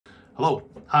Hello,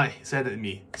 hi, send it to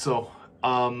me. So,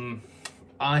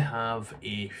 I have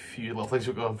a few little things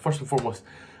to go on. First and foremost,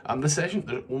 this session,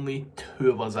 there's only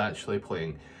two of us actually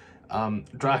playing.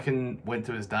 Draken went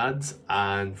to his dad's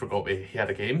and forgot he had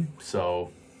a game,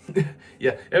 so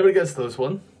yeah, everybody gets this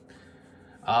one.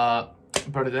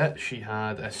 Bernadette, she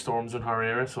had storms in her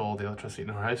area, so all the electricity in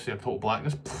her house, so you have total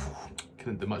blackness.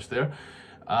 Couldn't do much there.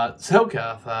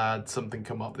 Selkath had something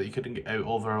come up that he couldn't get out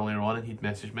of earlier on, and he'd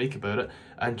messaged Mike about it.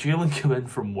 And Jalen came in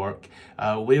from work,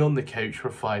 lay on the couch for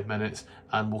 5 minutes,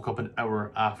 and woke up an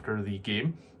hour after the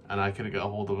game. And I couldn't get a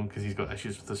hold of him because he's got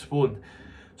issues with his phone.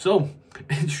 So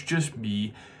it's just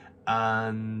me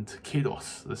and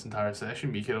Kados this entire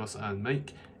session, me, Kados, and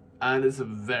Mike. And it's a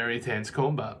very tense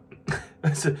combat.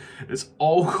 It's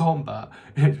all combat.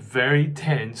 It's very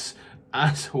tense.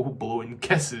 Asshole blowing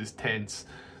kisses tense.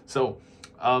 So,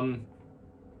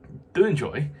 do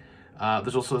enjoy.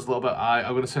 There's also this little bit,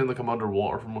 I'm going to sound like I'm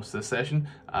underwater for most of this session.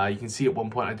 You can see at one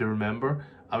point, I do remember,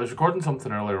 I was recording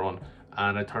something earlier on,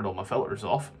 and I turned all my filters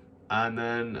off, and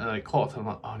then I clocked, I'm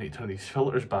like, oh, I need to turn these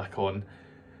filters back on,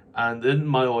 and then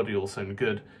my audio will sound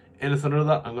good. Anything other than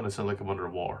that, I'm going to sound like I'm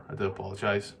underwater. I do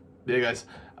apologise. Yeah, guys,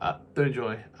 do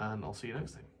enjoy, and I'll see you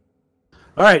next time.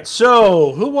 Alright,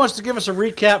 so, who wants to give us a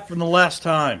recap from the last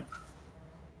time?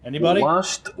 Anybody?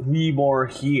 Last we were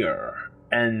here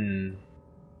in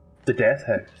the death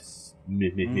house.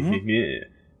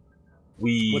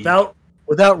 We without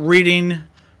reading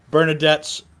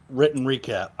Bernadette's written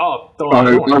recap. Oh,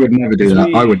 I would never do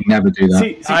that. I would never do that.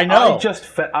 See, I know.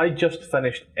 I just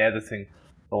finished editing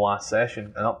the last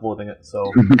session and uploading it.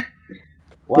 So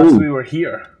last we were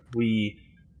here, we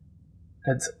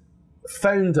had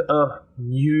found a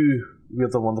new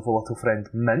weird and wonderful little friend,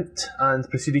 Mint, and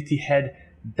proceeded to head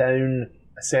down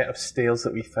a set of stairs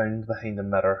that we found behind a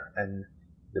mirror in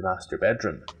the master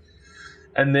bedroom.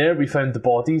 In there we found the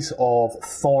bodies of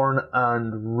Thorn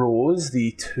and Rose,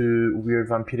 the two weird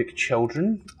vampiric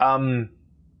children.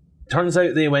 Turns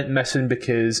out they went missing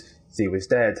because they was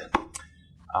dead.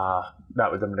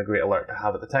 That would have been a great alert to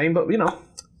have at the time, but you know,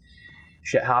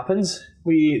 shit happens.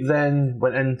 We then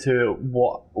went into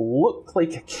what looked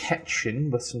like a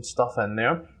kitchen with some stuff in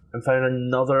there and found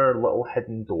another little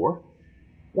hidden door.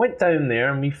 Went down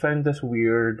there and we found this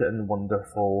weird and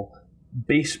wonderful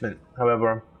basement.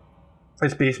 However,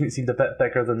 this basement seemed a bit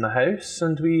bigger than the house,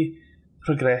 and we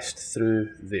progressed through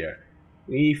there.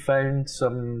 We found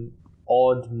some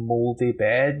odd mouldy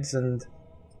beds and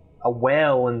a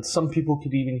well, and some people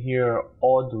could even hear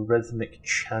odd rhythmic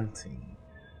chanting.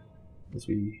 As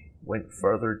we went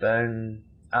further down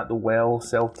at the well,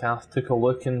 Selkath took a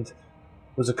look and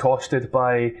was accosted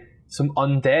by some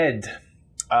undead.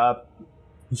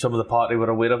 Some of the party were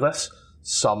aware of this,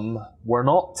 some were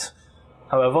not.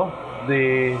 However,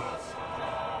 they...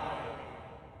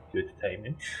 good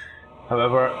timing.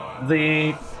 However,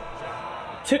 they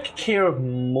took care of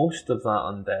most of that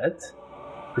undead,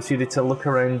 proceeded to look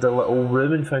around the little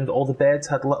room and found that all the beds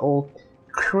had little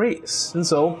crates. And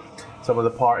so, some of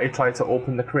the party tried to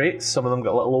open the crates, some of them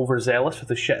got a little overzealous with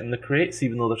the shit in the crates,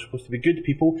 even though they're supposed to be good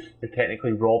people, they're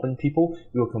technically robbing people.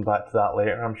 We'll come back to that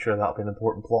later, I'm sure that'll be an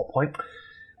important plot point.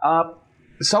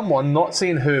 Someone, not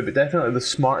saying who, but definitely the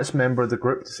smartest member of the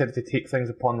group, decided to take things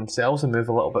upon themselves and move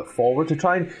a little bit forward to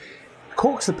try and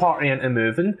coax the party into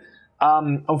moving.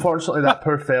 Unfortunately, that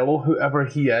poor fellow, whoever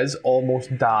he is,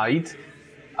 almost died.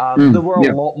 There were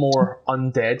a lot more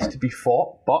undead to be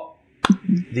fought, but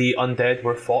the undead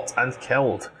were fought and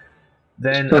killed.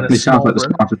 Then in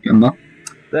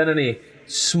a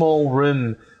small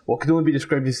room, what could only be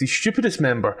described as the stupidest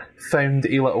member found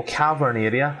a little cavern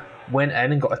area, went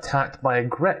in and got attacked by a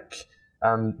Grick.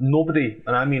 Nobody,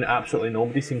 and I mean absolutely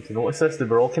nobody, seemed to notice this. They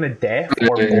were all kind of deaf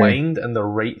or blind in the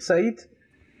right side.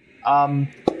 Then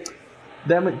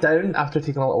went down, after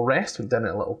taking a little rest, went down in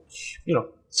a little,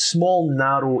 small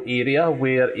narrow area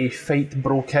where a fight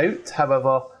broke out.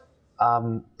 However,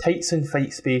 fights in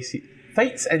tight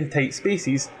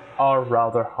spaces are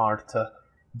rather hard to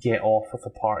get off with a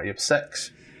party of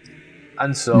 6.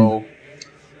 And so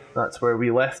that's where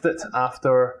we left it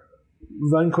after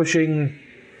vanquishing,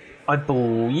 I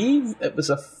believe it was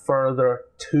a further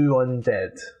 2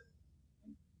 undead.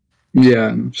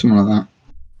 Yeah, something like that.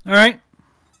 Alright.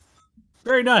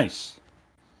 Very nice.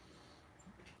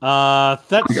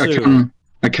 Thetsu.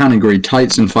 I can agree.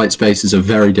 Tights and fight spaces are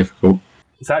very difficult.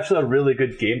 It's actually a really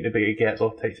good game to get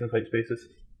those tights and fight spaces.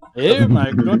 Oh my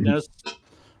goodness.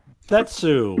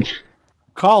 Thetsu.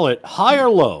 Call it high or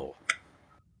low?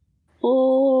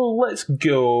 Oh, let's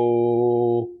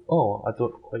go... Oh, I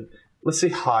don't quite... Let's say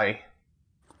high.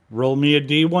 Roll me a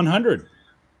D100.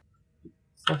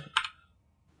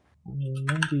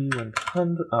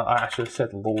 9100. I should have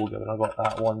said low, given I got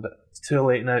that one, but it's too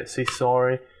late now to say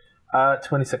sorry.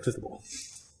 26 is low.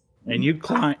 And you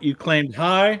claimed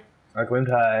high? I claimed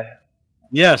high.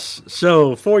 Yes.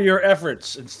 So for your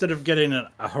efforts, instead of getting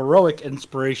a heroic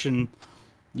inspiration,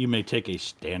 you may take a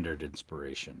standard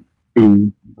inspiration.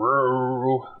 Ooh.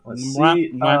 Bro. Let's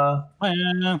see. You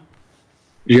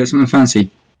got something fancy?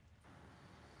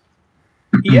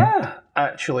 Yeah,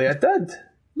 actually, I did.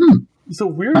 It's a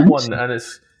weird one, and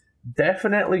it's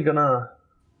definitely gonna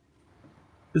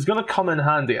come in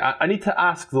handy. I need to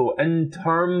ask though, in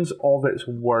terms of its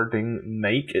wording,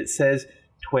 Mike, it says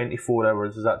 24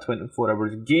 hours. Is that 24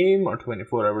 hours game or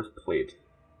 24 hours played?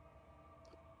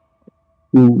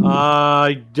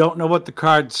 I don't know what the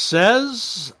card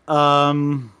says.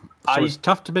 So it's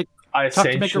tough to make. I tough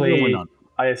to make a ruling on.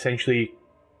 I essentially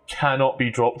cannot be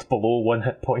dropped below 1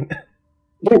 hit point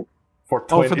for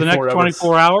 24 for the next hours.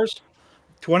 24 hours.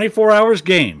 24 hours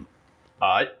game.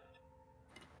 Aye.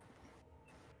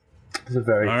 It's a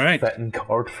very fitting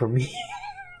card for me.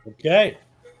 Okay.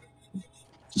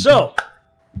 So,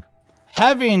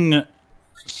 having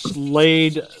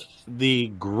slayed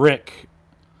the Grick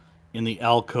in the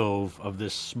alcove of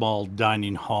this small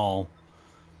dining hall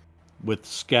with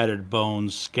scattered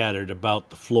bones scattered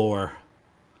about the floor,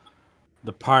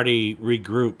 the party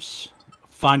regroups,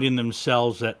 finding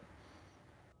themselves at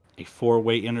a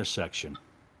four-way intersection.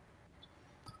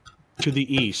 To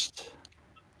the east,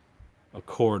 a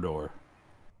corridor.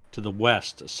 To the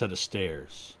west, a set of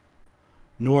stairs.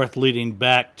 North leading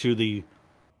back to the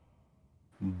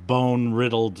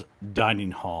bone-riddled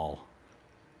dining hall.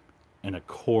 And a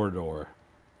corridor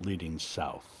leading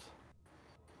south.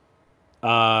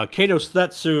 Kato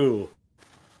Stetsu,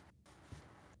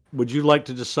 would you like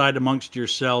to decide amongst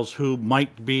yourselves who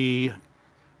might be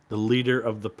the leader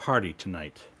of the party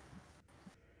tonight?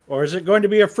 Or is it going to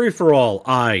be a free-for-all?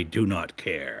 I do not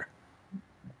care.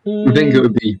 I think it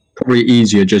would be probably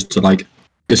easier just to like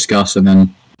discuss and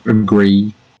then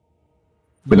agree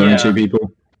with only two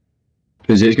people,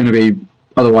 because it's going to be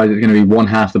otherwise it's going to be one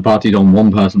half the party's on one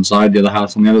person's side, the other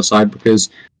half's on the other side, because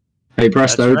hey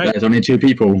presto, there's only two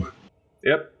people.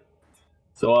 Yep.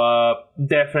 So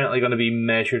definitely going to be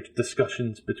measured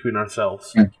discussions between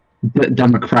ourselves.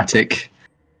 Democratic.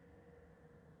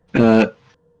 Trying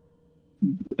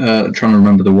to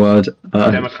remember the word.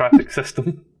 Democratic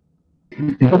system.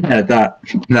 Yeah, that.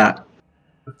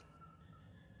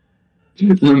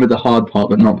 Remember the hard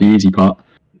part, but not the easy part.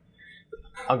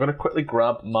 I'm going to quickly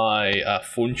grab my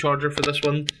phone charger for this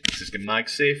one. This is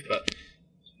MagSafe, but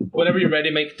whenever you're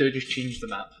ready, Mike, do just change the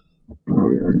map.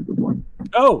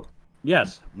 Oh,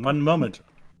 yes. One moment.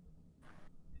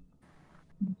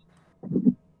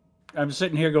 I'm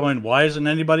sitting here going, why isn't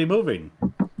anybody moving?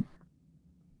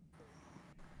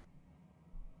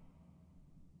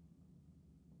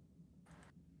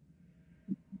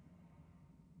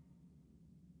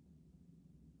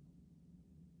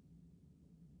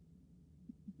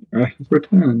 It's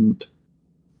returned.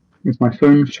 Is my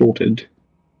phone sorted?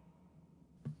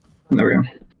 There we go.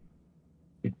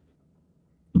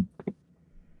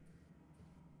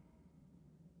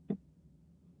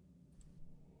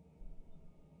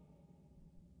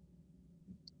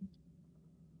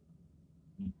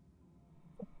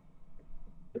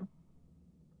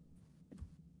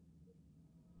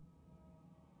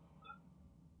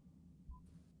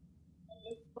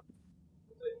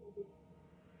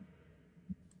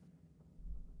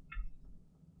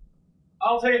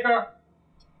 I'll take her.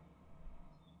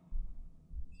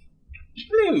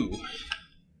 Blue.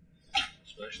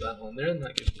 Smash that one there, and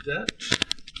that gives me that.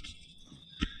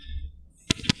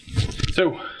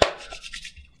 So,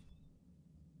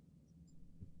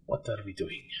 what are we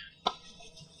doing?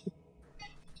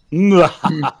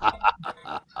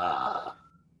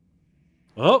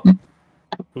 Oh,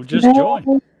 who just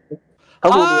joined?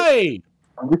 Hello. Hi!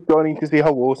 I'm just joining to say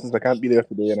hello since I can't be there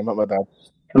today and I'm at my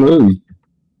dad's. Hello.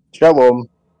 Shalom.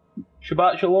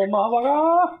 Shabbat shalom,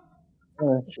 motherfucker!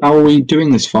 How are we doing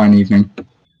this fine evening?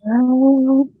 I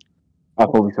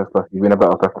told you sister, you've been a bit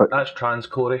autistic. That's trans,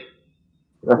 Corey.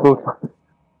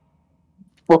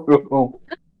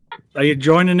 Are you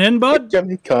joining in, bud?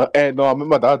 Jamaica. No, I'm at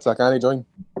my dad's, I can't join.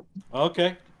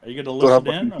 Okay. Are you going to listen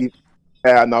in?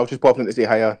 No, I was just popping in to say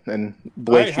hiya and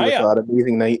bless you with that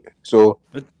amazing night. So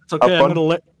it's okay. I'm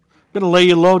gonna lay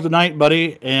you low tonight,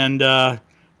 buddy. And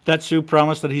Tetsu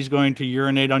promised that he's going to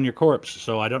urinate on your corpse.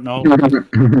 So I don't know if we're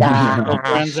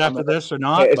friends after this or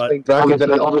not. But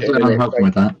obviously I'm helping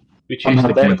with that. I'm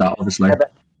helping with that, obviously.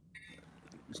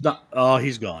 It's not. Oh,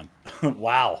 he's gone.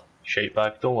 Wow. Shape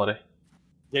back. Don't worry.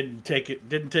 Didn't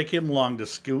take him long to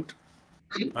scoot.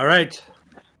 All right.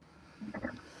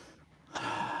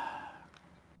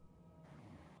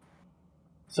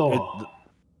 So,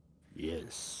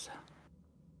 Yes.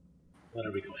 where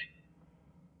are we going?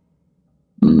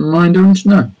 I don't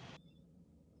know.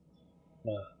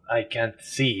 I can't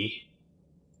see.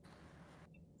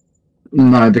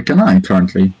 Neither can I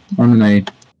currently. I'm in a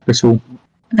little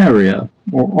area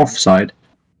or offside.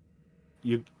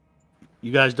 You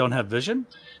guys don't have vision?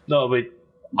 No, but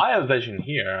I have vision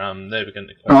here. I'm now beginning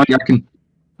to Oh, question.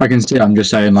 I can see. I'm just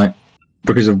saying, like,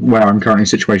 because of where I'm currently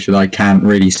situated, I can't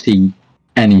really see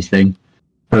anything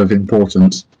of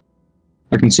importance.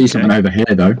 I can see something over here,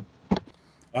 though.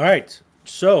 All right.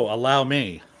 So allow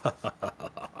me.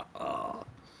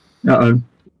 Uh-oh.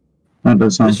 That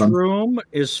does sound This fun. room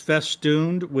is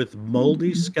festooned with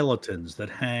moldy skeletons that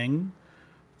hang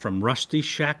from rusty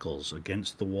shackles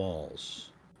against the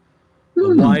walls.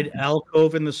 A wide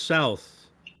alcove in the south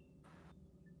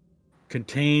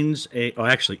contains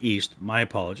my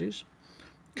apologies,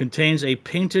 contains a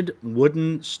painted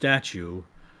wooden statue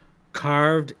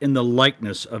carved in the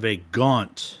likeness of a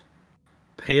gaunt,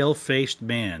 pale-faced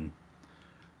man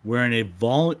wearing a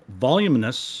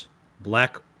voluminous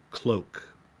black cloak.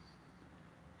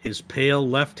 His pale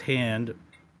left hand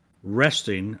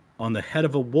resting on the head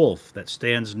of a wolf that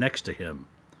stands next to him.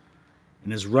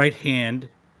 In his right hand,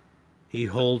 he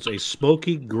holds a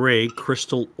smoky gray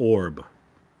crystal orb.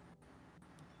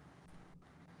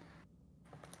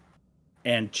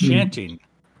 And chanting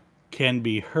can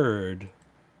be heard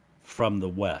from the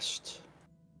west.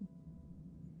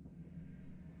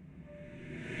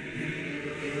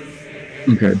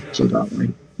 Okay, so that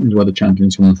way is where the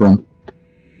chanting's coming from.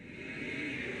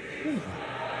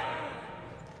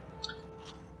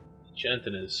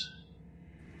 Chanting is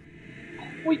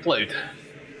quite loud.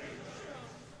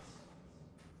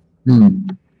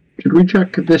 Should we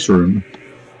check this room?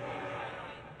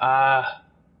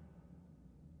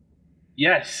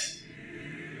 Yes.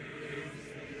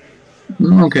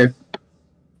 Okay.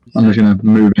 I'm just gonna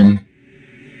move in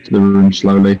to the room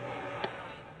slowly.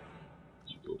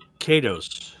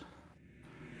 Kados,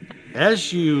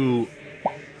 as you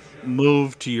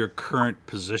move to your current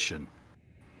position,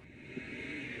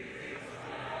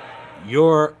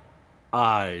 your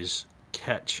eyes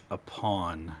catch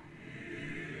upon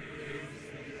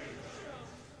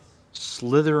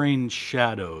slithering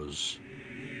shadows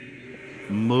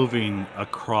moving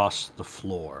across the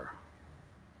floor.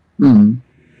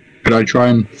 Could I try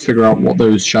and figure out what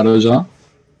those shadows are?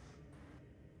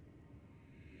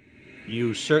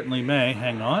 You certainly may.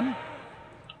 Hang on.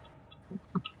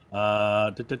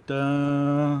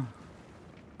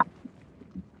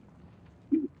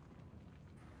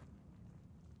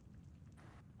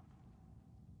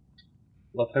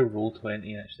 Love how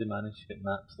Roll20 actually managed to get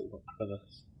maps that work for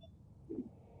this.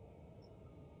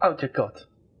 Oh dear God.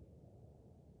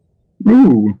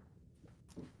 Ooh.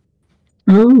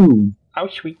 Oh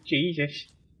sweet Jesus.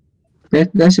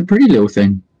 That's a pretty little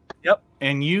thing. Yep.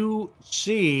 And you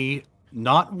see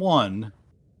not one,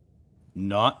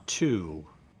 not two,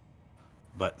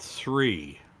 but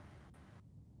three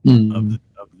of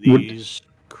these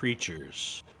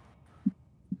creatures.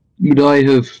 Would I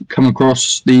have come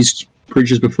across these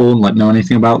creatures before and like know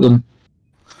anything about them?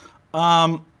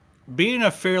 Being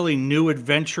a fairly new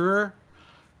adventurer,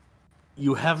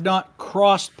 you have not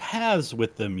crossed paths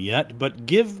with them yet, but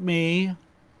give me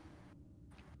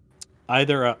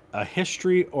either a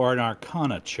history or an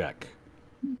arcana check.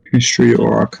 History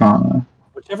or arcana?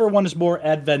 Whichever one is more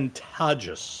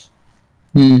advantageous.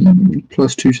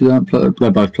 +2 to that.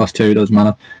 They're both +2, doesn't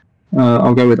matter.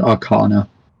 I'll go with arcana.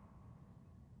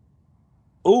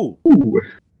 Ooh.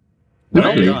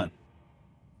 Well done.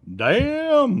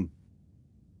 Damn.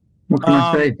 What can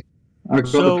I say? I've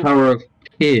got the power of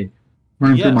fear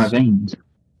running through my veins.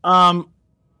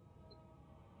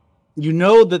 You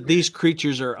know that these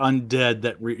creatures are undead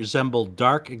that resemble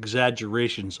dark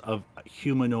exaggerations of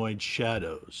humanoid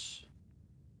shadows.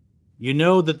 You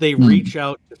know that they reach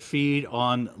out to feed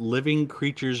on living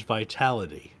creatures'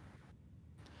 vitality.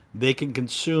 They can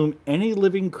consume any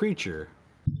living creature,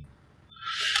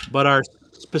 but are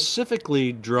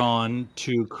specifically drawn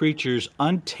to creatures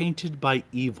untainted by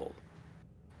evil.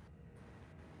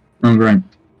 Oh, great.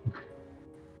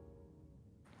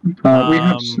 We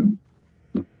have some...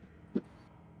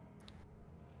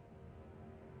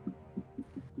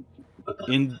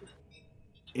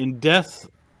 In death,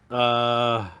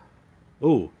 hang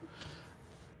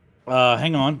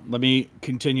on, let me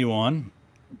continue on.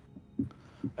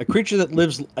 A creature that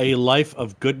lives a life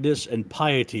of goodness and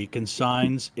piety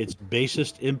consigns its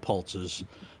basest impulses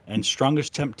and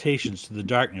strongest temptations to the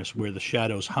darkness where the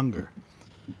shadows hunger.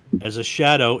 As a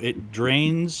shadow, it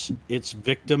drains its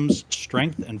victim's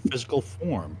strength and physical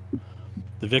form.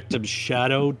 The victim's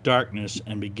shadow darkness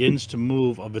and begins to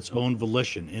move of its own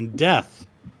volition. In death,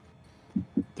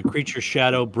 the creature's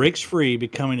shadow breaks free,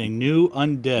 becoming a new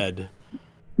undead,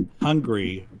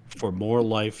 hungry for more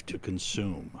life to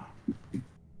consume.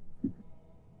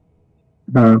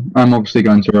 I'm obviously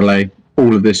going to relay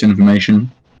all of this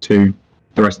information to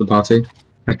the rest of the party.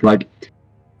 Like,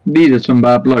 these are some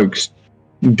bad blokes.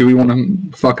 Do we want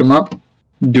to fuck them up?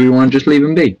 Do we want to just leave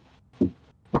them be?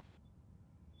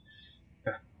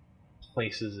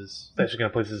 Actually kind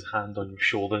of places his hand on your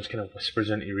shoulder and just kind of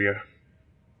whispers into your ear.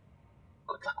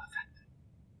 Good luck with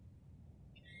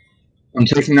that. I'm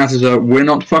taking that as a, we're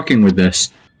not fucking with this.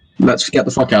 Let's get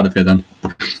the fuck out of here then.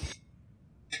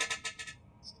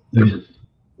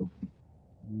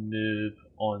 Move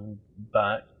on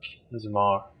back,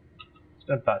 Zamar. Let's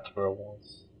go back to where it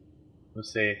was. We'll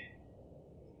say,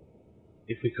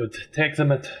 if we could take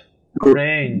them at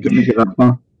range. Didn't get that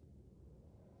far.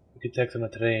 We could take them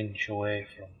at range away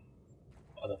from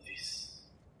all of this.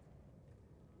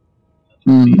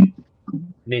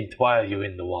 Mint, why are you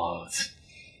in the walls?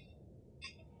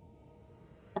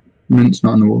 Mint's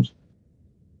not in the walls.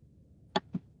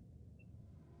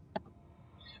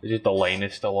 It's just the line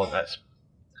is still on. That's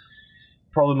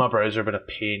probably my browser, but a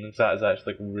pain. Because that is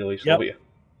actually like really slow. Yep.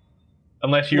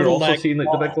 Unless you're Little also lag. seeing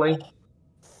like the big line.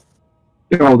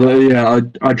 Oh,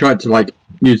 I tried to like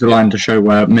use the line to show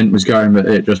where Mint was going, but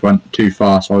it just went too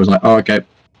far. So I was like, oh, okay,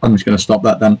 I'm just going to stop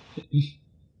that then.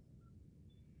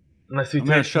 Unless we I'm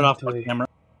going to take shut them off to my a- camera.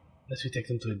 Unless we take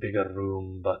them to a bigger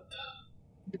room, but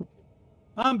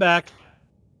I'm back.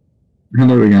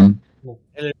 Hello again.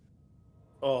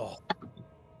 Oh,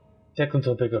 take them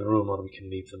to a bigger room, or we can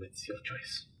leave them. It's your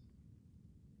choice.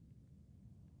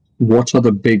 What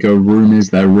other bigger room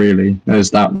is there really? There's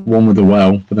that one with the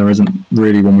well, but there isn't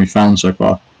really one we found so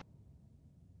far.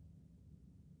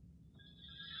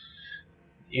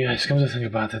 Yes, come to think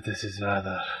about it, this is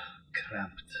rather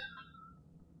cramped.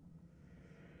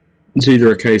 It's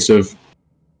either a case of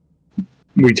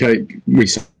we send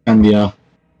the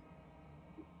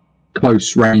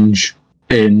close range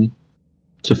in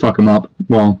to fuck them up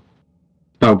while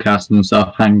spellcasters and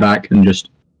stuff hang back and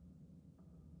just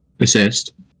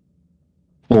assist,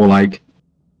 or like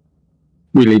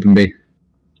we leave them be.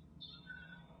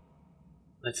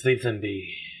 Let's leave them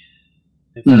be.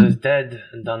 If there is dead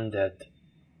and undead,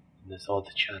 and there's all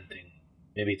the chanting,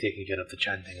 maybe taking care of the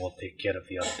chanting will take care of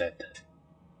the undead.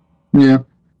 Yeah,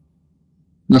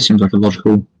 that seems like a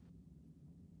logical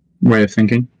way of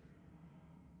thinking.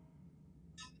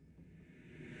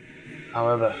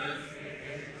 However,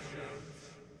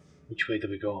 which way do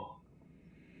we go?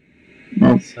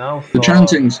 Well, South the or...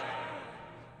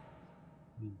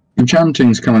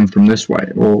 chanting's coming from this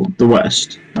way, or the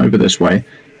west, over this way.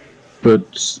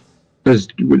 But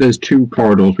there's two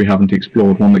corridors we haven't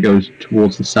explored. One that goes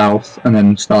towards the south and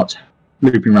then starts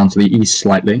looping around to the east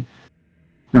slightly,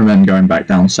 and then going back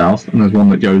down south. And there's one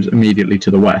that goes immediately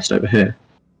to the west over here.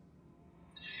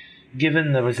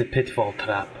 Given there was a pitfall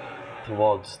trap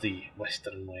towards the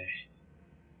western way,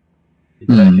 it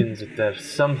reckons that there's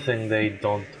something they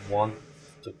don't want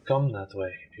to come that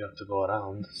way. You have to go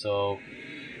around, so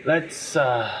let's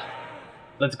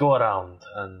go around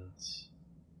and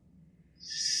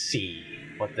see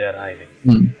what they're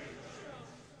hiding.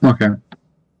 Okay.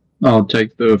 I'll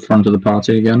take the front of the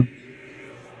party again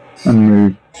and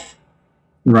move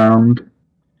round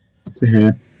to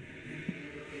here.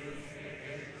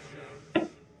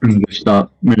 And just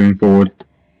start moving forward.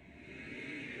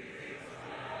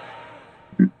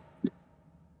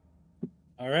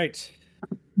 all right.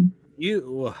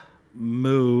 You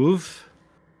move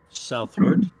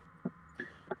southward.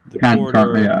 The Can't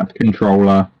currently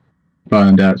controller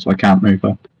burned out, so I can't move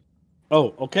her.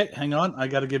 Oh, okay. Hang on. I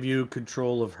got to give you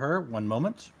control of her. 1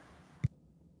 moment.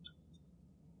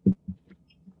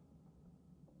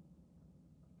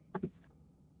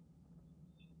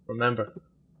 Remember,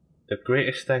 the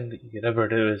greatest thing that you could ever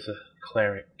do as a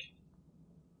cleric,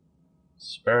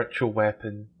 spiritual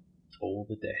weapon to all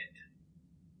the dead.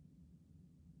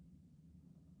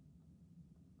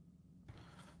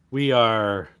 We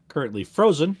are currently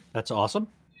frozen. That's awesome.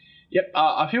 Yep,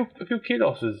 a few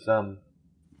Kados is send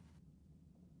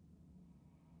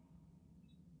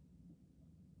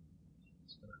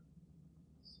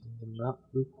them that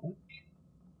real quick.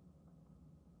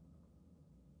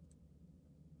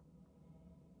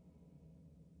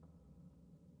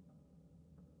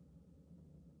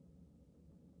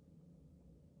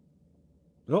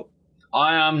 Oh,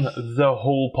 I am the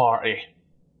whole party.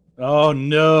 oh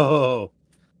no.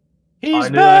 He's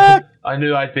back! I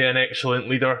knew I'd be an excellent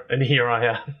leader, and here I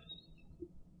am.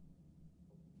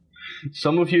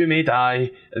 Some of you may die,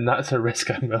 and that's a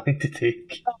risk I'm willing to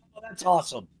take. Oh, that's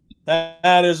awesome.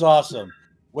 That is awesome.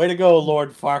 Way to go,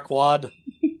 Lord Farquaad.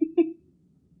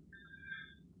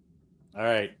 All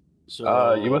right.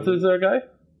 So you with us there, guy?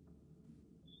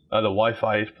 The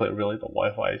Wi-Fi is playing. Really, the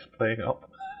Wi-Fi is playing up.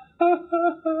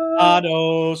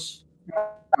 Ados.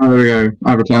 Oh, there we go.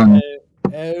 I return.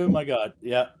 Oh my God.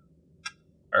 Yeah.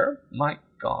 Oh my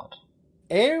God.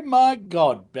 Oh my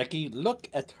God, Becky! Look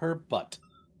at her butt.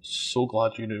 So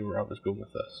glad you knew where I was going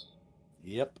with this.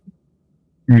 Yep.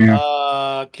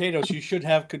 Yeah. Katos, you should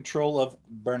have control of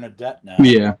Bernadette now.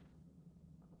 Yeah.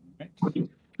 Right.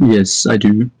 Yes, I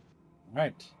do.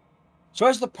 Right. So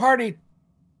as the party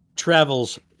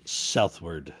travels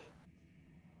southward,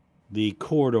 the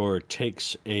corridor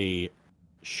takes a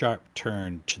sharp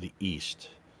turn to the east.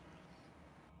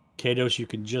 Katos, you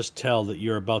can just tell that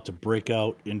you're about to break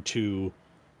out into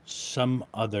some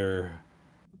other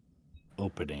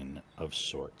opening of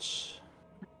sorts.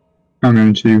 I'm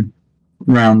going to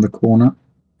round the corner.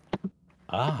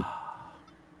 Ah.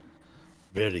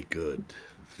 Very good.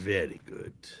 Very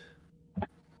good.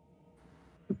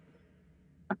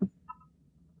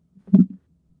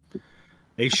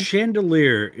 A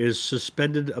chandelier is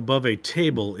suspended above a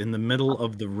table in the middle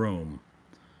of the room.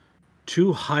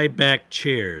 Two high-backed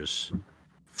chairs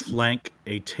flank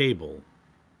a table,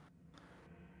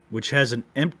 which has an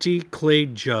empty clay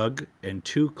jug and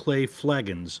two clay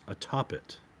flagons atop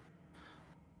it.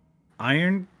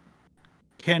 Iron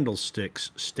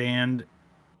candlesticks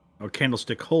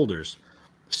candlestick holders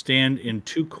stand in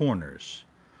two corners,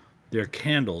 their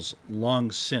candles long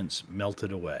since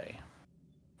melted away.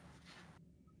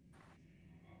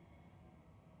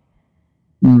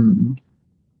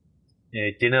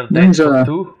 Dinner date for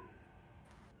two?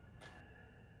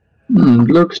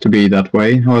 Looks to be that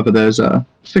way. However, there's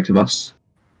 6 of us.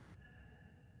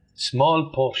 Small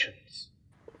portions.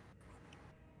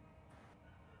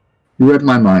 You read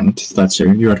my mind, that's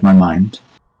you. You read my mind.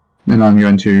 And I'm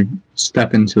going to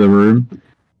step into the room,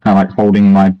 kind of like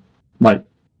holding my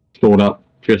sword up,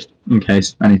 just in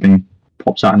case anything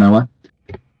pops out of nowhere.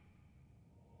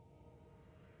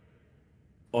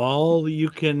 All you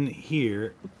can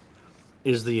hear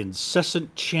is the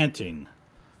incessant chanting,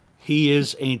 "He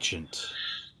is ancient."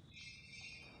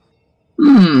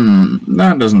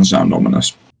 That doesn't sound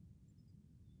ominous.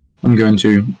 I'm going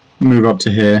to move up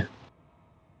to here,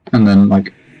 and then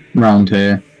round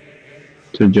here,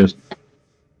 to just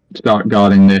start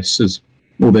guarding this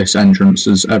entrance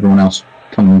as everyone else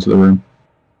comes into the room.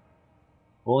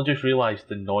 Well, I just realised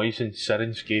the noise in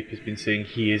Sirenscape has been saying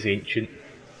he is ancient.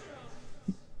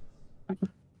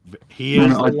 He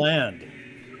is the land.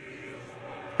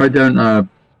 I don't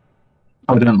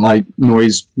like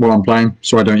noise while I'm playing,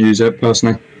 so I don't use it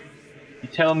personally. You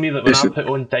telling me that when I put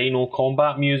on Dino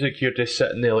Combat music, you're just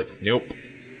sitting there like, nope.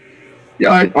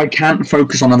 Yeah, I can't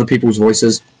focus on other people's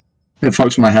voices. It fucks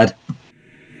with my head.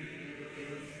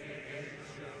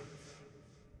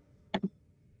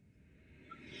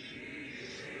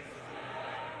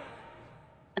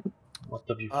 What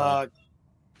have you found?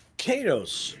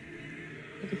 Katos,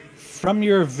 from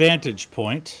your vantage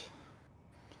point,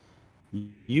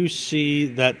 you see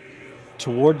that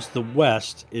towards the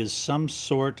west is some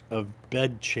sort of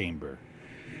bedchamber.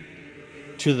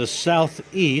 To the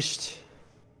southeast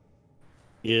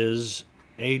is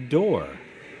a door.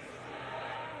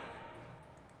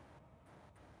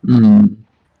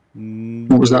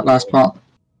 What was that last part?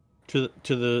 To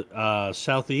the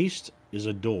southeast is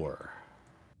a door.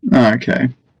 Okay.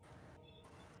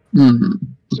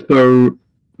 So,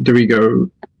 do we go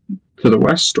to the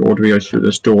west, or do we go through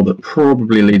this door that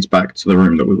probably leads back to the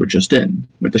room that we were just in,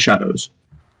 with the shadows?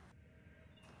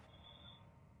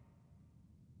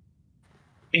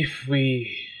 If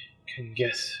we can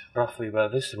guess roughly where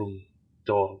this room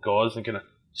door goes, and kind of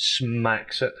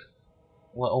smacks it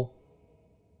a little.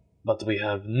 But we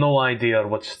have no idea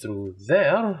what's through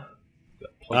there.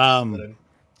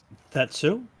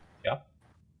 Tetsu? Yeah.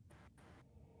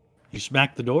 You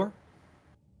smack the door?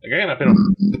 Again, I put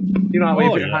you know how you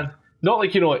put your hand, not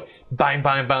like like bang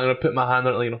bang bang, and I put my hand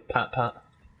on it, pat pat.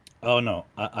 Oh no,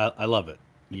 I love it.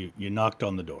 You knocked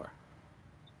on the door.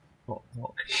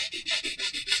 Knock.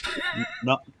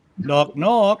 Knock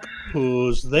knock.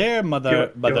 Who's there,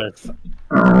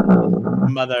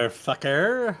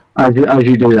 motherfucker? As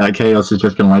you do that, Chaos is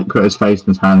just gonna put his face in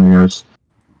his hand and goes,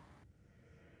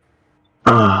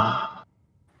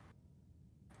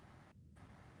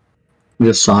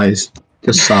 just sighs.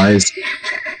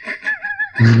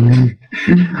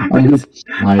 I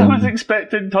was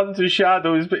expecting tons of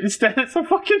shadows, but instead it's a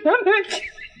fucking mimic.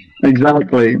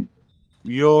 Exactly.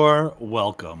 You're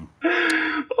welcome.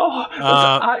 Oh,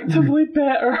 that's actively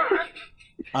better.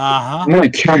 Uh-huh. I'm gonna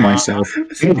kill myself.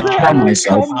 I'm gonna kill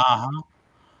myself. Uh-huh.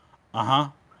 Uh-huh.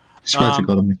 I swear to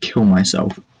God, I'm gonna kill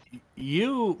myself.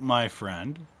 You, my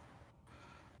friend,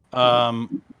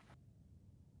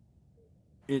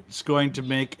 it's going to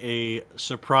make a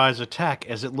surprise attack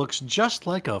as it looks just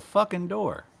like a fucking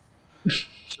door.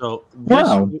 So this,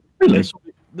 Wow, really?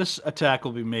 this attack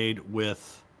will be made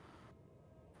with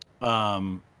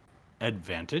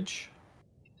advantage.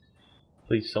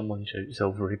 Please, someone shout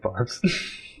silvery barbs.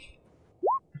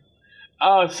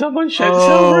 Oh, someone shout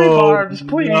silvery barbs,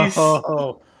 please.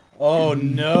 No. Oh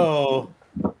no.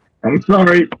 I'm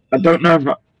sorry. I don't know if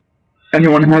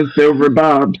anyone has silver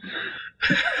barbs.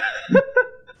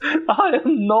 I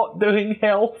am not doing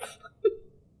health.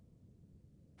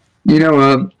 You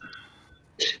know,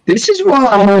 this is why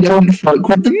I don't fuck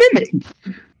with the mimic.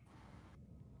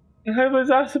 How was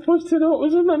I supposed to know it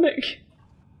was a mimic?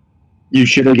 You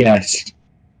should have guessed.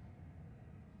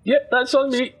 Yep, that's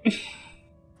on me.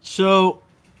 So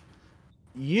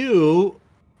you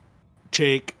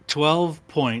take 12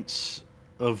 points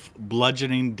of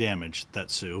bludgeoning damage,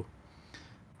 Tetsu,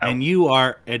 and you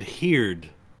are adhered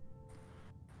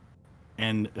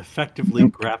and effectively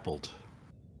grappled.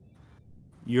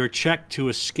 Your check to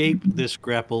escape this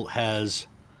grapple has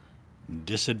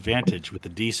disadvantage with the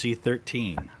DC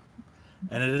 13.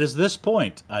 And it is this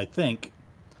point, I think,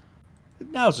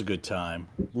 now's a good time.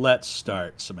 Let's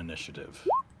start some initiative.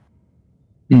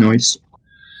 Nice.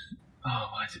 Oh,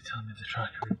 why is it telling me the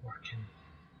tracker isn't working?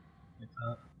 Like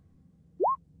that.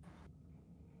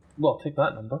 Well, I'll take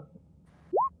that number.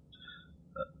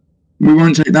 We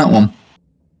won't take that one.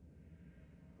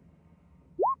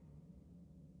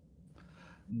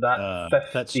 That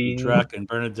 15. That's Drak and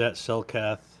Bernadette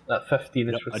Selkath. That 15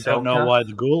 is for I don't know Selkath. why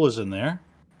the ghoul is in there.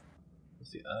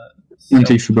 Let's see that.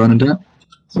 20 for Bernadette.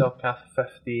 Selkath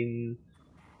 15.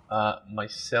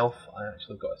 Myself, I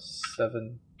actually got a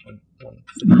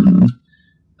 7.13.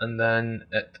 And then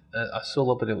a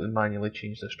solo ability to manually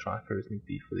change this tracker as need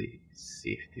be for the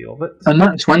safety of it. And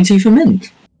that 20 for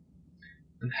Mint.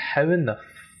 And how in the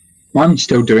I'm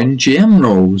still doing GM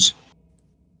rolls.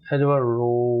 how do I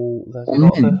roll this?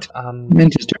 Mint.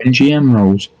 Mint is doing GM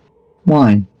rolls.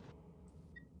 Why?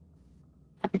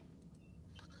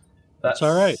 That's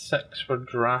all right. 6 for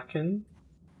Draken.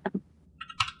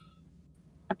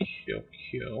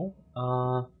 Cool.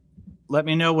 Let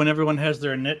me know when everyone has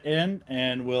their knit in,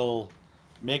 and we'll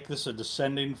make this a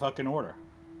descending fucking order.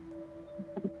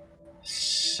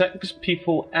 6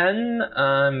 people in,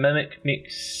 Mimic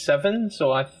makes 7,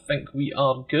 so I think we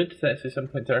are good. That's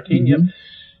 7.13, yep.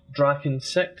 Draken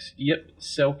 6, yep.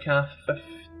 Selkath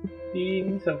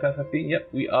 15, yep.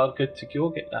 We are good to go.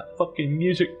 Get that fucking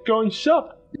music going,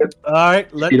 sir. Yep.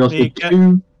 Alright, let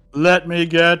me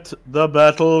get the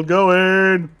battle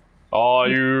going. Are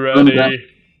you ready?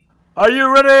 Are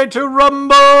you ready to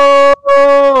rumble?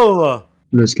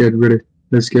 Let's get ready.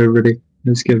 Let's get ready.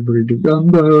 Let's get ready to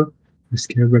rumble. Let's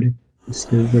get ready. Let's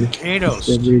get ready. Kados.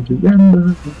 Let's get ready to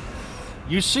rumble.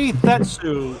 You see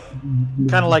Tetsu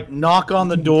kind of like knock on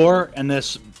the door, and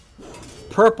this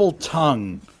purple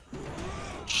tongue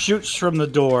shoots from the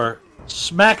door,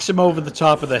 smacks him over the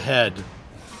top of the head,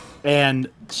 and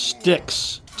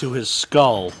sticks to his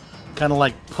skull, kind of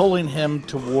like pulling him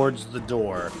towards the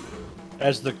door.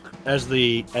 As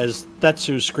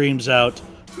Tetsu screams out,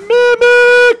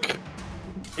 "Mimic!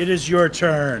 It is your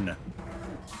turn."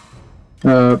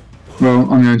 Well, I'm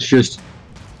going to just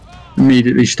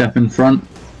immediately step in front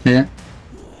here,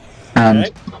 and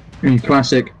in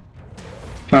classic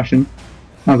fashion,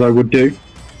 as I would do,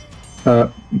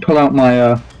 pull out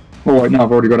my. Oh wait, no,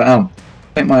 I've already got it out.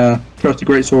 Take my trusty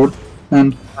greatsword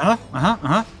and.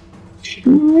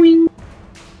 Swing.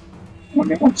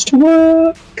 When it wants to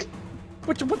work.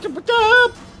 What's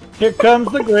up? Here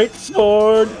comes the great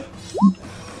sword.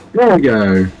 There we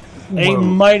go. A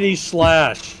mighty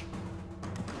slash.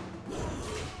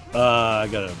 I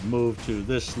gotta move to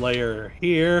this layer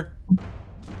here.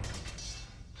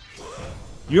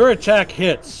 Your attack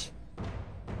hits,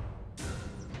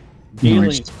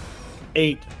 dealing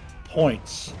 8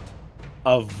 points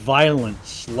of violent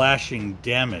slashing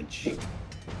damage.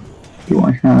 Do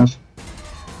I have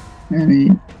any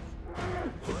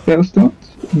spell stats?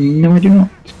 No, I do not.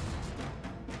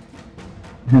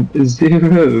 I have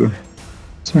 0.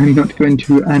 So I'm not going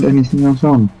to add anything else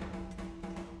on,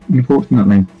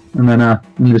 unfortunately. And then I'm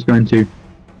just going to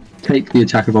take the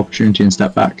attack of opportunity and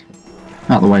step back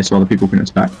out of the way so other people can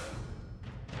attack.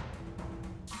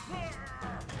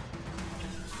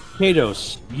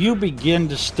 Kados, you begin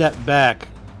to step back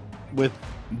with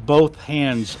both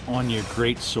hands on your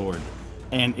greatsword,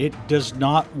 and it does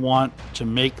not want to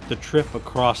make the trip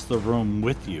across the room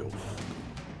with you.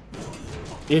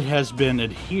 It has been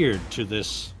adhered to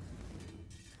this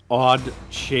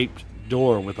odd-shaped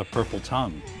door with a purple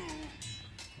tongue.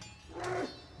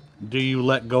 Do you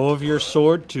let go of your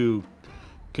sword to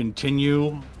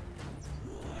continue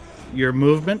your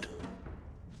movement?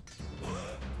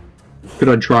 Could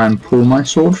I try and pull my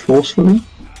sword forcefully?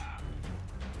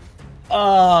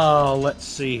 Oh, let's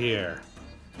see here.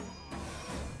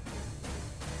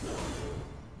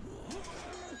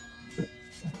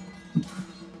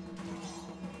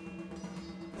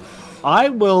 I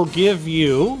will give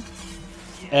you,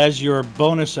 as your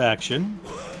bonus action,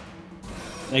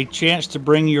 a chance to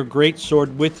bring your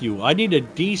greatsword with you. I need a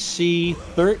DC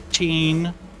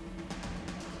 13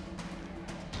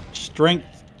 strength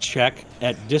check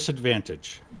at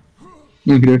disadvantage.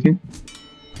 Okay.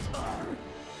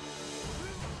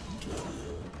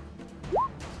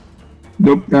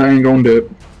 Nope, that ain't gonna do it.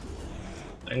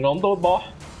 Hang on, though, boy.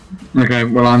 Okay,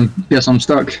 well, I'm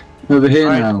stuck over here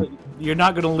All right, now. you're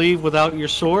not going to leave without your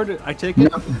sword, I take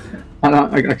it? No,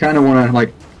 I kind of want to,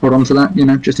 like, hold on to that, you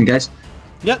know, just in case.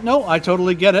 Yeah, no, I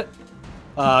totally get it.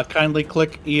 Kindly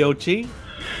click EOT.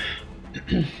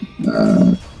 Here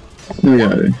we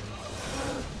go.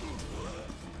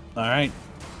 All right.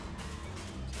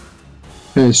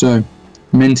 Okay, so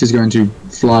Mint is going to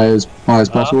fly as high as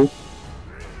possible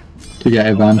to get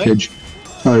advantage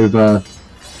over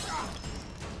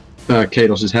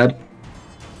Kados's head.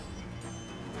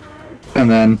 And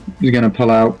then he's going to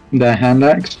pull out their hand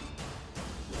axe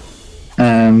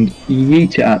and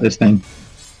yeet it at this thing.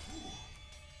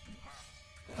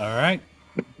 All right.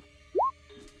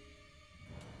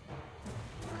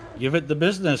 Give it the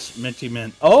business, Minty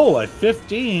Mint. Oh, a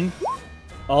 15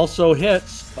 also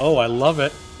hits. Oh, I love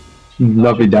it.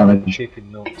 Lovely damage.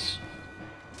 Taking notes.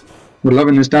 We're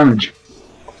loving this damage.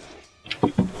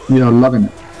 We are loving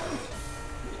it.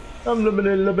 I'm loving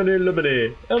it.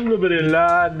 I'm loving it,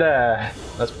 lad.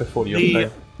 That's before your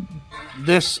time.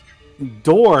 This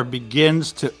door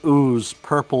begins to ooze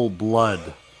purple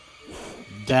blood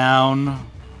down,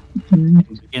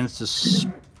 begins to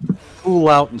pool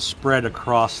out and spread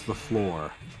across the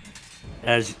floor.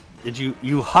 As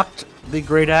you hucked the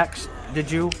great axe?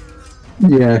 Did you?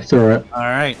 Yeah, it's alright. All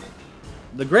right.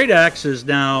 The great axe is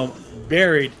now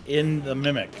buried in the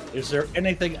mimic. Is there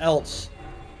anything else,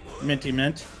 Minty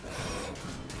Mint?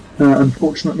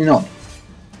 Unfortunately not.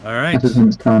 All right. That isn't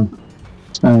its time.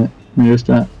 Let me just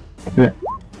Alright.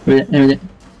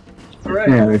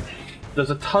 Yeah. There's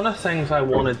a ton of things I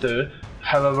want to do.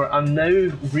 However, I'm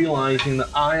now realizing that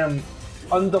I am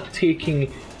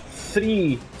undertaking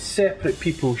 3 separate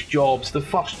people's jobs. The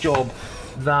first job,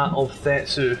 that of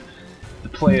Thetsu, the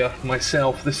player,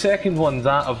 myself. The second one,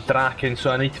 that of Draken,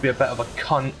 so I need to be a bit of a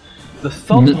cunt. The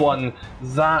third one,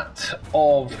 that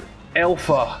of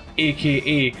Alpha,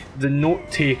 aka the note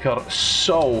taker.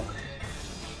 So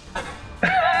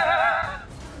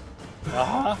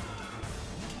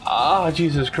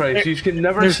Jesus Christ, you can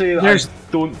never say that I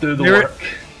don't do the work.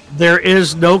 There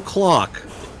is no clock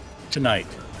tonight.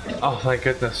 Oh, thank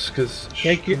goodness, because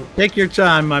Take your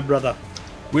time, my brother.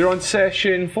 we're on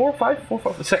session 4,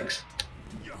 5, 6.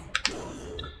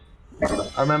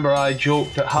 I remember I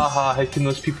joked that, haha, how can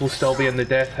those people still be in the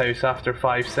death house after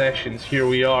 5 sessions? Here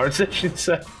we are, session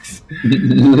 6.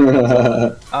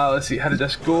 Let's see, how did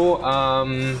this go?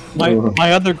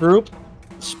 My other group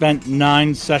spent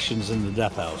 9 sessions in the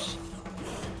death house.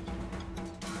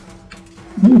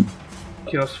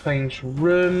 Chaos finds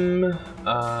room.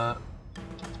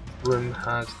 Room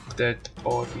has dead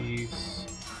bodies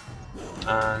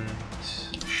and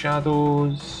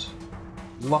shadows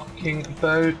lurking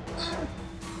about.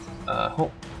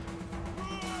 And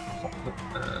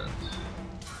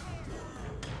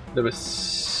there was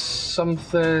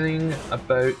something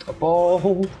about a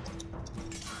ball.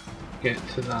 Get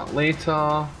to that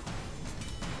later.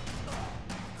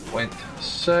 Went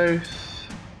south.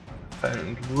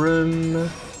 Found room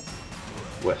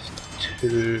with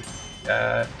two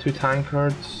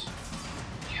tankards.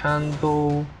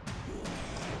 Candle.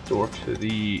 Door to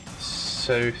the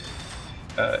south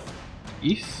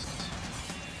east.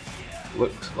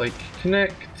 Looks like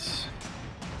connects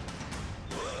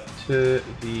to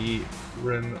the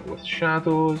room with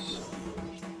shadows.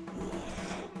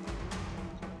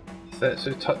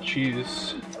 Thetsu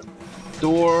touches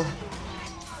door.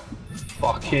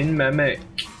 Fucking mimic.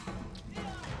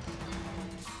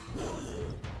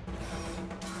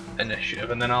 Initiative,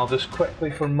 and then I'll just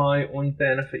quickly, for my own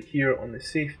benefit here on the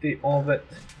safety of it,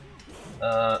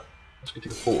 Let's go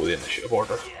take a photo of the initiative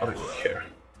order. I don't even care.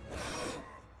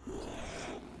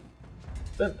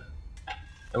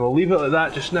 And we'll leave it like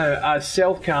that just now as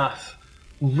Selkath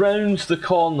rounds the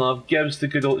corner, gives the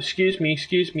good old excuse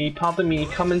me, pardon me,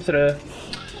 coming through.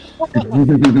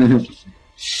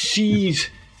 Sees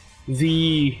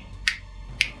the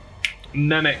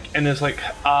mimic and is like,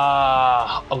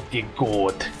 oh dear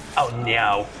God, oh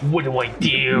no, what do I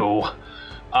do?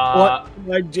 What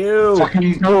do I do?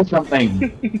 Fucking know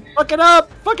something. Fuck it up!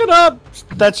 Fuck it up!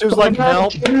 That's who's like,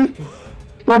 help.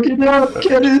 Fuck it up,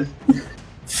 Kenneth.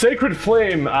 Sacred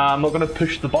Flame, I'm not going to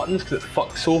push the buttons because it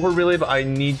fucks over really, but I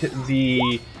need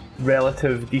the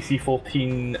relative DC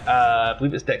 14, I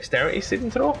believe it's Dexterity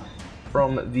saving throw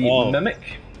from the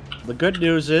Mimic. The good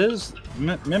news is,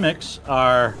 mimics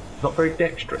are... Not very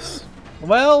dexterous.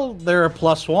 Well, they're a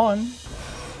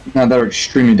 +1. No, they're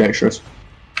extremely dexterous.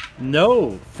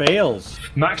 No, fails.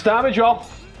 Max damage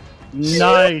off.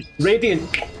 Nice. Radiant.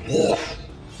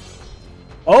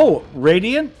 Oh,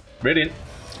 Radiant? Radiant.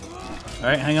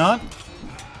 Alright, hang on.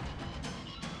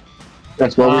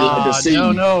 That's what we like to see.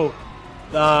 No.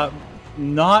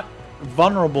 Not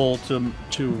vulnerable to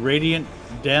Radiant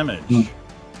damage.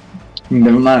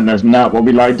 Never mind, that's not what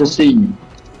we like to see.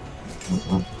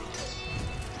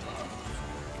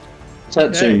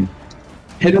 Tetsu. Okay.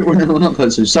 Hit it with, not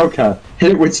Tetsu, Selkath.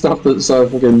 Hit it with stuff that's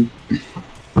fucking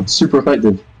super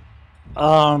effective.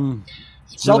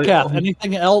 Selkath,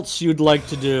 anything else you'd like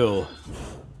to do?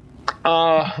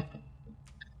 How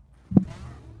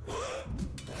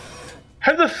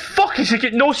the fuck is he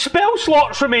get no spell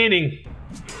slots remaining?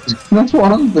 That's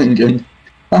what I'm thinking.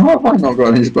 How have I not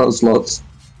got any spell slots?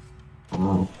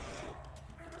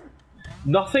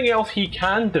 Nothing else he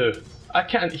can do. I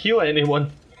can't heal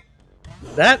anyone.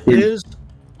 That is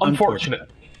Unfortunate.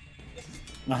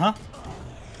 Uh-huh.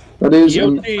 That is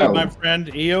EOT, my friend,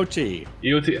 EOT.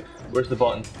 EOT. Where's the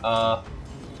button?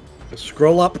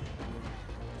 Scroll up.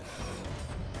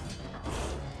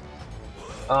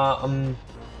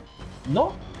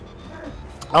 No.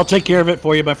 I'll take care of it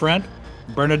for you, my friend.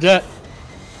 Bernadette.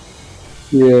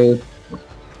 Yeah.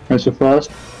 That's the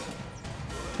first.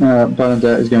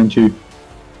 Bernadette is going to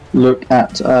look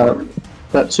at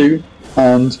Tetsu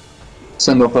and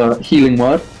send off a healing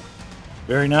word.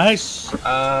 Very nice.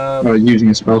 Using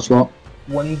a spell slot.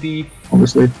 1d.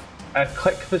 Obviously.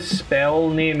 Click the spell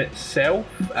name itself,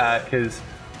 because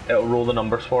it'll roll the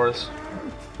numbers for us.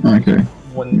 Okay.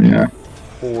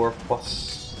 1d4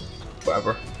 plus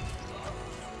whatever.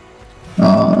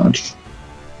 Let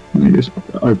me just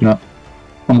open up.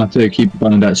 I'm gonna have to keep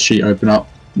Bernadette's sheet open up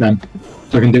then.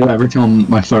 So I can do everything on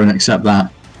my phone except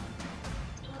that.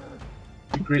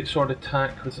 Great sword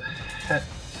attack was a hit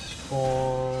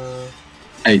for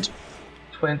 8.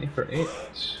 20 for 8.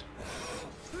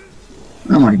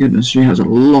 Oh my goodness, she has a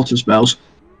lot of spells.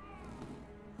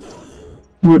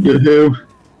 What the hell?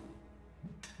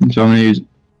 So I'm gonna use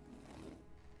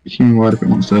healing word if it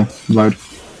wants to load.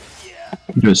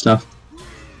 Do its stuff.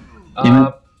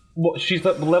 What? She's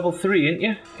level 3, ain't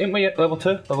you? Ain't we at level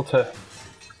 2? Level 2.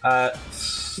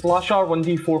 Slash R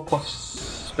 1d4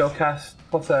 plus spellcast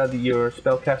plus your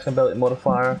spellcasting ability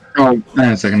modifier. Oh, hang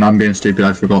on a second, I'm being stupid.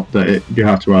 I forgot that you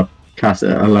have to cast it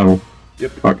at a level.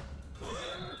 Yep. Fuck.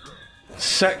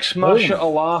 6,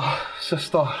 mashallah,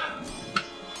 sister.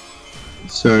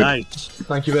 So Nice.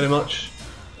 Thank you very much.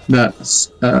 that's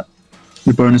the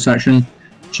bonus action.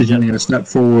 She's going to step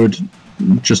forward,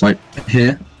 just like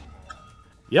here.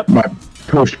 Yep. Right,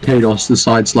 push Kados to the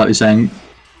side slightly, saying,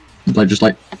 just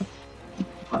like,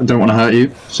 I don't want to hurt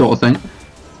you, sort of thing.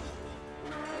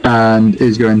 And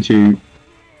is going to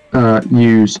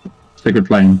use Sacred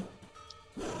Flame.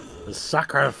 The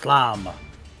Sacre Flamme.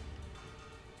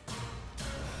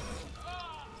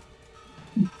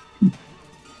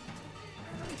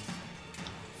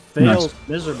 Fails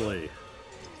miserably.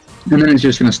 And then he's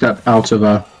just going to step out of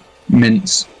a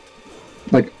mince,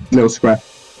 like, little square.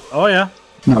 Oh, yeah.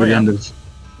 That'll be the end of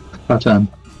her turn.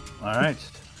 Alright.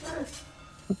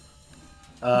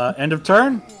 End of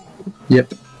turn?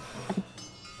 Yep.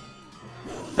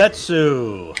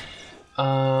 Tetsu.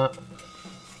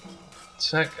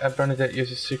 Bernadette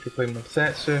uses Secret Flame on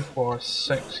Tetsu for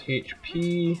 6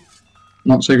 HP.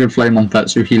 Not Sacred Flame on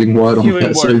Tetsu, Healing Word on Healing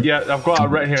Tetsu. word, yeah, I've got it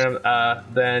right here.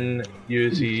 Then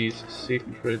uses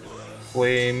Sacred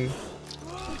Flame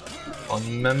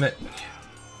on Mimic.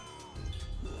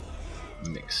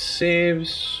 Mimic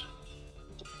saves.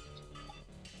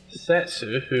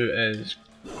 Tetsu, who is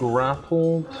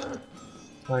grappled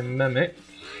by Mimic.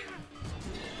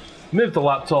 Move the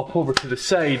laptop over to the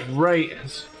side, right,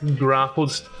 it's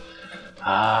grappled.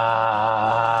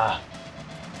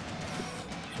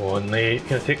 Only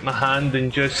can I take my hand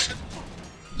and just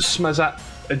smiz that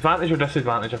advantage or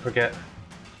disadvantage? I forget.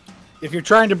 If you're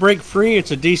trying to break free, it's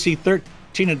a DC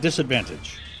 13 at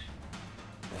disadvantage.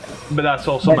 But that's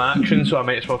also my action, so I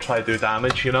might as well try to do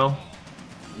damage, you know?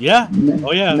 Yeah.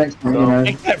 Oh yeah. Next time, you know,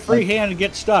 Take that free hand and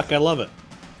get stuck. I love it.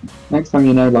 next time,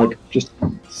 you know, like, just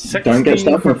don't get 16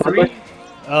 stuck for in front 3.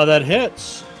 Oh, that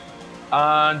hits.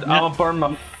 And I'll burn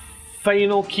my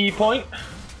final key point.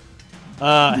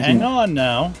 Hang on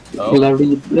now.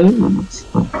 Blurry bloods.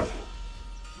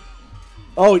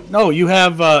 Oh no, you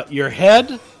have your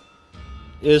head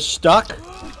is stuck,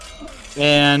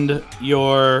 and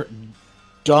your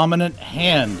dominant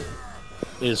hand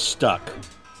is stuck.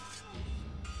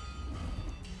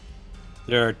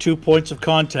 There are 2 points of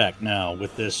contact now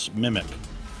with this mimic.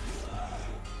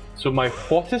 So my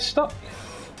what is stuck?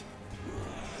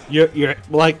 You're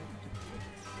like,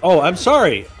 oh, I'm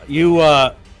sorry. You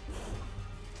No,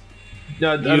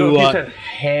 I don't think you said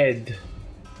head.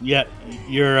 yeah,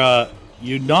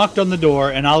 you knocked on the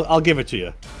door, and I'll give it to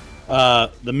you.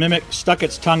 The mimic stuck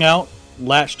its tongue out,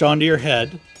 latched onto your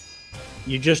head.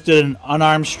 You just did an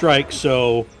unarmed strike,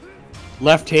 so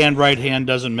left hand, right hand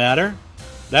doesn't matter.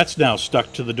 That's now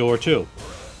stuck to the door too.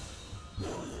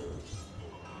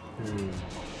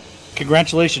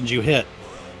 Congratulations, you hit.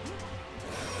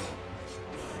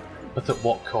 But at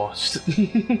what cost?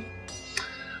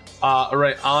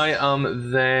 Right, I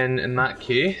am then, in that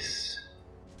case,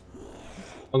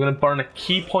 I'm going to burn a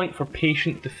key point for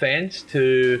patient defense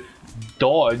to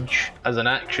dodge as an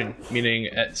action, meaning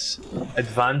it's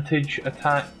advantage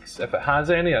attacks if it has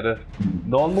any at a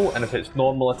normal, and if it's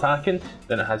normal attacking,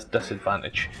 then it has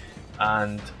disadvantage.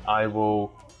 And I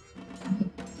will...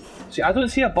 See, I don't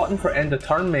see a button for end of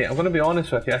turn, mate. I'm going to be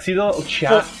honest with you. I see the little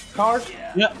chat card.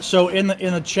 Yeah. So in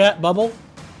the chat bubble,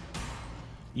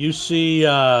 you see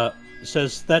it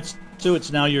says that's so.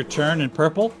 It's now your turn in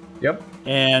purple. Yep.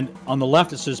 And on the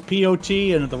left it says POT,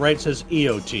 and at the right it says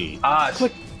EOT. Ah, it's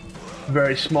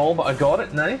very small, but I got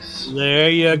it. Nice. There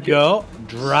you go,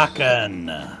 Draken.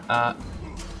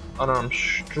 Unarmed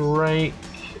strike.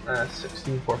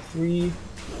 16 for 3.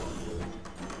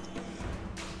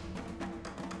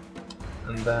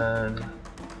 And then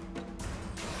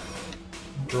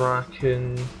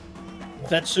Draken.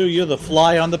 Tetsu, you're the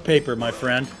fly on the paper, my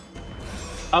friend.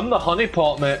 I'm the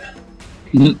honeypot, mate.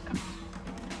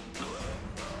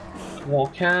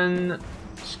 Walk in.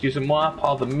 Excusez-moi,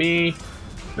 pardon me.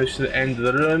 Move to the end of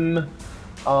the room.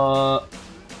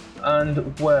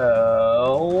 And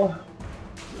well,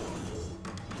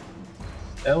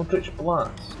 Eldritch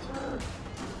Blast.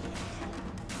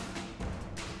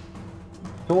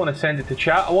 Don't want to send it to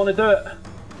chat. I want to do it.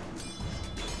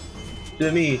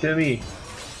 Do me, do me.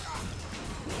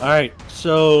 All right,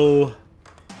 so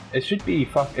It should be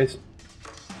it's.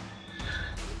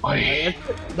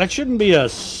 that shouldn't be a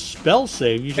spell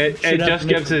save. You It should have just to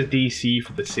make- gives a DC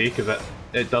for the sake of it.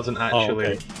 It doesn't actually.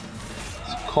 okay.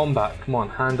 It's combat. Come on,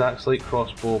 hand axe, light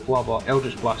crossbow, blah blah.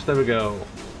 Eldritch Blast. There we go.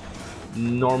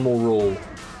 Normal roll.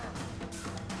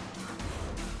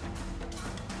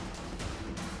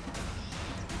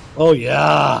 Oh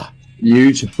yeah.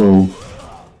 Beautiful.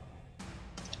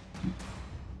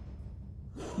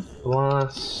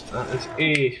 Blast. That is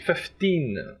a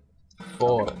 15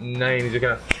 for 9. He's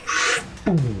gonna.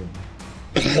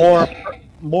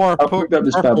 More How fucked up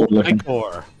this bad boy purple looking?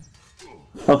 ichor.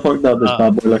 How fucked up this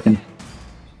bad boy looking?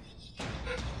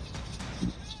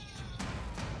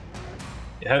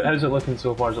 How's it looking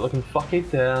so far? Is it looking fucky?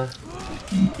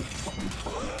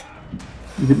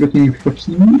 Is it looking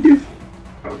fucking?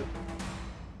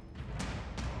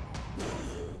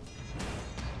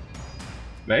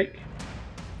 Mike?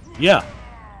 Yeah.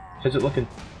 How's it looking?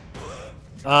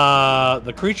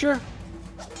 The creature?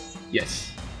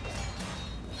 Yes.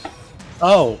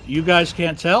 Oh, you guys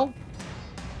can't tell?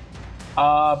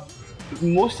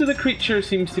 Most of the creature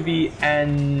seems to be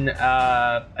in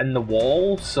the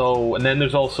wall, so, and then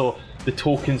there's also the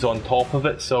tokens on top of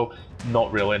it, so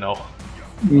not really, no.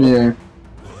 Yeah.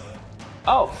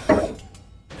 Oh,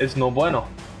 it's no bueno.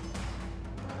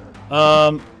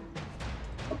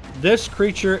 This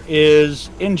creature is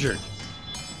injured.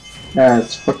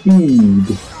 That's fucking.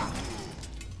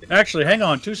 Actually, hang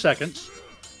on 2 seconds.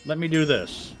 Let me do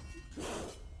this.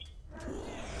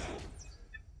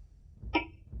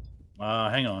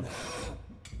 Hang on.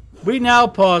 We now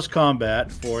pause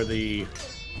combat for the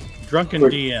drunken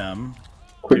Quick. DM.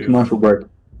 Quick commercial break.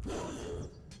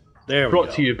 There we Brought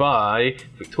go. to you by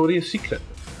Victoria's Secret.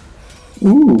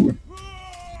 Ooh.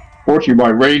 Brought to you by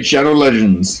Raid Shadow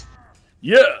Legends.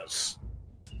 Yes.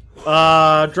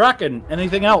 Draken,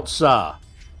 anything else?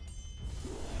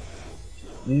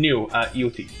 Neo at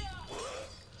EOT.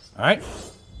 Alright.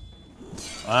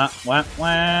 Wah, wah,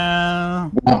 wah.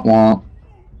 Wah, wah.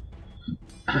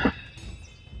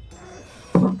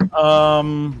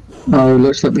 Oh,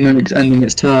 looks like the mimic's ending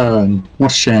its turn.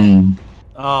 What a shame.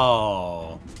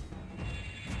 Oh.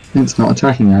 It's not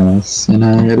attacking us, you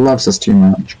know, it loves us too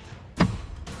much.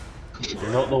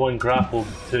 You're not the one grappled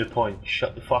with 2 points.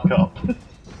 Shut the fuck up.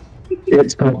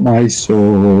 It's got my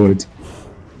sword.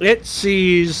 It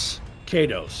sees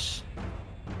Kados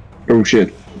Oh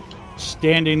shit.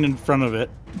 standing in front of it,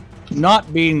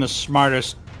 not being the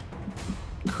smartest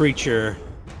creature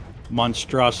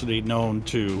monstrosity known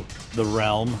to the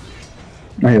realm.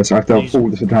 Oh yes, I've dealt These all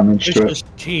this damage to it. vicious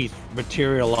teeth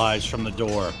materialize from the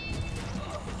door.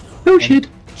 Oh shit.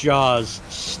 Jaws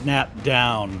snap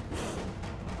down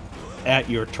at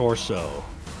your torso.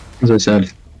 As I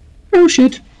said. Oh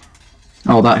shit.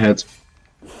 Oh, that hits.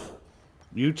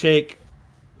 You take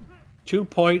 2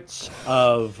 points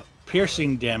of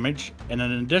piercing damage and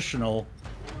an additional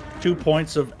 2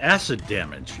 points of acid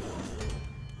damage.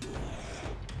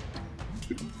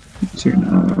 So,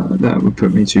 that would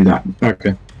put me to that.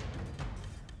 Okay.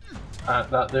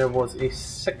 That there was a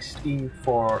 16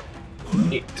 for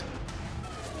 8.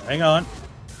 Hang on.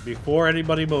 Before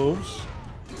anybody moves.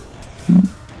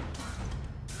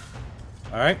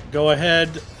 Alright, go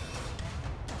ahead,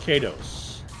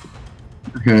 Kados.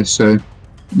 Okay, so,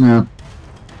 yeah.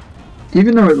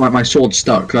 Even though like my sword's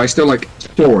stuck, could I still like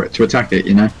store it to attack it,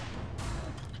 you know?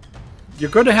 You're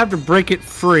going to have to break it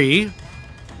free,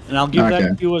 and I'll give Okay.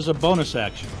 that to you as a bonus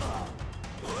action.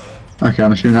 Okay,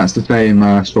 I'm assuming that's the same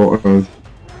sort of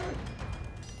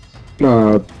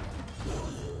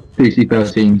PC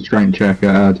 13 strength check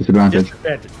at disadvantage.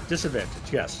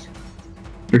 Disadvantage, yes.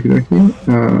 Okay,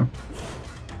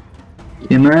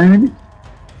 Imran?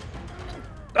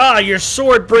 Ah, your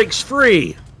sword breaks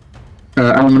free!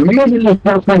 I'm gonna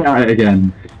play at it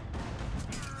again.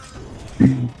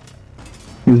 It's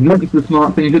not the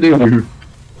smart thing to do.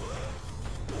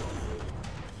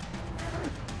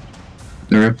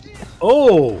 There.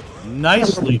 Oh,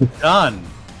 nicely done.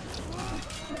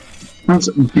 That's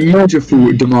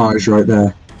beautiful damage right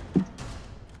there.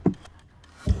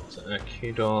 So,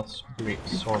 Kudos, great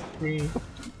sword 3.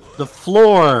 The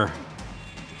floor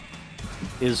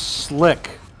is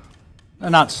slick.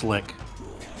 Not slick,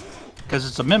 because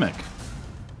it's a mimic.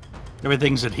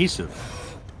 Everything's adhesive.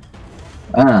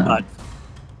 Ah. But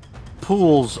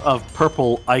pools of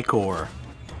purple ichor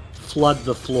flood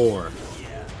the floor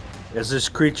as this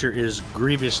creature is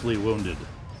grievously wounded.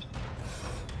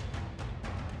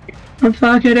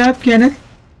 Fuck it up, Kenneth.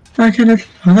 Fuck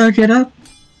it up.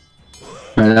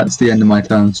 Right, that's the end of my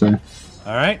turn, so.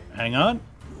 Alright, hang on.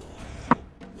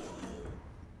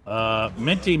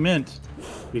 Minty Mint,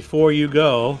 before you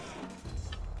go,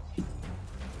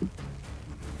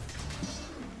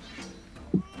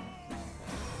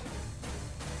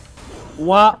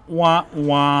 wah wah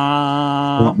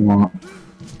wah. What?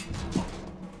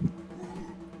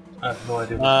 I have no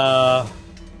idea.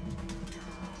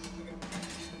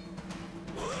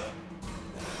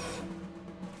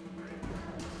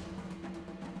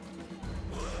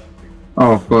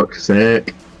 Oh, fuck's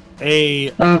sake. A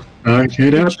Get up,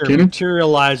 creature Kenneth.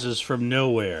 materializes from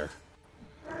nowhere,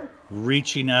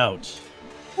 reaching out.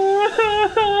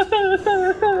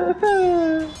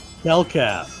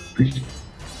 Hellcat,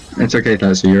 It's okay,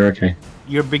 Thursday, you're okay.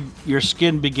 your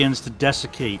skin begins to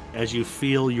desiccate as you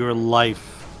feel your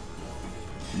life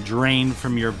drain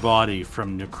from your body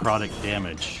from necrotic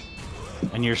damage,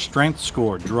 and your strength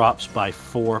score drops by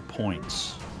 4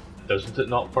 points. Doesn't it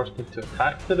not force me to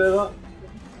attack to do that?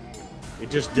 It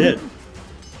just did.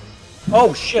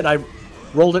 Oh shit! I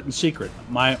rolled it in secret.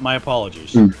 My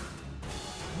apologies. And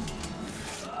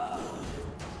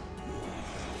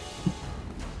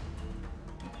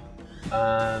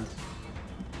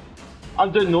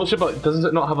I'm doing notes about. Doesn't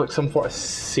it not have like some sort of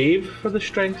save for the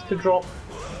strength to drop?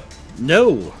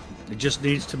 No, it just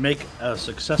needs to make a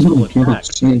successful attack.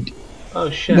 God's sake. Oh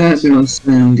shit! That doesn't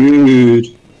sound good.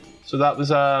 So that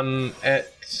was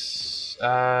it's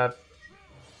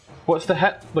what's the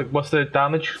hit? Like what's the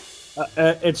damage?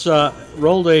 It's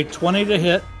rolled a 20 to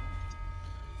hit.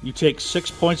 You take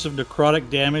 6 points of necrotic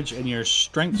damage, and your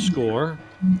strength score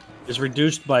is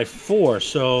reduced by 4.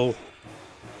 So,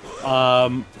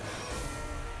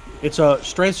 it's a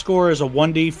strength score is a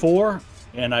 1d4,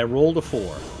 and I rolled a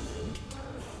 4.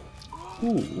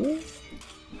 Ooh.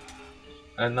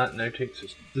 And that now takes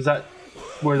us. Does that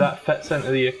where that fits into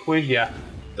the equation? Yeah,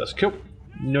 that's cool.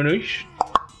 No noosh.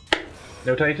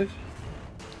 No Titan.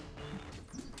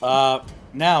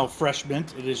 Now, Fresh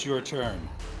Mint, it is your turn.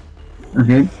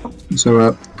 Okay,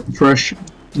 so fresh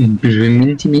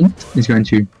Mint is going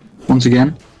to once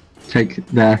again take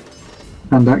their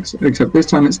hand axe, except this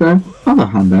time it's their other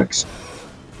hand axe.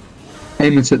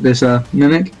 Aim it at this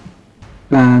mimic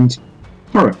and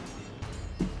throw it.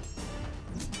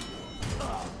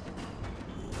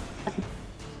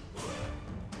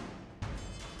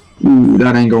 Ooh,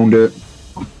 that ain't gonna do it.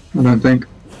 I don't think.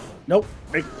 Nope.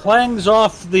 It clangs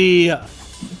off the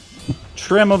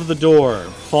trim of the door,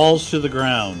 falls to the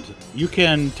ground. You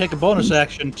can take a bonus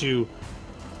action to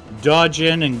dodge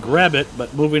in and grab it,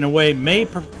 but moving away may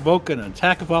provoke an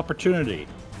attack of opportunity.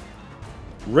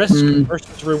 Risk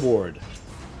versus reward.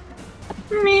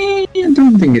 I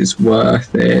don't think it's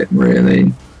worth it,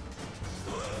 really.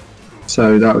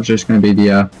 So that was just going to be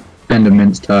the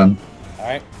Bendermint's turn.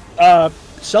 Alright.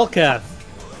 Selkath.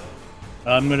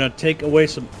 I'm going to take away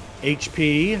some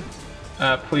HP.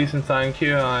 Please and thank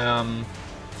you. I am...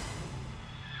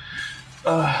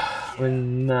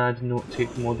 in mad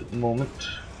note-take mode at the moment.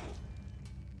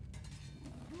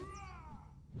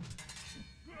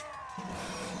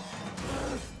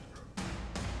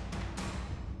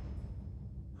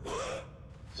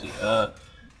 See,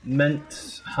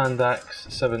 Mint, hand axe,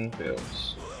 7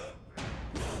 fails.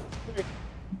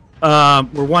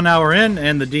 We're 1 hour in,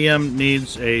 and the DM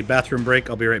needs a bathroom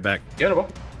break. I'll be right back. Yeah, no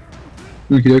problem.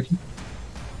 Okie dokie.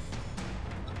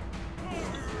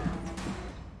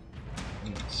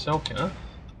 Selkath.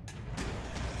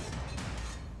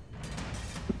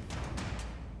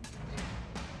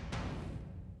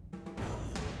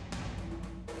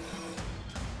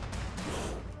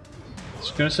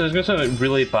 It's gonna sound like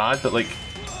really bad, but like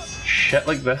shit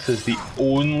like this is the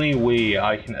only way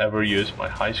I can ever use my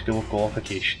high school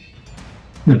qualification.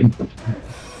 And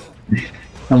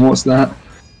what's that?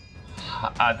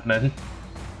 Admin.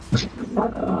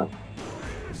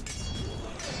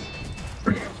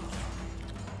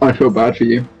 I feel bad for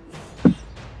you.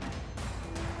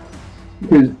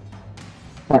 Because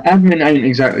admin ain't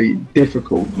exactly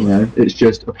difficult, you know, it's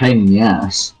just a pain in the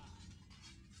ass.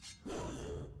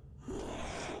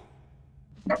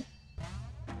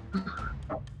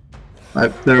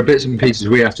 There are bits and pieces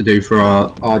we have to do for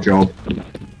our job.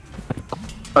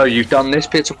 Oh, you've done this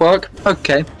bit of work?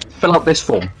 Okay, fill out this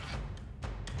form. And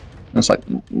it's like,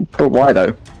 but why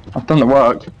though? I've done the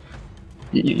work.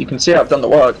 You can see I've done the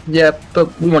work. Yeah,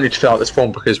 but we want you to fill out this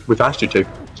form because we've asked you to.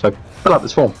 So, fill out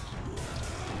this form.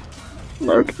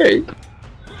 Okay.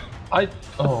 I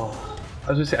was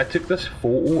gonna say, I took this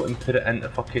photo and put it into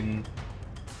fucking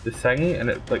the thing and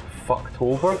it like fucked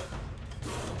over.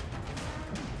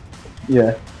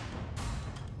 Yeah.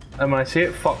 And when I say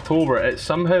it fucked over, it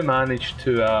somehow managed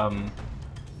to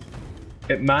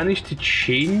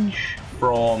change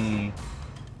from...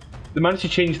 They managed to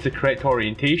change the correct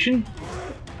orientation,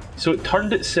 so it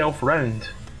turned itself round.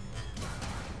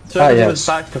 So it was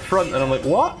back to front, and I'm like,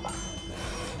 what?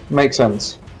 Makes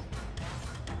sense.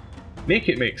 Make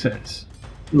it make sense.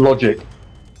 Logic.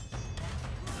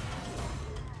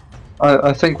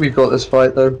 I think we've got this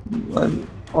fight though.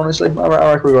 Honestly, I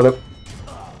reckon we got it.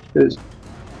 Because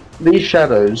these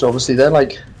shadows, obviously, they're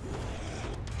like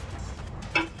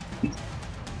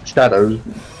shadows,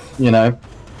 you know.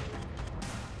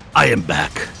 I am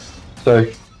back. So,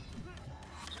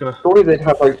 surely they'd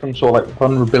have like some sort of like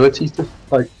vulnerability to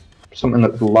like something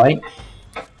that's light.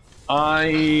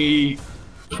 I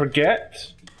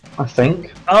forget. I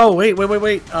think. Oh wait!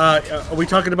 Are we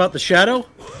talking about the shadow?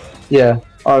 Yeah,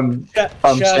 I'm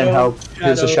saying how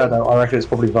it's a shadow. shadow. I reckon it's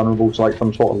probably vulnerable to like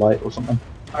some sort of light or something.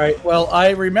 All right. Well, I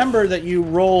remember that you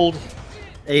rolled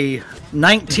a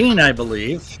 19, I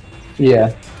believe.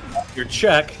 Yeah. Your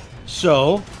check.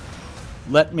 So,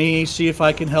 let me see if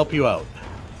I can help you out.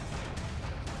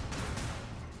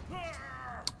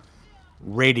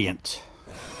 Radiant.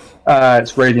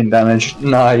 It's radiant damage.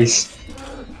 Nice.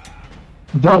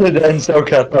 Valid and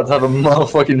Selkath about to have a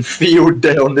motherfucking field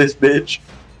day on this bitch.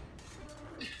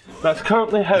 That's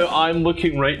currently how I'm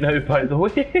looking right now, by the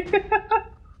way.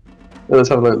 Let's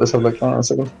have a look. Let's have a look. Hang on a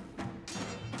second.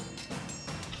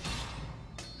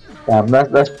 Damn,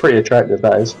 that's pretty attractive.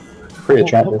 That is pretty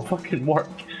attractive. Fucking work.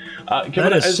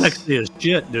 That is sexy as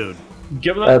shit, dude.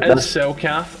 Given it is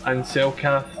Selkath and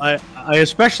Selkath. I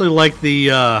especially like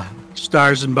the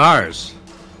stars and bars.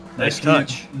 Nice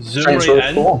touch. Zoom right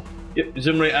in. Yep,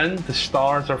 zoom right in. The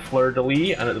stars are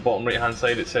fleur-de-lis, and at the bottom right-hand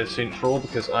side it says Saints Row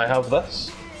because I have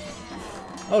this.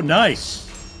 Oh, nice.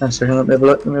 One second, let me have a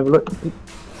look. Let me have a look.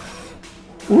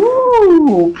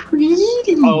 Ooh, pretty.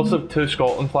 I also have 2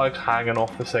 Scotland flags hanging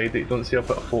off the side that you don't see. I'll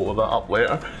put a photo of that up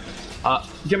later.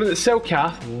 Given that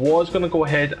Selkath was going to go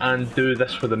ahead and do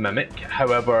this for the Mimic,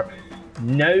 however,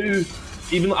 now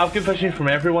even though I've got vision from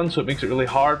everyone, so it makes it really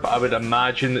hard, but I would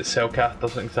imagine that Selkath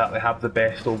doesn't exactly have the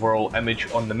best overall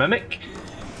image on the Mimic.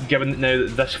 Given that now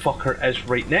that this fucker is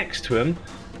right next to him,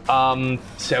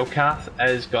 Selkath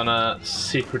is gonna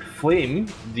Sacred Flame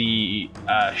the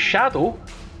Shadow,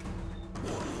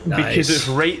 because it's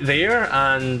right there,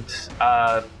 and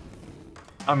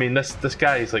I mean this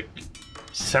guy is like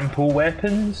simple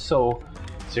weapons, so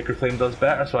Sacred Flame does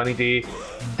better. So I need a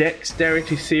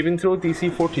Dexterity saving throw,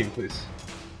 DC 14, please.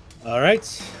 All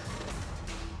right.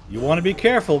 You want to be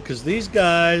careful because these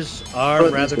guys are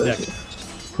rather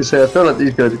dexterous. You say I feel like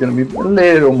these guys are going to be a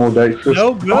little more dexterous.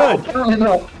 No good. Oh,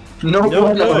 no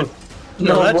good.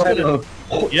 No, that's bueno.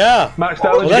 Gonna, yeah. Max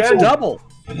damage. Well, that's double.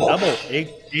 Double.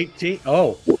 18.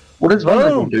 Oh. What does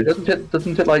Vulnerable do?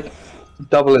 Doesn't it like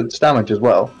double its damage as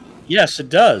well? Yes, it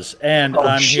does. And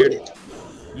I'm shit. here.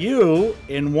 You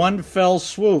in one fell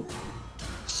swoop,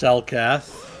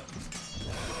 Selkath.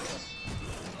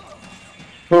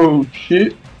 Oh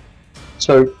shit!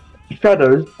 So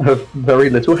shadows have very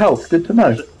little health. Good to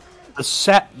know.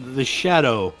 The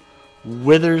shadow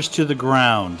withers to the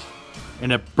ground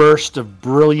in a burst of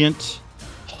brilliant,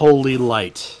 holy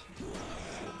light,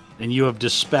 and you have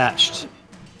dispatched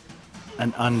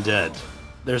an undead.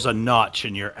 There's a notch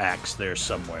in your axe there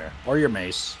somewhere, or your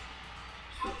mace.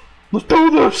 Let's do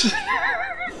this!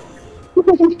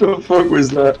 What the fuck was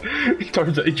that? He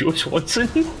turns out Joe Swanson.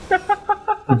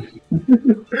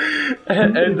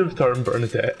 End of turn,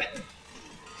 Bernadette.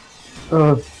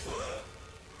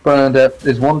 Bernadette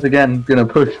is once again gonna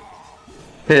push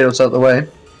Chaos out the way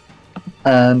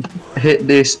and hit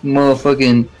this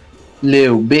motherfucking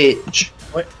little bitch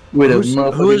with a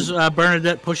motherfucking... Who is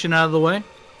Bernadette pushing out of the way?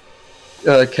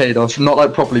 Kados, not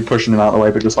like properly pushing him out of the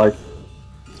way, but just like...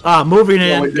 moving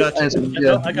in.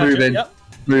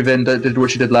 Move in, did what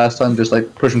she did last time, just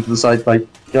like push him to the side, like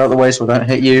get out of the way so I don't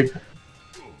hit you.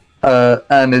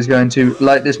 And is going to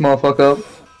light this motherfucker up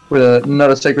with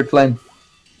another Sacred Flame.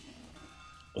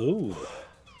 Ooh.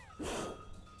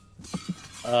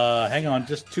 Hang on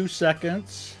just 2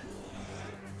 seconds.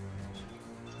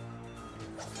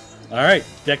 Alright,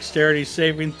 dexterity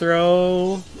saving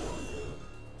throw.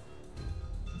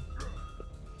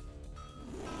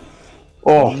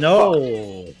 Oh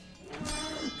no!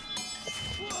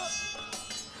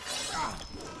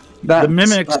 Fuck. The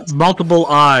Mimic's multiple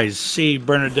eyes see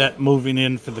Bernadette moving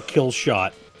in for the kill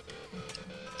shot,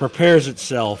 prepares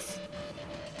itself,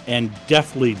 and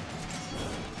deftly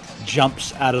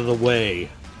jumps out of the way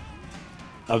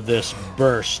of this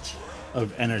burst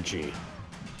of energy.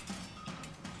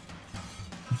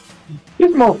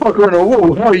 This motherfucker in a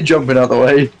wall, how are you jumping out the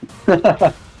way?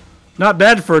 Not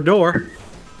bad for a door.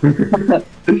 Tatos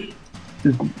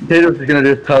is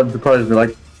gonna just turn surprised and be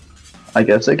like, I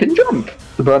guess I can jump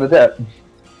to Bernadette.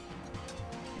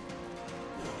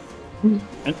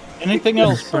 Anything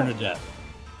else, Bernadette?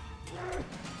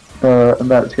 And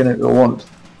that's gonna once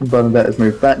Bernadette has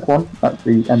moved back one at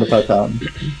the end of her turn.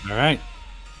 Alright.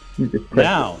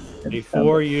 Now,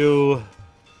 before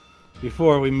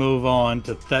we move on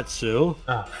to Thetsu.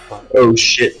 Oh, fuck. Oh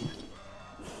shit.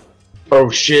 Oh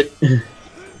shit.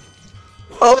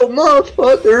 Oh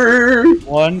motherfucker!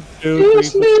 1, 2, 3,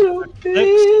 4,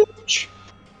 6.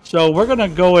 So we're gonna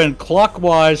go in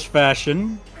clockwise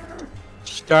fashion,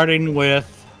 starting with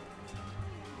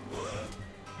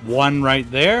 1 right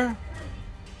there.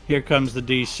 Here comes the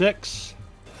D6.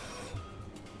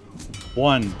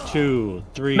 1, 2,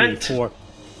 3, Mint. 4.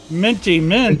 Minty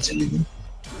mint.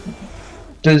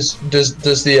 Does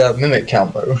the mimic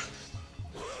count though?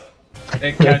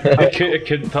 It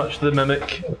couldn't touch the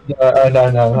Mimic. I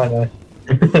know.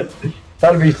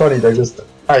 That'd be funny though, just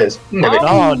mimic.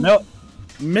 Oh no.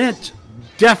 Mint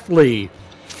deftly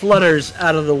flutters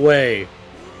out of the way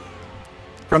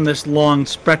from this long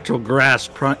spectral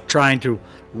grasp trying to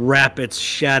wrap its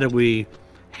shadowy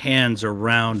hands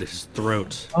around his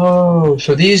throat. Oh,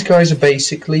 so these guys are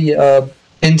basically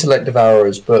intellect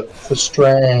devourers, but for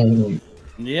strength.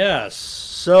 Yes,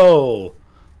 so...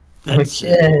 Okay.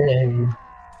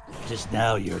 It is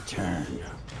now your turn.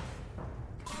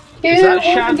 Is that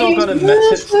shadow gonna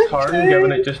miss its turn,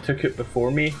 given it just took it before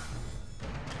me?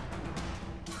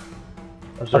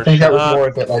 I think that was more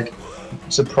of it, like,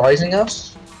 surprising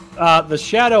us. The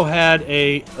shadow had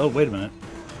a... Oh, wait a minute.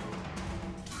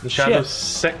 The shadow's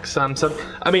 6, I'm 7.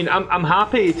 I mean, I'm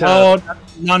happy to... Oh,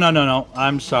 no.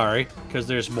 I'm sorry, because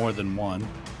there's more than one.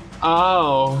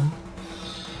 Oh.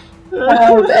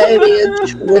 Oh, baby,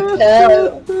 it's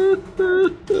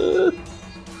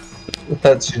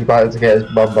That's she's about to get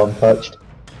his bum touched.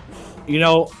 You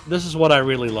know, this is what I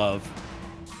really love.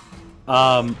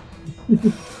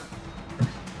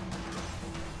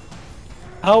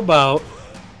 How about...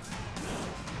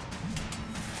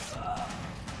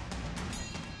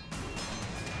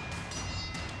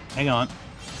 Hang on.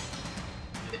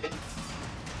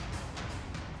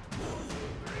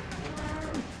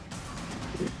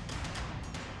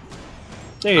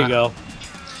 There you go.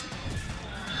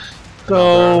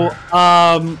 So,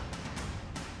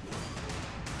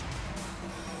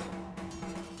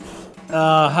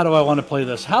 how do I want to play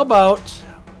this? How about,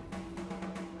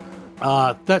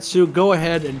 Tetsu, go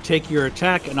ahead and take your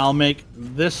attack, and I'll make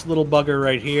this little bugger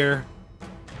right here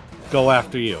go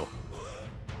after you.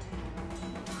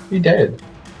 You dead?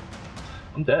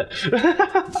 I'm dead.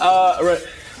 Right.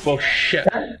 Well, shit.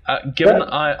 Given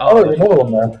that I there's another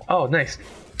one there. Oh, nice.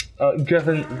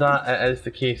 Given that it is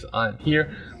the case, I'm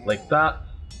here like that.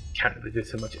 Can't really do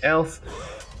so much else.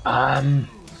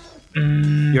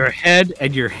 Your head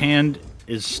and your hand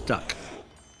is stuck.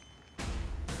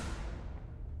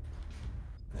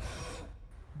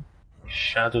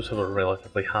 Shadows have a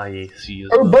relatively high AC as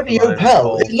Oh, well. buddy, oh,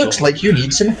 pal, it looks like you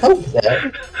need some help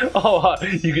there. Oh,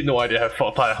 you get no idea how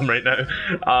fucked I am right now.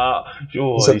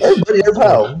 So, oh, buddy, oh,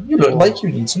 pal, you look like you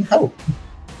need some help.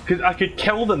 Because I could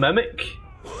kill the mimic,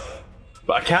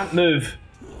 but I can't move.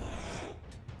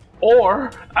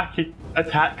 Or I could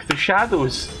attack the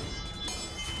shadows,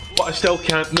 but I still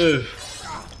can't move.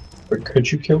 But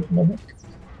could you kill the mimic?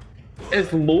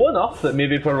 It's low enough that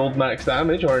maybe if I rolled max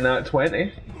damage or a nat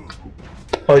 20.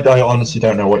 I honestly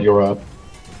don't know what your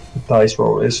dice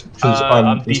roll is.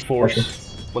 I'm D4.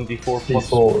 1d4 plus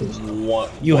D4s. 1.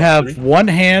 You have 1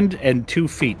 hand and 2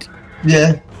 feet.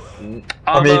 Yeah.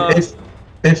 I mean,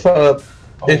 if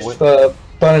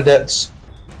Bernadette's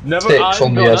sticks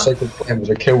on the sacred flame was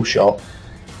a kill shot.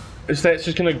 Instead,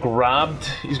 just gonna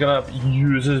he's gonna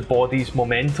use his body's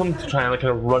momentum to try and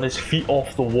kind of run his feet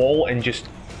off the wall and just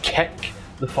kick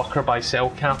the fucker by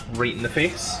Cellcap right in the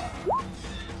face.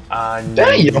 And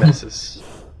 9 misses.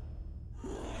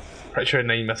 Pretty sure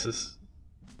 9 misses.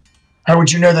 How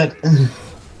would you know that?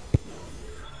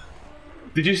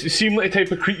 Did you seem like a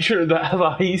type of creature that have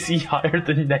a AC higher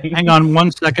than 9? Hang on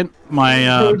 1 second. My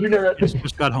How would you know that?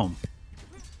 just got home.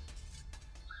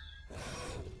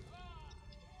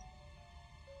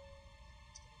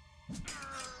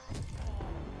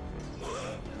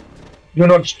 You're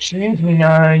not cheating,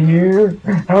 are you?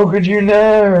 How could you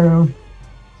know?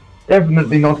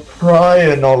 Definitely not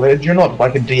prior knowledge. You're not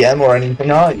like a DM or anything,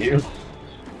 are you?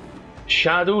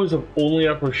 Shadows have only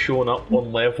ever shown up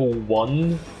on level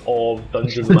 1 of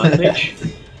Dungeon Manage.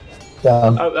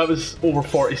 Damn. That was over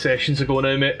 40 sessions ago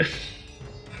now, mate.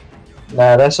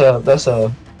 Nah, that's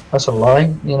a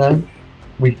lie. You know,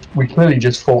 we clearly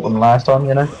just fought them last time.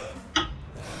 You know.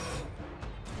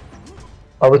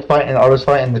 I was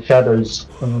fighting the shadows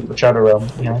from the Shadow Realm,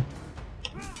 you know.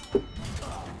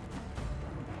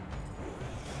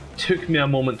 Took me a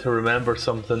moment to remember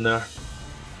something there.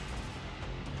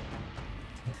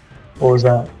 What was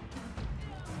that?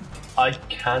 I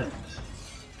can't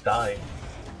die.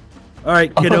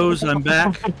 Alright, kiddos, I'm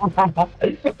back.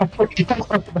 I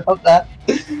forgot about that.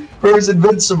 Bro's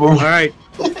invincible. Alright.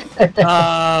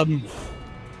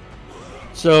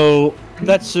 So,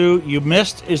 Tetsu, you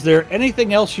missed. Is there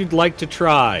anything else you'd like to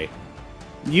try?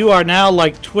 You are now,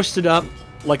 like, twisted up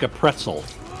like a pretzel.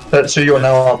 So you're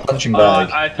now our punching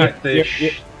bag. I attacked the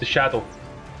shadow.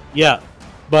 Yeah,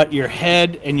 but your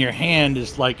head and your hand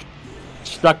is, like,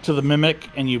 stuck to the mimic,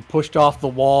 and you pushed off the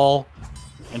wall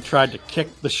and tried to kick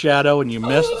the shadow, and you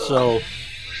missed. So,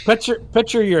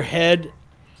 picture your head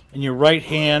and your right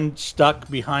hand stuck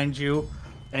behind you,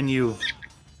 and you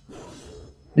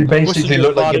basically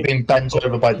look like you're being bent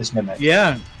over by this mimic.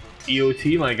 Yeah.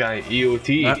 EOT, my guy.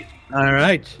 EOT. All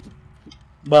right.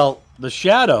 Well, the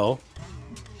shadow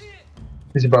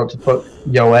He's about to put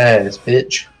yo ass,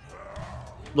 bitch.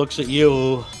 looks at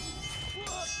you,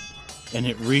 and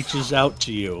it reaches out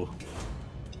to you,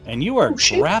 and you are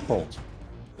grappled.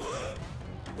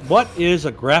 What is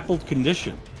a grappled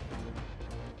condition?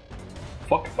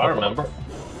 Fuck if I remember.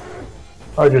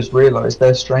 I just realised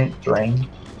their strength drain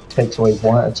takes away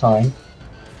 1 at a time.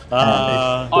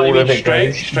 Oh, you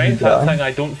mean strength? That thing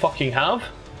I don't fucking have?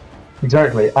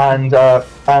 Exactly, and the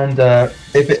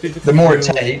more it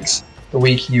takes, the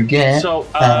weaker you get. So,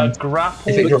 and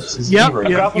grapple. if it drops to Yep, zero,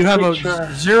 you have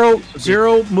a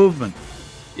zero movement.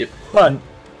 Yep. But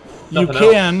you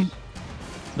Nothing can.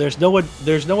 There's no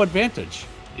advantage.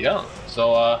 Yeah.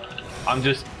 So I'm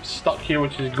just stuck here,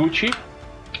 which is Gucci.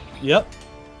 Yep.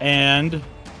 And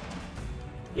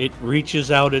it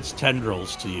reaches out its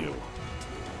tendrils to you.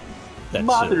 That's it.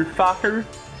 Motherfucker.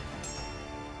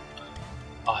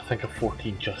 I think a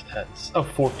 14 just hits. A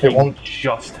 14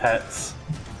 just hits.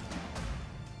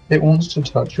 It wants to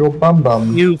touch your bum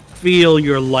bum. You feel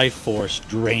your life force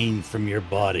drain from your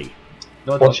body.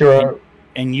 What's your...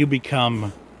 And you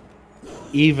become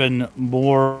even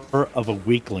more of a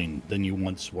weakling than you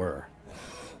once were.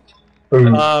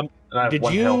 Did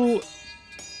you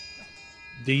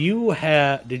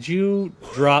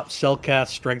drop Selkath's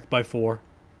strength by 4?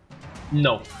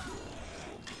 No.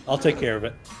 I'll take care of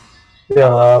it.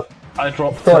 Yeah. I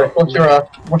dropped. Sorry,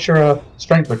 what's your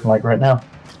strength looking like right now?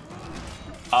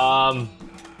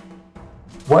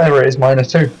 Whatever it is,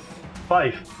 -2.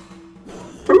 5.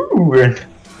 Ooh.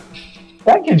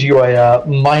 That gives you a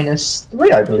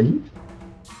 -3, I believe.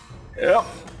 Yep.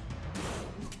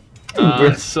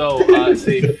 So,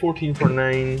 say 14 for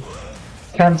 9.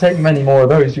 Can't take many more of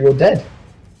those, you're dead.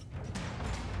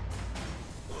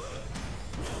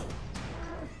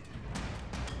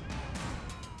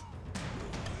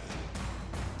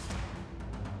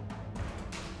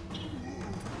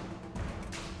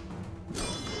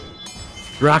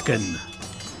 Draken,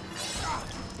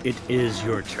 it is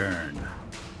your turn.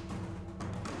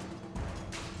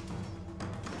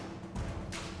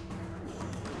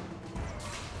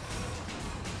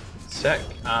 Sick.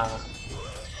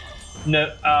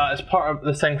 No, as part of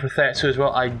the thing for Thetsu as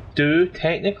well, I do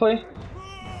technically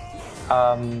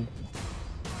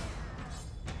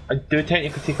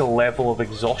take a level of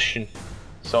exhaustion.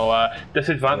 So,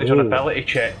 disadvantage on ability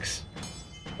checks.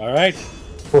 Alright.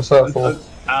 What's that for?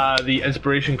 The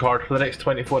inspiration card for the next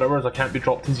 24 hours, I can't be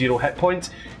dropped to 0 hit points.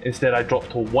 Instead, I drop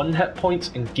to 1 hit points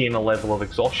and gain a level of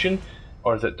exhaustion.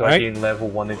 Or is it, do I gain level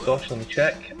 1 exhaustion? Let me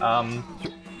check.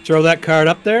 Throw that card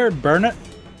up there, burn it.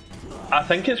 I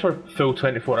think it's for full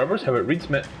 24 hours, how it reads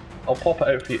me. I'll pop it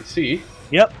out for you to see.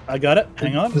 Yep, I got it.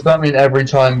 Hang on. Does that mean every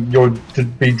time you're to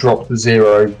be dropped to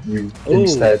 0, you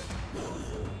instead?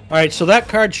 Alright, so that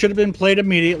card should have been played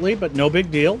immediately, but no big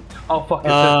deal. Oh fuck,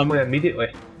 it's play immediately.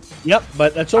 Yep,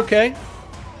 but that's okay.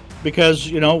 Because,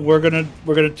 you know, we're gonna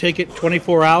take it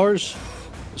 24 hours.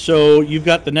 So you've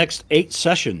got the next 8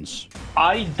 sessions.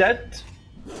 I did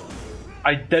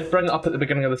bring it up at the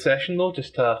beginning of the session though,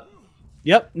 just to...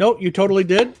 Yep, no, you totally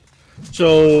did.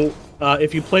 So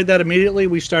if you played that immediately,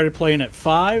 we started playing at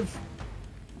 5.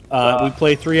 We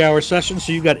play 3-hour sessions,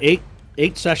 so you've got 8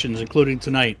 sessions, including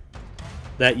tonight,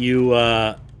 that you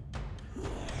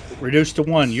reduced to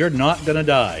 1. You're not gonna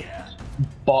die.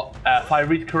 But if I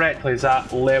read correctly, is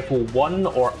that level 1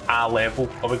 or a level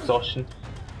of exhaustion?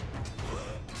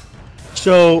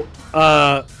 So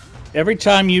every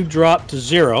time you drop to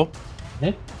 0,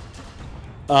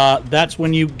 that's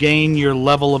when you gain your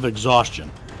level of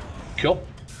exhaustion. Cool.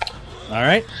 All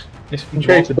right.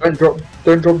 Okay, so don't drop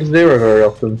to 0 very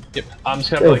often. Yep. I'm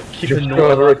just gonna keep a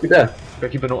note of that.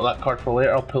 Keep a note of that card for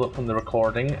later. I'll pull it from the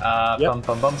recording. Bum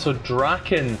bum bum. So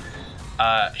Draken,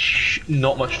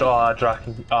 not much.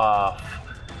 Draken.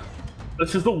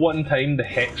 This is the one time the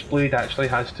Hexblade actually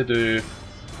has to do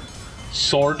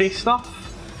swordy stuff.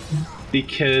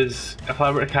 Because if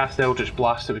I were to cast Eldritch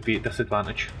Blast, it would be at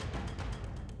disadvantage.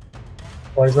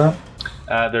 Why is that?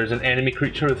 There's an enemy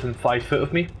creature within 5 foot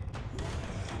of me.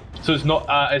 So it's not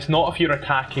if you're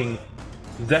attacking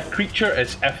the creature,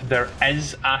 it's if there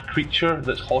is a creature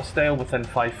that's hostile within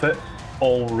 5 foot.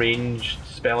 All ranged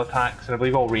spell attacks, and I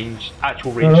believe all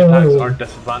actual ranged attacks are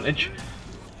disadvantage.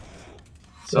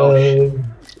 So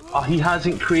he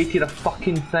hasn't created a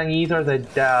fucking thing either.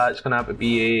 That it's gonna have to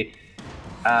be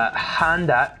a hand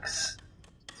axe.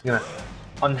 It's gonna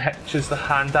unhitches the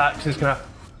hand axe. It's gonna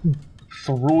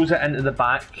throws it into the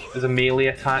back as a melee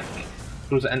attack.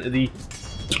 Throws it into the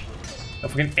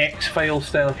fucking X-Files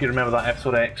style, if you remember that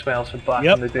episode of X-Files from back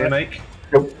in the day, Mike.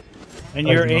 Yep. And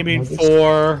you're aiming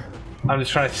for... I'm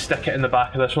just trying to stick it in the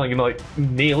back of this one, like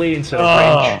melee instead of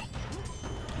range.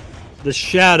 The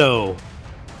shadow.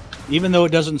 Even though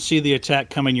it doesn't see the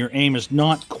attack coming, your aim is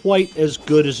not quite as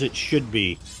good as it should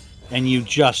be. And you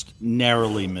just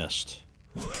narrowly missed.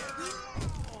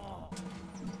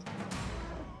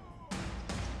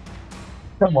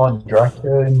 Come on,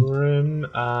 Draken. Room,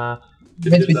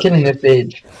 You're meant to be killing this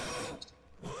age.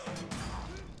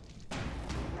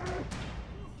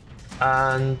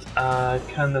 And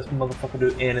can this motherfucker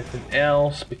do anything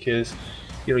else? Because,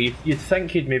 you know, you'd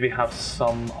think he'd maybe have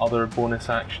some other bonus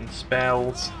action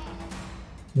spells.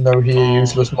 No, he's a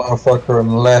useless motherfucker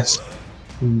unless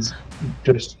he's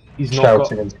just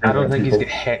shouting and I don't think people. he's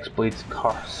got Hexblade's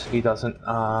Curse. He doesn't.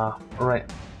 Right.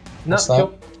 No, What's that?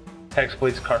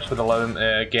 Hexblade's Curse would allow him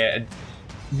to get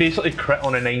basically crit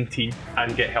on a 19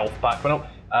 and get health back. But no,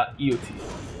 EOT.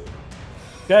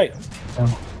 Okay.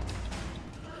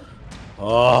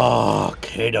 Oh,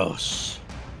 Kados.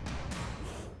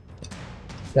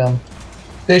 Damn.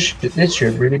 This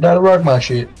shit really gotta rock my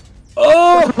shit.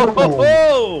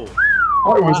 Oh!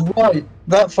 I was right.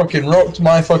 That fucking rocked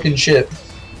my fucking ship.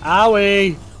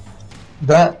 Owie!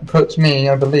 That puts me,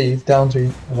 I believe, down to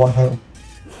 1 health.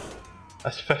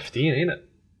 That's 15, ain't it?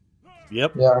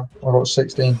 Yep. Yeah, I got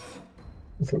 16.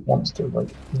 If it wants to, like,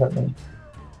 let me.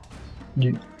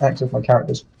 You access my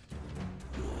characters.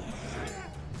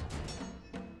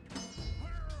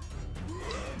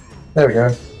 There we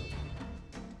go.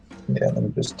 Yeah, let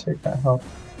me just take that health.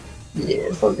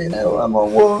 Yeah, fucking hell, I'm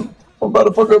on one. I'm about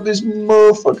to fuck up this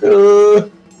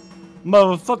motherfucker.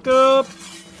 Motherfucker!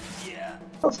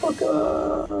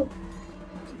 Motherfucker.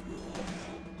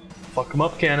 Fuck him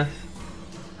up, Kenneth.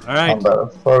 I'm Alright.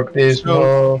 about to fuck this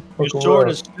So, your motherfucker sword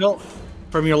up. is still...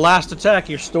 From your last attack,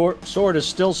 your sword is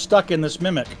still stuck in this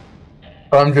mimic.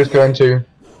 I'm just going to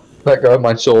let go of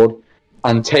my sword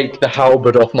and take the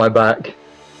halberd off my back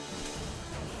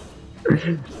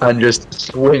and just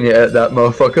swing it at that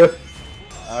motherfucker.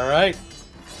 Alright.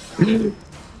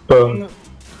 Boom.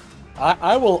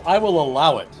 I will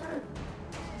allow it.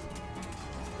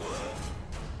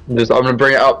 I'm gonna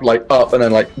bring it up like up and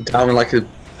then like down and like a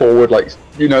forward, like,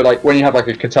 you know, like when you have like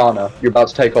a katana, you're about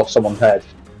to take off someone's head.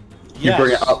 You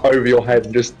bring it up over your head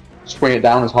and just swing it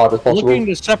down as hard as possible. Looking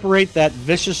to separate that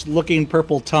vicious-looking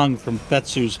purple tongue from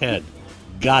Fetsu's head.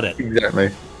 Got it.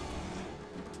 Exactly.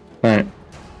 Alright.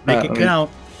 Make it count.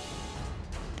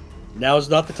 Now is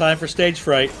not the time for stage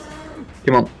fright.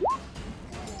 Come on.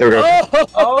 There we go.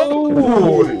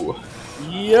 Oh!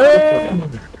 Yeah!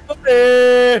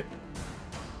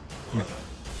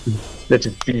 That's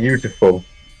beautiful.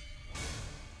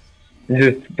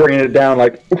 You're just bringing it down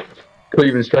like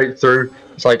cleaving straight through.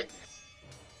 It's like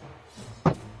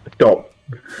stop.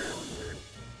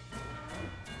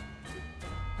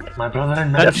 My brother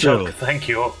and That's Nunchuck, so. thank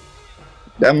you.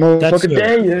 That That's motherfucker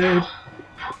dead.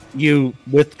 You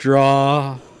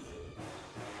withdraw.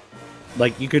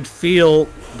 Like you could feel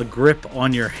the grip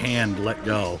on your hand let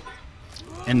go.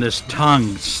 And this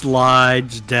tongue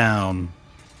slides down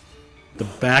the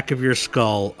back of your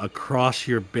skull across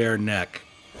your bare neck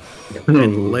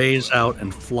and lays out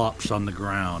and flops on the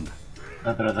ground.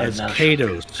 As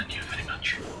Kato's Thank you very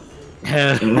much.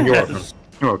 has You're welcome.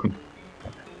 You're welcome.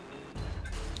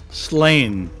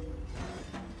 slain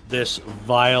this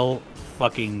vile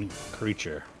fucking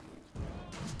creature.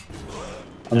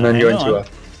 And then Hang you're into on.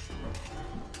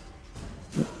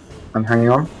 I'm hanging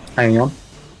on. Hanging on.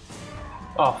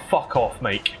 Oh, fuck off,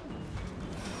 Mike.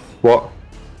 What?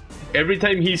 Every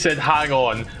time he said hang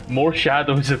on, more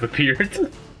shadows have appeared.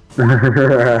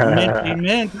 Minty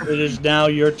Mint, it is now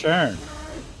your turn.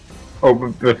 Oh,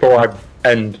 before I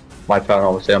end my turn,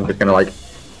 obviously, I'm just gonna like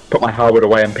put my halberd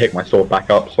away and pick my sword back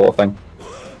up, sort of thing.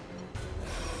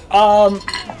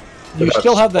 You That's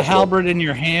still have the possible. halberd in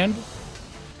your hand.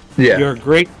 Yeah. Your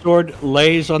great sword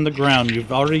lays on the ground.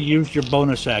 You've already used your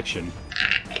bonus action,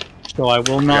 so I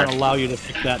will not Okay. allow you to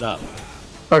pick that up.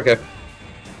 Okay.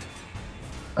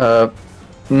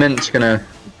 Mint's gonna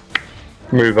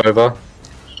move over,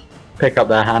 pick up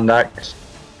their hand axe,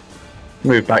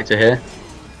 move back to here,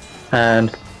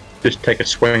 and just take a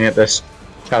swing at this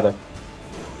shadow.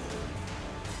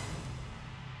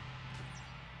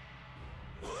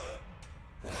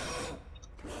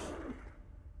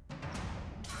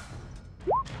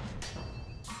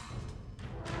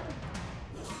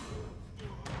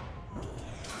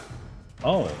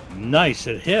 Oh, nice!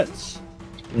 It hits.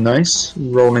 Nice.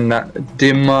 Rolling that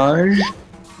damage.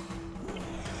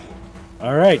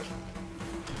 All right.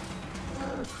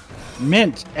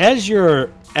 Mint, as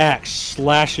your axe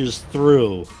slashes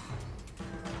through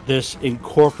this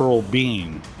incorporeal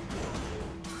being,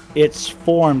 its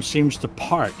form seems to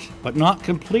part, but not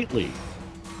completely,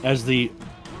 as the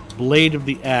blade of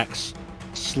the axe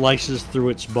slices through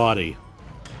its body.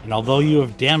 And although you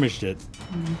have damaged it,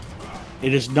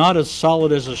 it is not as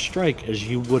solid as a strike as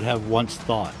you would have once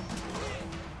thought.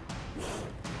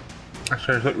 That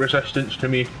sounds like resistance to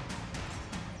me.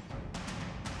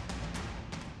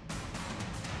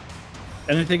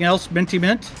 Anything else, Minty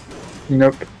Mint?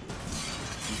 Nope.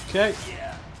 Okay.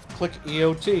 Click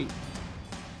EOT.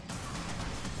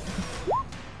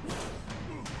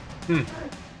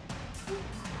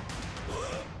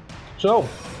 So,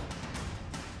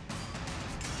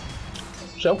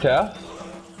 Shellcast.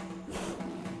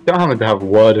 Don't happen to have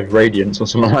Word of Radiance or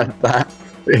something like that.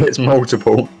 It's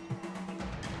multiple.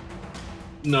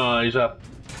 No, he's a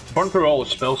burn through all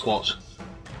his spell slots.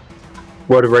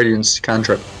 Word of Radiance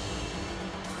cantrip.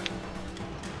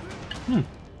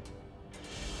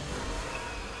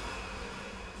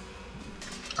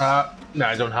 No,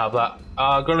 I don't have that.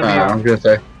 Gonna be. I'm gonna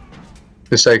say.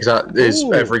 Just say because that is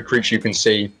every creature you can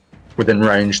see within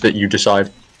range that you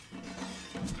decide.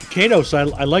 Kados,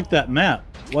 I like that map.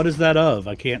 What is that of?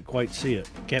 I can't quite see it.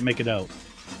 Can't make it out.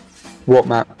 What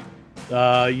map?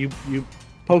 You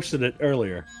posted it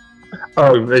earlier.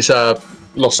 Oh, it's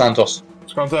Los Santos.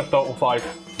 It's Grand Theft Auto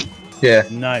 5. Yeah.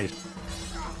 Nice.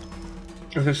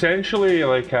 It's essentially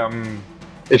like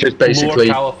It's just basically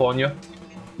Lower California.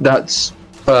 that's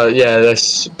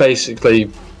that's basically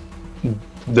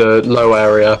the low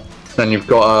area. Then you've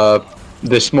got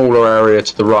the smaller area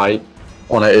to the right.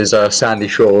 On it is Sandy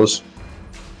Shores.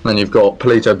 Then you've got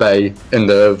Palito Bay in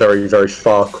the very, very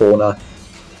far corner.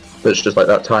 That's just like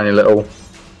that tiny little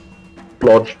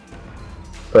lodge.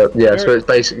 But yeah, so it's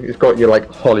basically, it's got your like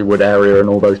Hollywood area and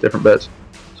all those different bits.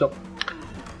 So,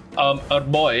 our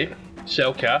boy,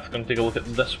 Selkath, going to take a look at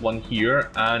this one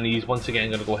here, and he's once again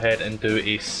going to go ahead and do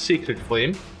a Sacred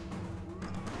Flame.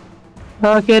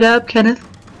 Fuck it up, Kenneth.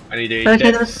 I need a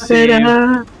Dex save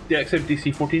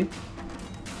DC 14.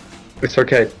 It's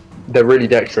okay. They're really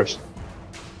dexterous.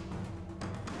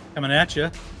 Coming at you.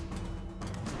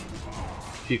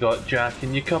 If you got Jack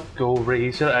in your cup, go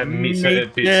raise it. It meets it,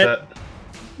 it beats it.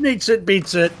 Meets it,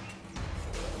 beats it.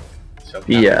 So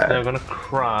Yeah. They're gonna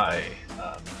cry.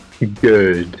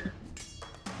 Good.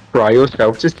 Cry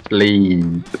yourself to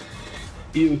sleep.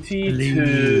 EOT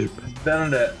to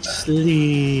Bernadette.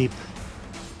 Sleep.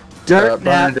 Dirt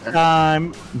nap Bernadette-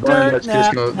 time. Bernadette's Dirt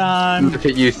just nap gonna time. look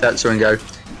at you, Setsu, and go,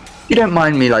 "You don't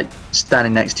mind me like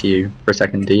standing next to you for a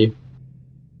second, do you?"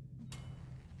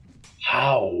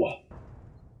 How?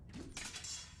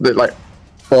 But, like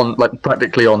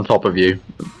practically on top of you,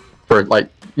 for like,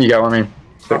 you get what I mean?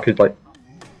 So because like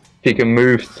he can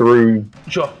move through.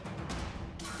 Sure.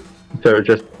 So it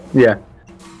just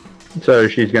So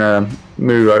she's gonna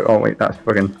move. Oh wait, that's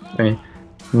fucking thing.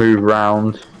 Move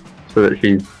round so that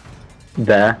she's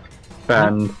there,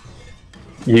 and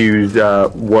use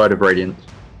Word of Radiance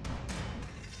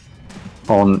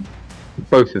on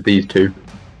both of these two.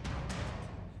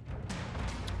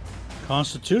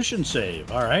 Constitution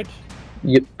save. All right.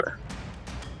 Yep.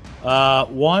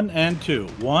 1 and 2.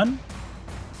 1,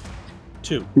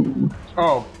 2.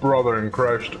 Oh, brother in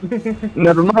Christ.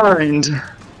 Never mind.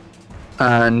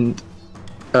 And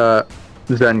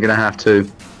then gonna have to,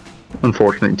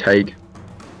 unfortunately, take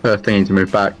her thingy to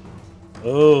move back.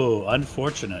 Oh,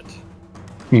 unfortunate.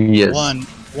 Yes. One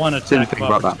Didn't attack think of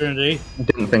about that. opportunity.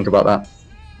 Didn't think about that.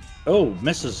 Oh,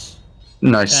 misses.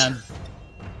 Nice. 10.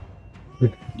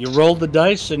 You rolled the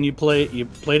dice and you played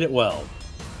it well.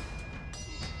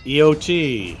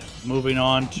 EOT. Moving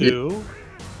on to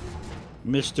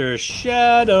Mr.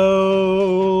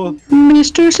 Shadow.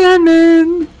 Mr.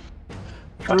 Sandman.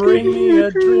 Bring me a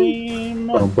dream.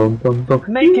 Bum, bum, bum, bum.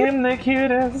 Make him the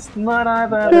cutest one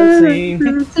I've ever seen.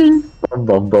 Bum,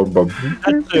 bum, bum, bum.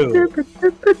 That's 2.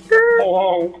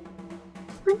 Oh,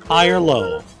 High or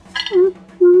low?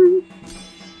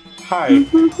 hi.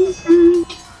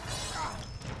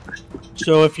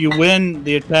 So if you win,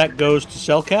 the attack goes to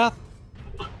Selkath.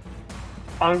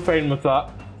 I'm fine with that.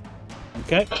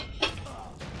 Okay.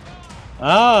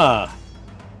 Ah.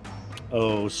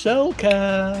 Oh,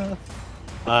 Selkath.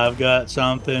 I've got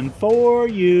something for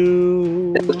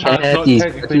you. That's not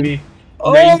technically me.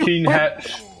 Oh, 19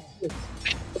 hits.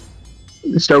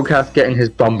 Stokath getting his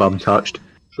bum touched.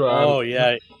 So, Oh,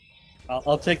 yeah.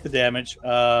 I'll take the damage.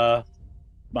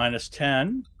 Minus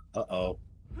 10. Uh-oh.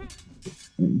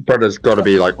 Brother's got to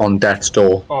be like on death's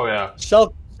door. Oh, yeah.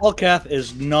 Selkath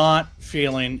is not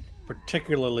feeling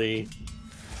particularly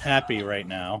happy right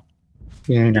now.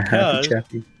 Yeah, in a Because- happy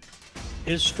chappy.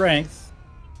 His strength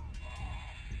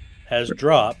has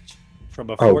dropped from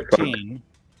a Oh, 14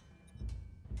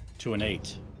 to an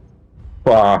 8.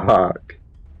 Fuck. Gotta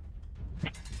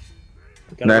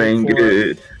That wait ain't for-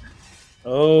 good.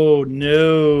 Oh,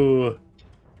 no.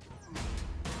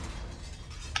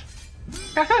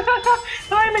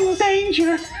 I'm in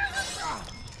danger.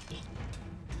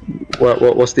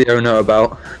 What's the owner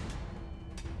about?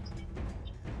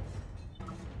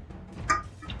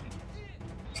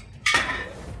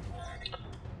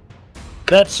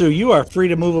 Betsu, you are free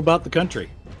to move about the country.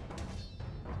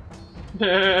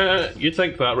 You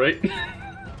think that, right?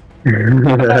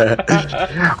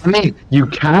 I mean, you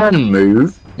can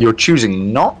move. You're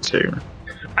choosing not to.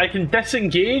 I can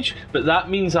disengage, but that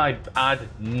means I add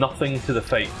nothing to the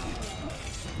fight.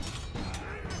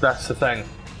 That's the thing.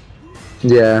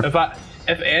 Yeah.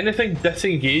 If anything,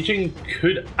 disengaging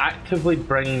could actively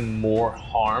bring more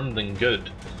harm than good.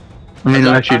 I mean,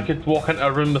 I unless you could walk into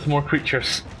a room with more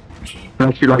creatures.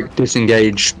 like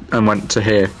disengaged and went to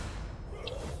here.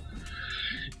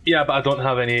 Yeah, but I don't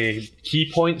have any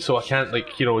key points, so I can't,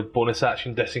 bonus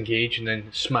action disengage and then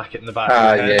smack it in the back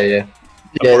of the head.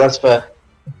 Yeah, that's fair.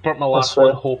 burnt my last fair.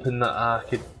 one hoping that I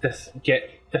could get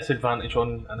disadvantage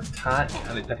on an attack,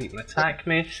 and it didn't even attack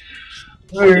me.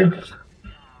 Rude.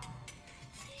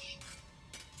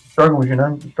 Struggles, you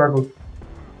know, struggles.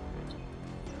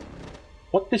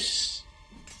 What does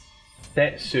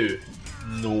Setsu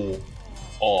know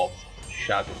of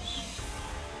shadows?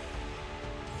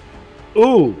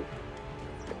 Ooh.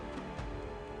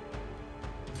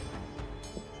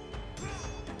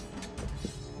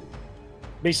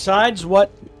 Besides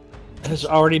what has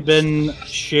already been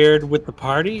shared with the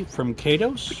party from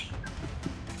Kados?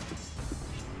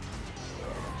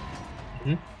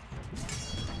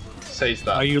 Says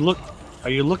that. Are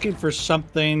you looking for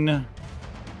something?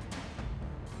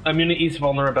 Immunities,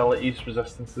 vulnerabilities,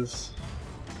 resistances.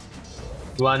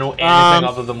 Do I know anything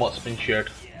other than what's been shared?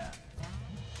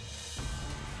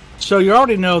 So you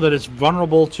already know that it's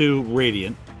vulnerable to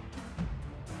radiant,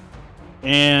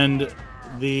 and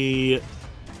the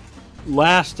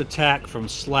last attack from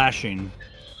slashing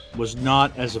was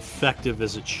not as effective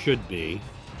as it should be.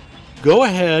 Go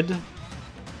ahead,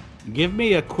 give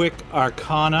me a quick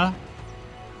Arcana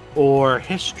or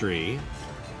History,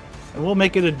 and we'll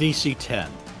make it a DC 10.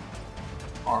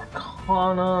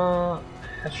 Arcana,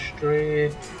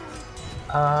 History,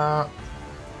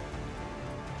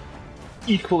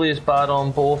 equally as bad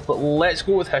on both, but let's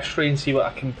go with History and see what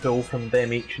I can pull from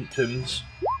them ancient tombs.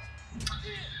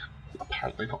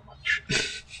 Apparently not much.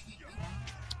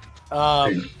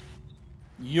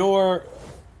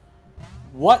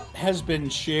 What has been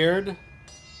shared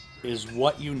is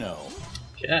what you know.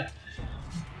 Yeah.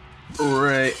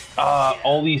 Right.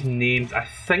 All these names. I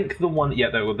think the one. Yeah,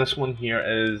 this one here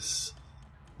is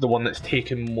the one that's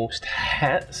taken most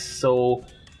hits. So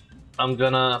I'm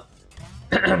gonna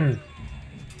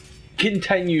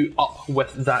continue up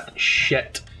with that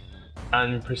shit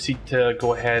and proceed to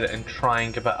go ahead and try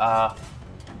and give it a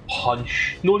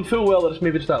punch, knowing full well that it's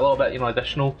maybe just that little bit,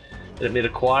 additional that it may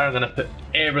require. I'm gonna put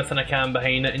everything I can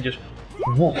behind it and just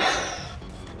woof.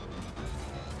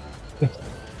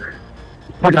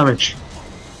 More damage.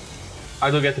 I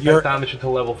don't get to pick damage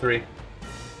until level 3.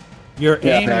 Your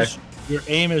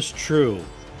aim is true,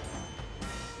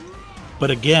 but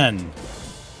again,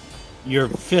 your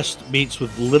fist meets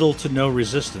with little to no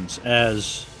resistance,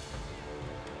 as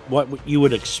what you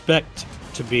would expect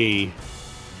to be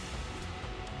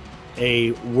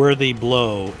a worthy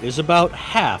blow is about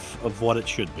half of what it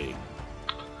should be.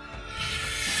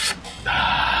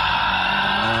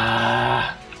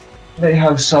 They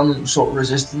have some sort of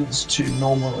resistance to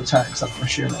normal attacks, I'm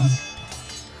assuming.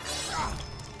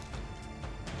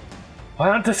 Why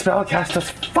aren't the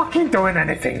spellcasters fucking doing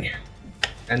anything?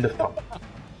 End of thought.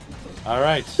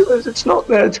 Alright. Because it's not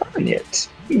their turn yet,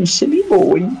 you silly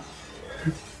boy.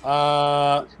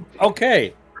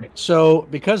 Okay. So,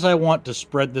 because I want to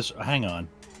spread this... Hang on.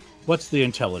 What's the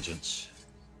intelligence?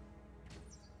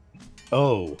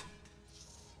 Oh.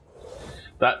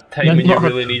 That time when you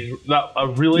really need... that I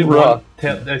really want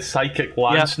a psychic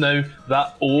lance now.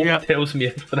 That tells me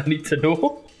everything I need to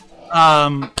know.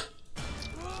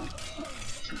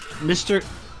 Mr.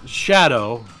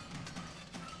 Shadow,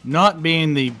 not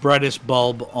being the brightest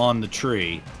bulb on the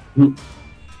tree,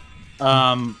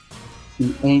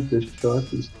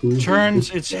 turns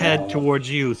its head towards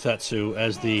you, Thetsu,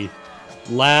 as the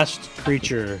last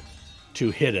creature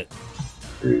to hit it.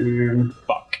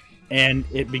 Fuck. And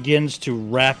it begins to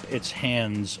wrap its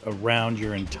hands around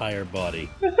your entire body.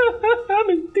 I'm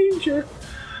in danger.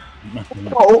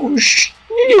 Oh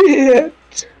shit!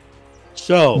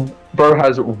 So, bro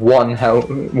has one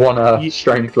health,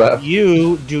 strength left.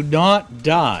 You do not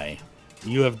die.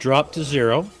 You have dropped to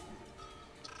 0.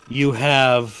 You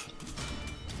have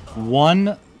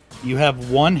one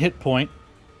hit point,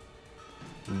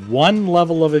 1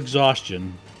 level of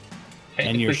exhaustion,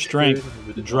 and your strength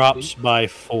drops by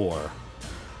 4.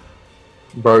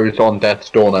 Bro's on death's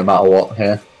door no matter what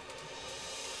here.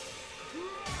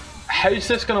 How's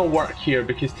this going to work here?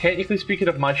 Because technically speaking,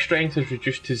 if my strength is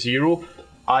reduced to 0,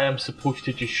 I am supposed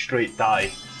to just straight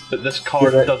die. But this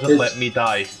card doesn't let me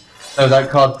die. No, that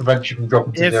card prevents you from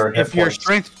dropping to 0 hit If your points.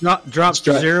 strength drops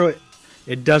to 0,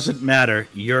 it doesn't matter.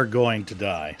 You're going to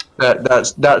die.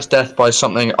 That's death by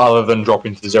something other than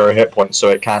dropping to 0 hit points, so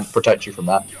it can't protect you from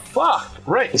that. Fuck!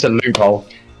 Right. It's a loophole.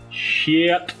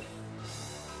 Shit.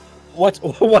 What's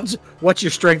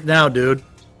your strength now, dude?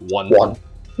 1.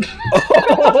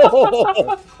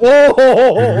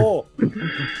 Oh!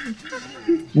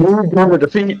 We're gonna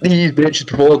defeat these bitches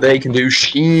before they can do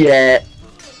shit.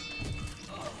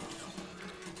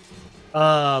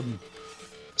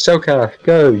 Soka,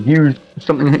 go. Use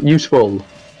something useful.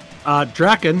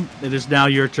 Draken, it is now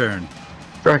your turn.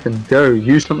 Draken, go.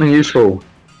 Use something useful.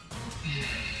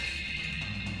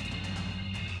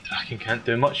 Draken can't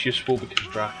do much useful because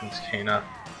Draken's kinda...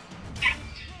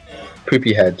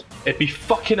 Poopy head. It'd be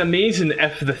fucking amazing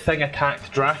if the thing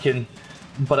attacked Draken,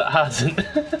 but it hasn't.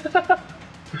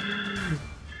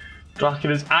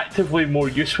 Draken is actively more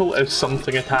useful if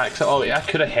something attacks it. Oh yeah, I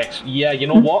could have hexed. Yeah, you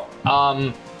know what?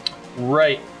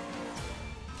 Right.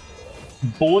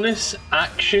 Bonus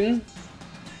action,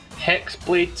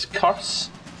 Hexblade's Curse.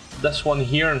 This one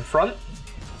here in front.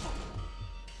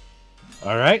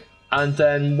 Alright. And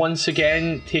then once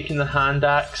again, taking the hand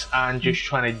axe and just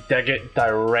trying to dig it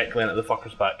directly into the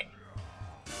fucker's back.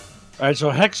 Alright, so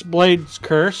Hexblade's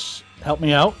Curse. Help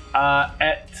me out.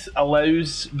 It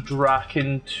allows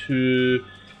Draken to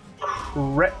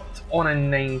crit on a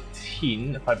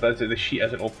 19. If I browse it, the sheet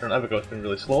isn't open. There we go, it's been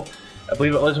really slow. I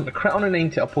believe it allows him to crit on a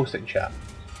 90. I'll post it in chat.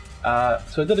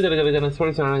 So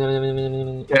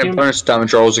bonus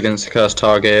damage rolls against the cursed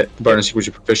target. The bonus equals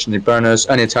your proficiency bonus.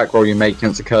 Any attack roll you make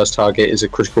against the cursed target is a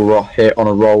critical hit on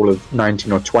a roll of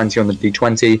 19 or 20 on the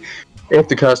d20. If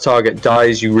the cursed target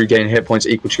dies, you regain hit points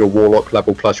equal to your warlock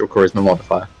level plus your charisma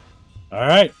modifier.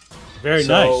 Alright. Very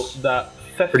nice. So that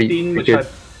 15, which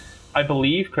I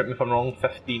believe, correct me if I'm wrong,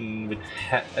 15 would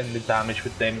hit and the damage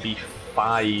would then be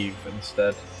 5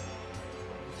 instead.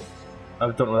 I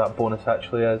don't know what that bonus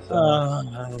actually is.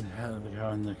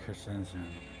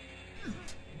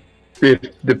 If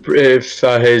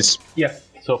his yeah,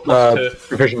 so plus 2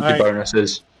 proficiency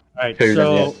bonuses. Alright, 2,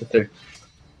 so then,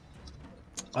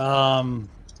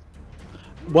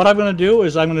 what I'm going to do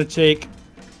is I'm going to take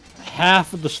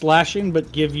half of the slashing,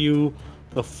 but give you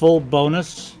the full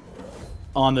bonus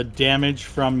on the damage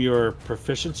from your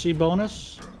proficiency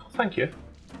bonus. Thank you.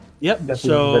 Yep. That's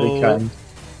so, very kind.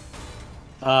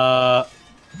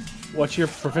 What's your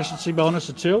proficiency bonus?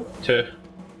 A 2? 2.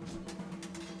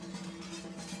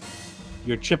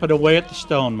 You're chipping away at the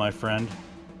stone, my friend.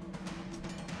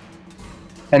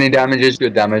 Any damage is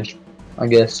good damage, I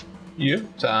guess. You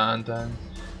and then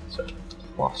so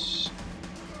plus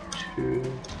 2,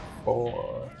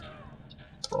 4,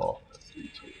 3, 2.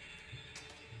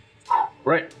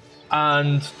 Right,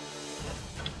 and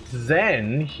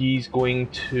then he's going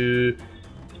to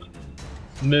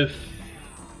move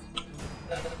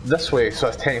this way, so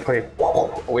that's technically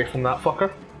away from that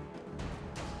fucker.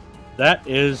 That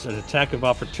is an attack of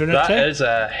opportunity. That is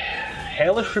a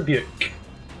hellish rebuke.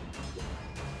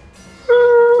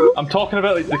 I'm talking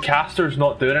about like the caster's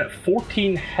not doing it.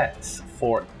 14 hits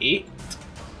for 8.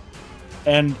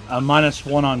 And a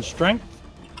 -1 on strength.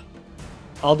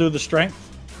 I'll do the strength.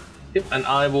 Yep, and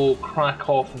I will crack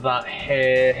off that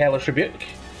hellish rebuke,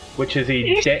 which is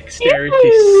a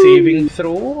dexterity saving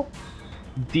throw.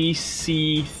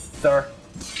 DC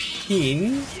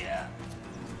 13.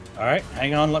 Alright,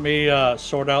 hang on, let me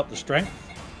sort out the strength.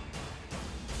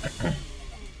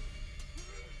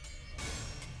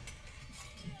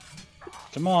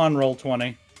 Come on, roll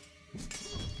 20.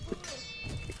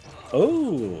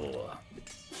 Oh.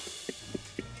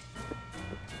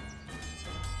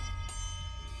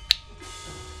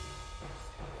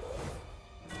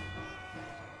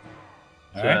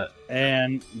 Alright,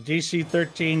 and DC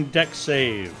 13 dex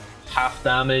save. Half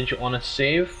damage on a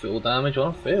save, full damage on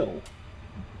a fail.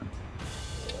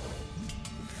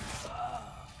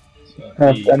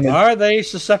 So are they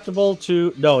susceptible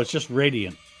to... No, it's just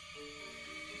radiant.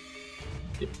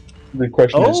 The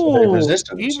question is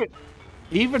resistance.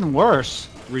 Even worse.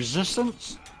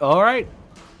 Resistance? Alright.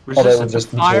 Resistance to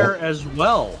fire as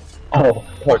well. Oh,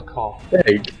 fuck off.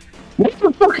 Hey, what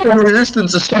the fucking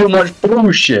resistance is so much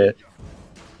bullshit?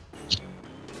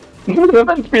 They're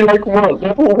meant to be like, what,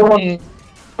 level 1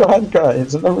 bad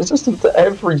guys, and they're resistant to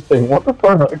everything, what the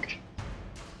fuck?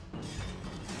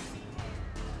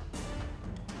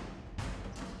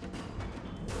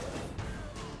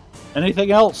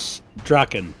 Anything else,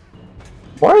 Draken?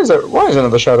 Why is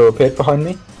another shadow opaque behind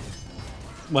me?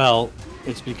 Well,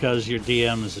 it's because your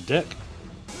DM is a dick.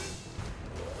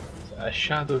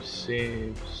 Shadow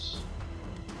saves.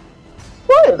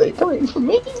 Why are they coming for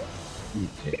me?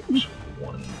 Takes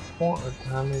 1 point of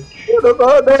damage. What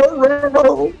about a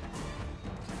roll?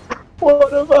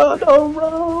 What about a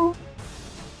roll?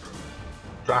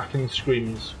 Draken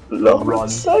screams, Lord run.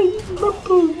 Save the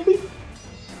booty.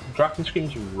 Draken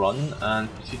screams run and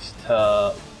proceeds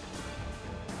to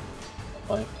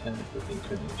 5, 10, 15,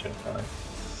 20, 25,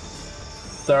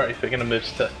 30 if we're gonna move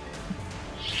to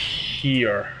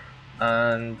here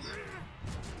and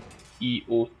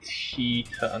EOT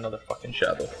to another fucking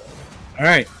shadow.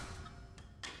 Alright.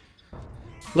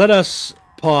 Let us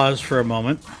pause for a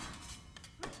moment.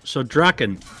 So,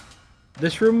 Draken,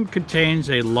 this room contains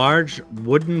a large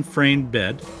wooden framed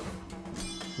bed,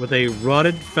 with a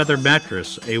rotted feather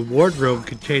mattress, a wardrobe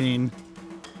containing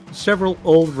several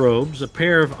old robes, a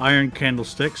pair of iron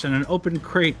candlesticks, and an open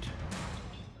crate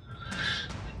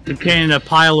containing a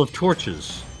pile of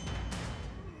torches.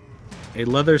 A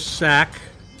leather sack.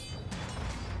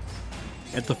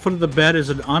 At the foot of the bed is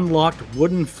an unlocked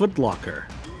wooden footlocker.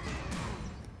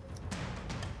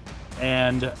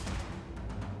 And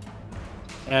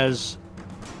as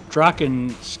Draken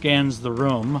scans the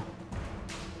room,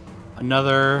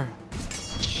 another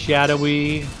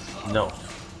shadowy,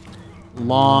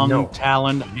 long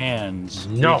taloned hands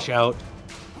reach out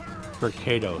for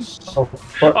Kados.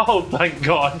 Oh, thank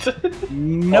God.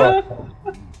 Nope.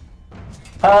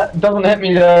 Doesn't hit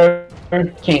me though.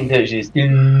 Keen touches.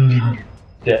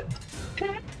 Dead.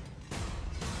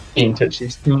 Keen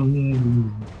touches.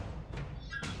 I'm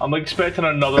expecting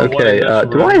another one. Okay,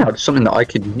 do I have something that I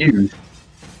could use?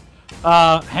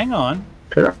 Hang on.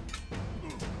 Do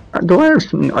I have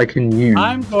something I can use?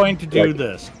 I'm going to do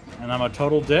this, and I'm a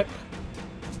total dick.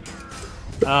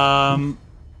 Hang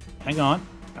on.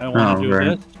 I want to do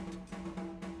right. this.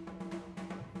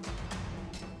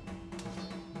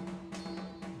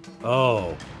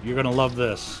 Oh, you're gonna love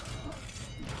this.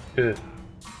 Who?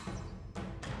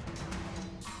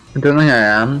 I don't think I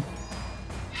am.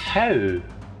 How?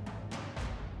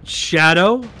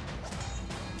 Shadow,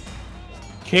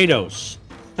 Kados,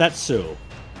 Thetsu.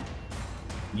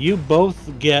 You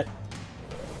both get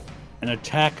an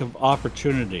attack of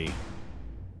opportunity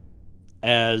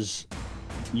as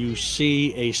you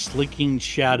see a slinking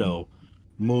shadow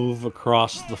move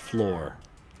across the floor.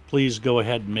 Please go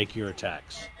ahead and make your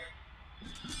attacks.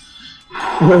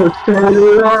 Fuck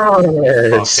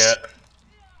it.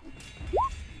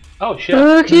 Oh shit.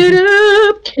 Fuck it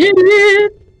up,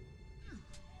 kid.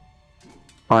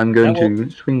 I'm going to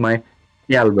swing my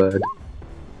yellowbird.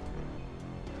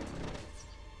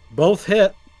 Both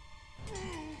hit.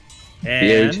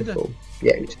 And Beautiful.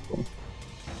 Beautiful.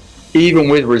 Even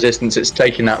with resistance, it's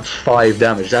taking that 5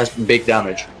 damage. That's big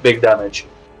damage. Big damage.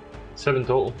 7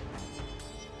 total.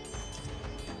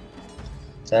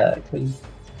 Exactly.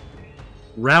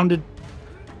 rounded,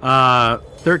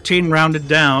 13 rounded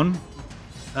down.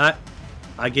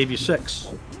 I gave you 6.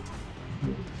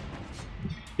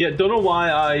 Yeah, don't know why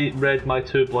I read my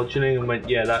 2 bludgeoning and went,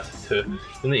 yeah, that's a 2.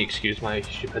 Don't excuse my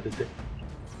stupidity.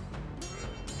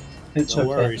 It's No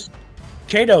worries.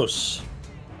 Kados.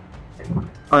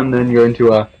 I'm then going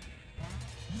to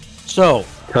So,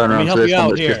 turn let me around help to this you one out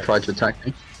that's here. just tried to attack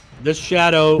me. This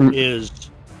shadow is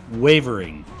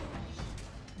wavering.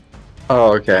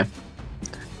 Oh, okay.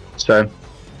 So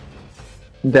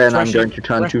then I'm Freshy- going to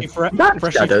turn to freshy- that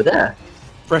freshy- shadow there.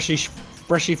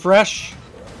 Freshy fresh.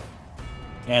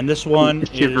 And this one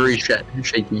Shivery is...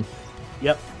 shaky.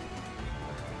 Yep.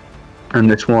 And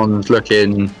this one's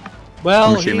looking,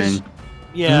 Well, I'm assuming, he's...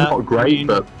 Yeah. not great, I mean,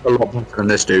 but a lot better than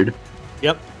this dude.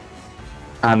 Yep.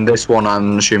 And this one,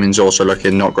 I'm assuming, is also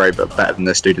looking not great, but better than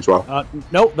this dude as well.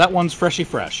 Nope, that one's freshy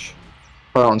fresh.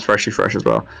 Oh, that one's freshy fresh as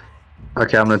well.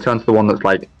 Okay, I'm going to turn to the one that's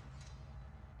like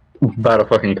about to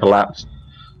fucking collapse.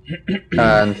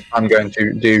 And I'm going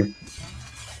to do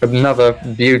another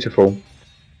beautiful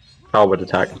halberd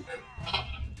attack.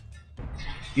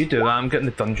 You do that, I'm getting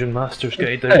the Dungeon Master's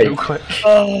Guide out Hey. real quick.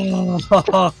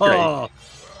 Oh,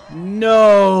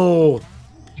 no!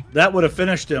 That would have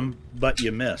finished him, but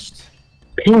you missed.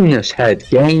 Penis head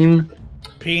game.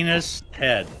 Penis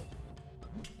head.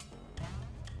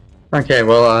 Okay,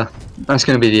 well, that's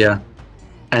going to be the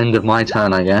end of my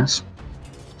turn, I guess.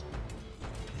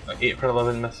 8 for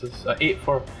 11 misses. 8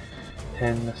 for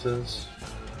 10 misses.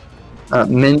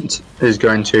 Mint is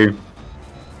going to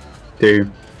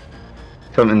do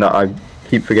something that I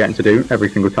keep forgetting to do every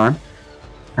single time.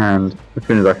 And as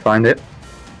soon as I find it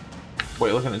What are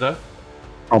you looking to do?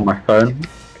 on my phone,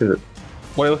 because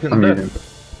What are you looking I'm to do? using.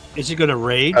 Is he gonna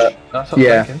rage? That's what I'm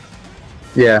Yeah. thinking.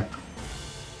 Yeah,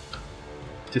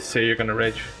 Just say you're gonna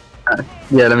rage.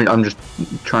 yeah. I'm just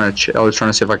trying to. I was trying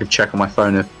to see if I could check on my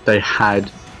phone if they had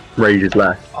rages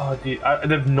left. Oh,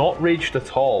 they've not raged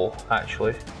at all,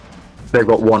 actually. They've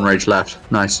got 1 rage left.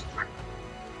 Nice.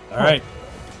 Alright.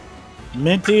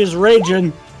 Minty is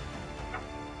raging.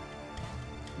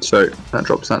 So that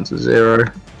drops down to 0.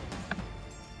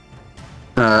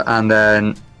 And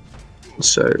then,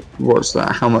 so what's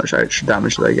that? How much extra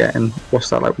damage are they getting? What's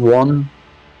that, like 1?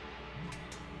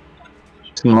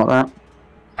 Something like that.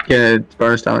 Yeah,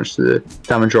 bonus damage to the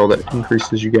damage roll that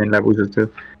increases you gain levels of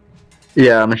 2.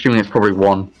 Yeah, I'm assuming it's probably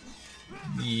 1.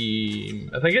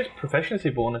 I think it's proficiency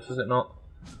bonus, is it not?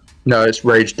 No, it's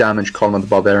rage damage column at the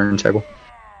barbarian table.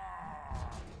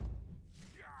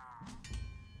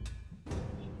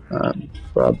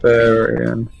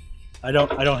 Barbarian. I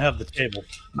don't have the table.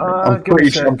 I'm pretty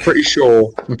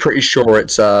sure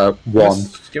it's 1.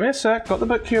 Just give me a sec. Got the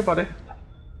book here, buddy.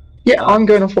 Yeah, I'm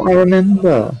going off what I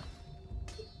remember.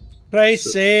 Try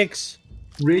 6.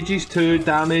 Rage is 2.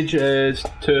 Damage is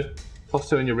 2.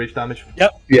 +2 in your rage damage.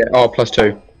 Yep. Yeah. Oh,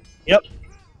 +2. Yep.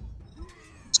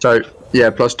 So yeah,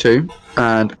 +2,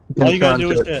 and All you gotta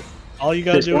do is hit. All you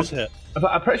gotta do is hit.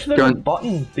 But I'm pretty sure there's a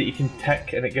button that you can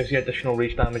tick, and it gives you additional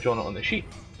rage damage on it on the sheet.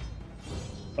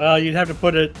 Well, you'd have to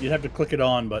put it. You'd have to click it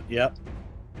on, but yep.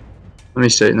 Let me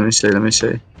see. It'll be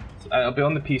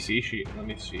on the PC sheet. Let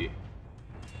me see.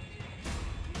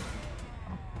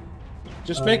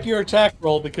 Just make your attack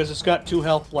roll because it's got 2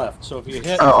 health left. So if you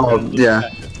hit, yeah.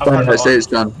 It's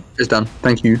done. It's done.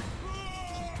 Thank you.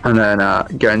 And then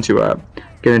going to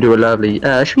do a lovely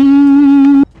ash.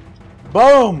 Boom.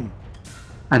 And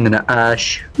then an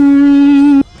ash.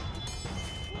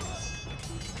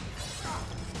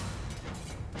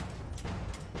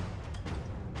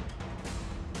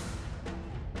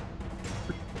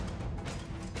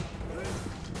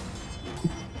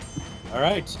 All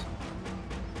right.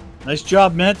 Nice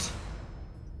job, Mint.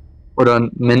 Well done,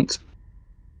 Mint.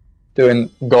 Doing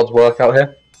God's work out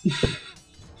here.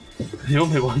 The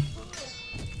only one.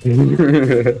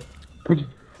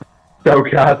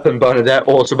 Belcath and Bernadette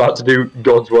also about to do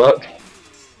God's work.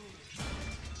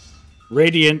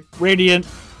 Radiant. Yes,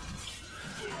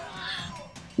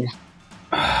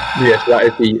 that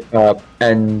is the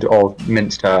end of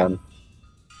Mint's turn.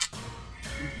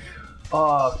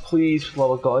 Oh, please, for the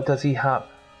love of God, does he have...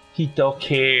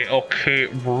 Okay,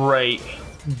 right,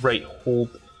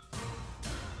 hold.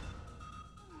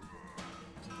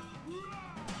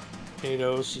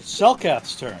 Potatoes. It's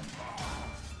Selkath's turn.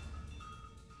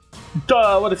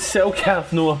 Duh, what does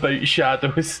Selkath know about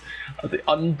shadows? Are they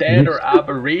undead or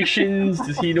aberrations?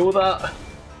 Does he know that?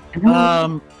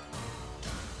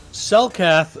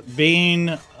 Selkath being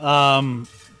Man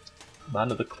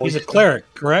of the cloister. he's a cleric,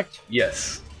 correct?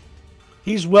 Yes.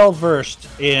 He's well versed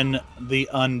in the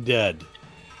undead.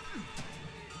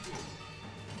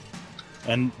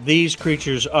 And these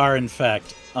creatures are in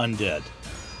fact undead.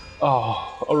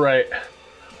 Oh, alright.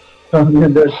 I'm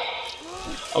gonna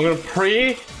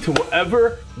pray to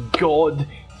whatever god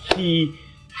he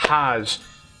has.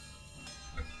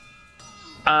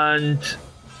 And...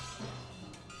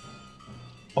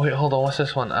 Oh wait, hold on, what's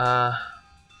this one?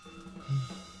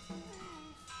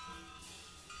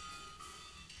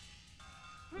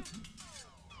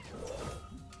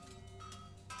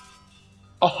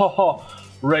 Oh,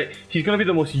 right. He's gonna be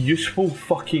the most useful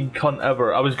fucking cunt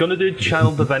ever. I was gonna do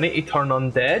Channel Divinity Turn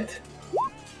Undead.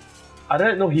 I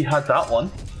didn't know he had that one.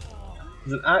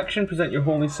 As an action, present your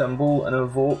holy symbol and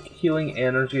evoke healing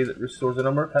energy that restores a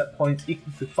number of hit points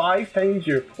equal to 5 times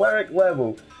your cleric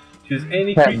level. Choose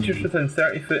any creatures within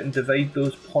 30 foot and divide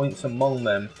those points among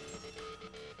them.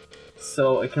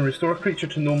 So it can restore a creature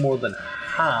to no more than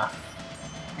half.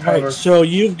 Alright, so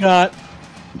you've got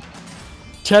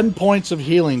 10 points of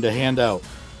healing to hand out.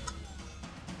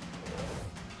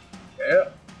 Yeah.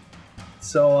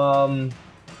 So,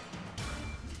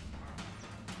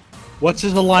 What's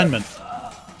his alignment?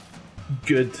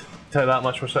 good. Tell you that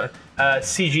much for certain.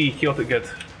 CG, Chaotic Good.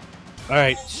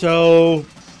 Alright, so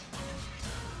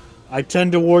I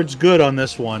tend towards good on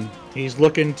this one. He's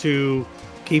looking to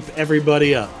keep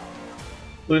everybody up.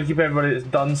 Looking to keep everybody that's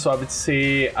done, so I would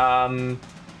say,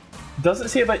 doesn't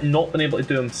say about not being able to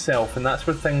do himself, and that's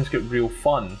where things get real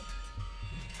fun.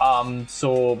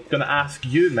 So gonna ask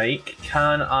you, Mike,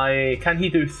 can he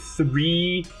do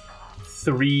 3,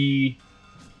 3,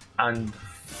 and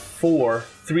 4?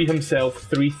 3 himself,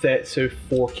 3 Thetsu,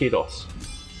 4 Kados.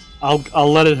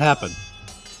 I'll let it happen.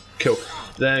 Cool.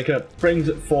 Then it kind of brings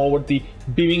it forward, the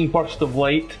beaming burst of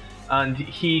light, and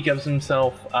he gives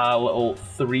himself a little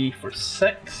 3 for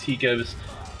 6. He gives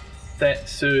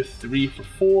Thetsu 3 for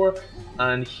 4,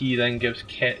 and he then gives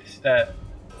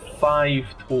 5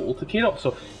 total to Kados.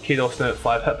 So Kados now at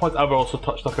 5 hit points. I've also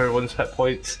touched up everyone's hit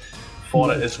points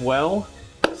for it as well.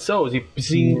 So is he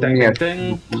zing ding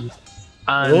ding?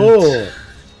 And oh,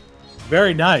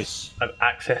 very nice. I have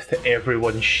access to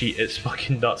everyone's sheet. It's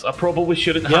fucking nuts. I probably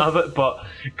shouldn't have it, but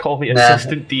call me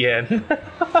assistant DM.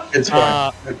 It's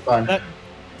fine. It's fine.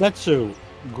 Thetsu,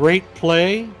 great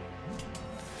play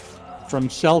from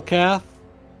Selkath.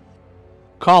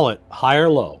 Call it high or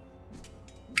low.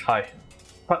 High.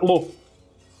 Low.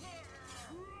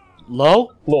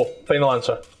 Low? Low. Final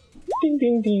answer. Ding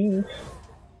ding ding.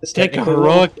 Take a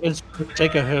heroic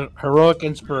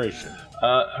inspiration.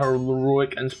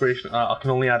 Heroic inspiration. I can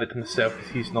only add it to myself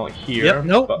because he's not here. Yep.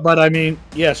 No, but I mean,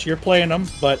 yes, you're playing them,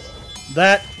 but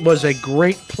That was a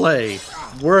great play,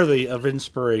 worthy of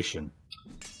inspiration.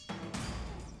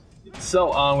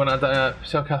 So I'm gonna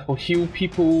Selkath will heal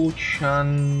people,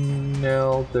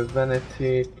 channel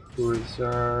divinity,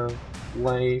 preserve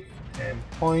life, 10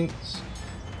 points.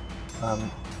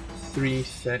 3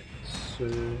 6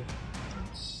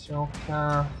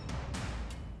 Selkath,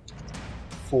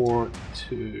 4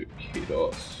 to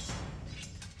Kiros.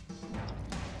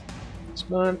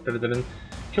 Smart.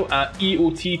 Cool.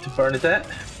 EOT to Bernadette.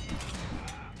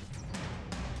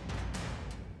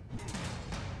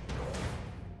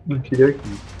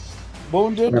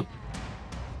 Wounded. Yep.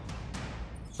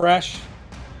 Fresh.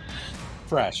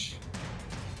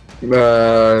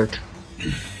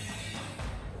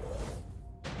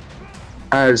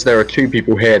 As there are 2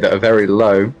 people here that are very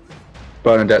low,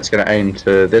 Bernadette's going to aim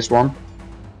to this one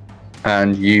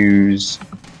and use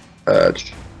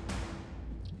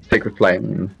Sacred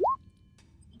Flame.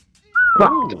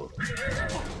 Ooh.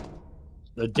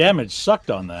 The damage sucked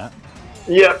on that.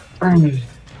 Yep. And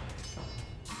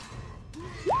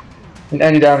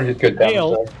any damage is good damage.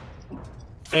 Fail. So.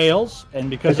 Fails, and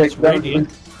because it's radiant.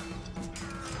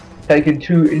 Taking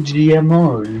 2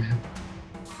 GMOs.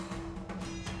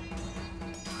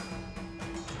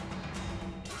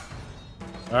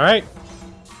 Alright.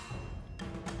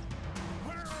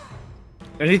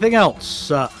 Anything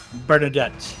else,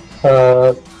 Bernadette?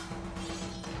 No,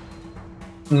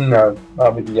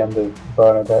 that'll be the end of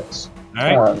Bernadette's.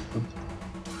 Alright.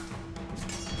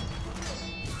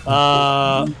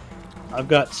 I've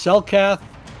got Selkath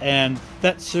and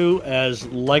Thetsu as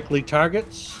likely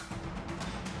targets.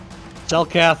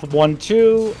 Selkath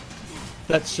 1-2,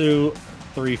 Thetsu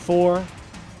 3-4.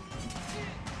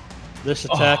 This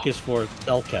attack is for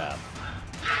Selkath.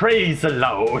 Praise the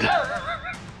Lord.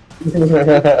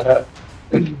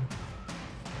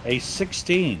 A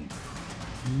 16.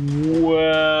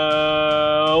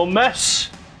 Well, miss.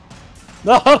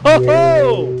 No!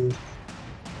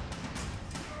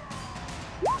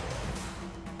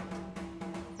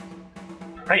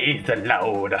 Praise the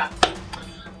Lord.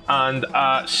 And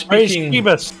Praise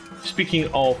Phoebus. speaking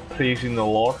of praising the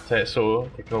Lord, so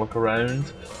taking a look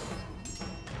around.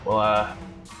 Well,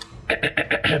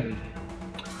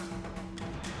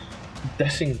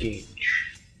 disengage.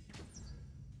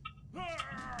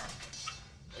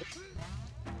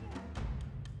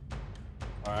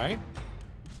 Alright.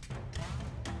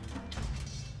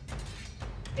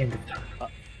 End of turn.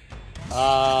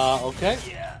 Okay.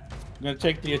 I'm going to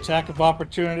take the attack of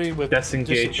opportunity with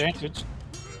Disengage. disadvantage.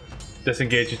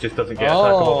 Disengage, it just doesn't get attack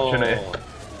of opportunity.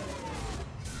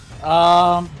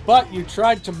 But you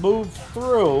tried to move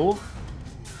through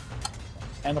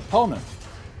an opponent.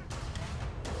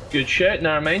 Good shit,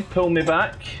 never mind. Pull me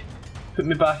back. Put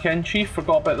me back in, Chief.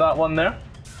 Forgot about that one there.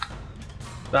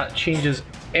 That changes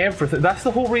everything. That's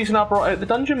the whole reason I brought out the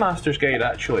Dungeon Master's Guide,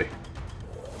 actually.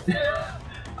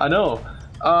 I know.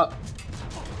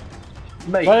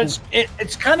 Mate. But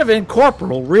it's kind of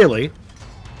incorporeal, really.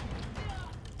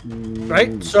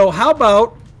 Right? So how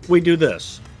about we do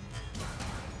this?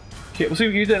 Okay, we'll see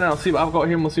what you do and I'll see what I've got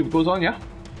here and we'll see what goes on, yeah?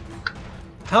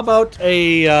 How about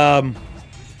a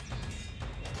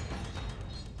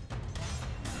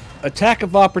attack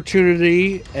of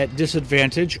opportunity at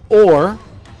disadvantage or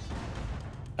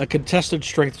a contested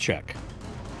strength check?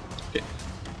 Okay.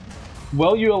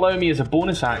 Will you allow me as a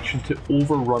bonus action to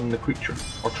overrun the creature?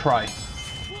 Or try?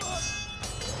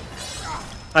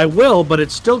 I will, but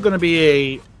it's still going to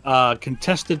be a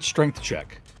contested strength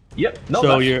check. Yep, no,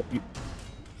 so it's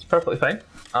perfectly fine.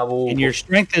 I will. And your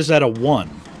strength is at a 1.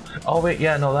 Oh wait,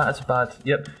 yeah, no, that is bad.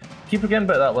 Yep. Keep forgetting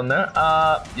about that one there.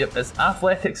 Yep, it's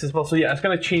athletics as well. So yeah, it's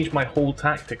going to change my whole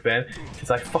tactic then,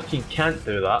 because I fucking can't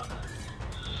do that.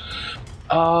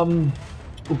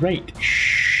 Right,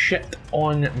 shit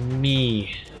on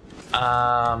me.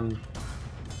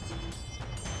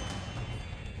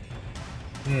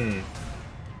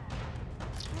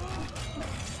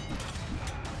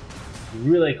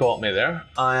 Really caught me there.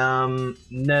 I am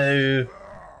now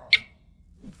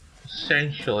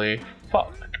essentially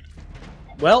fucked.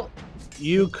 Well,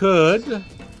 you could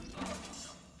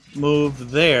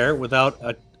move there without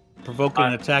provoking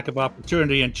an attack of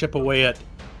opportunity and chip away at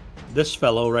this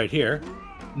fellow right here.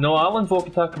 No, I'll invoke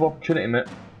attack of opportunity, mate.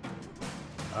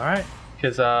 Alright.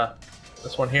 Because,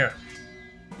 this one here.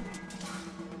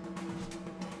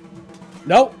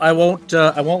 No, I won't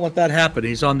let that happen.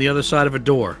 He's on the other side of a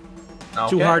door. Okay.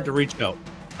 Too hard to reach out.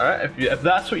 Alright, if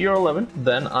that's what you're 11,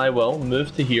 then I will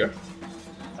move to here.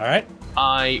 Alright.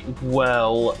 I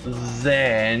will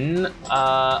then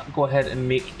go ahead and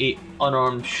make a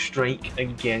unarmed strike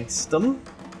against them.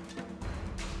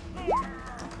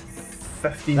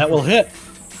 15 That will hit.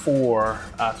 4,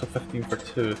 so 15 for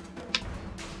 2.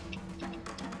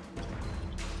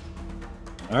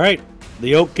 All right.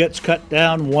 The oak gets cut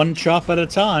down one chop at a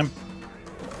time.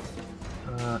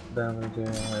 Then we'll do,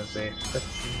 let's say,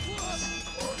 15.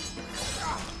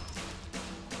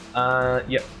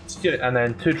 Yep. And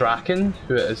then 2 Draken,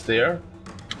 who is there.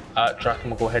 Draken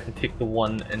will go ahead and take the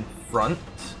one in front.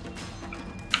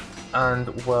 And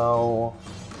will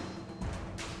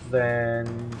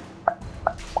then...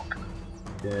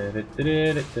 Yeah?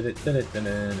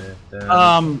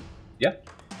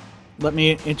 Let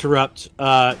me interrupt.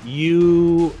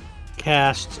 You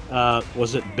cast,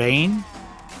 was it Bane?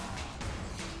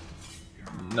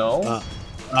 No.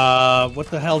 What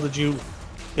the hell did you...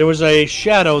 There was a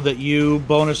shadow that you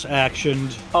bonus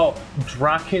actioned. Oh,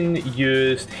 Draken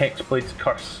used Hexblade's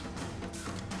Curse.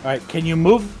 Alright, can you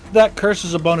move that curse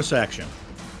as a bonus action?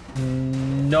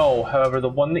 No, however, the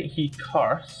one that he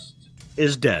cursed...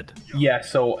 Is dead. Yeah,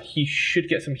 so he should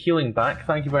get some healing back.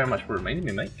 Thank you very much for reminding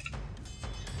me, Mike.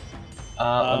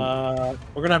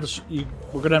 We're gonna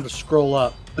have to scroll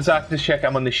up. Zach, just check.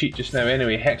 I'm on the sheet just now.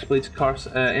 Anyway, Hexblade's Curse.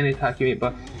 Any attack you make,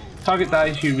 but target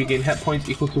dies, you regain hit points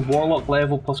equal to Warlock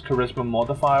level plus Charisma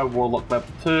modifier. Warlock level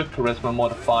 2. Charisma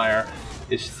modifier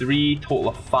is 3. Total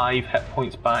of 5 hit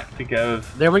points back to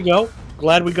give. There we go.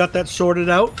 Glad we got that sorted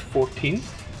out. 14.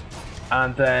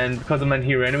 And then because I'm in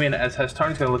here anyway, and it is his turn,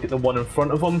 he's gonna look at the one in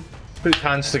front of him. Put his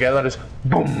hands together and just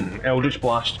boom! Eldritch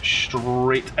Blast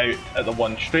straight out at the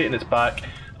one, straight in its back.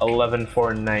 11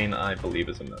 for 9, I believe,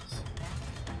 is a miss.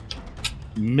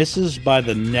 Misses by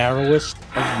the narrowest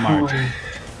of margins.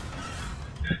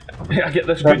 I get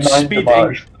this good speed.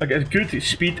 I get good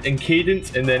speed and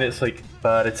cadence, and then it's like,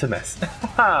 but it's a miss.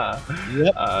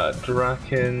 Yep.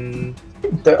 Draken.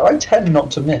 I tend not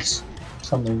to miss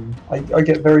something. I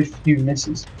get very few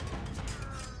misses.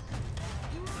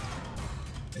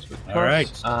 All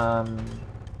right.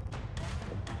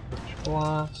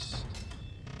 Blast.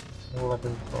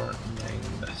 11 for 9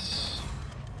 miss.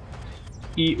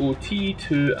 EOT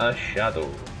to a shadow.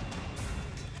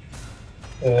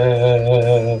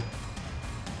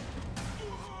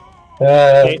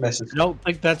 Misses. I don't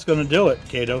think that's going to do it,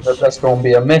 Kato. That's going to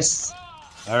be a miss.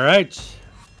 All right.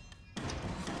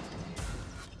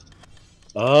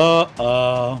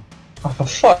 Oh, for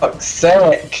fuck's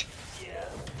sake.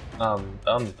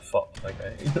 I'm fucked,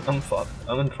 okay. I'm fucked.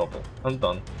 I'm in trouble. I'm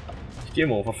done.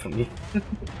 Game over for me.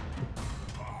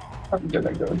 I'm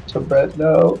gonna go to bed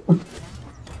now.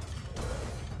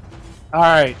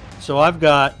 Alright, so I've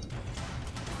got...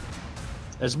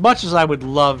 As much as I would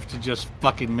love to just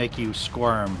fucking make you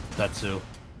squirm, Tetsu.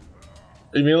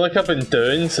 You mean like I've been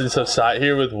doing since I've sat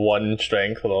here with 1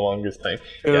 strength for the longest time?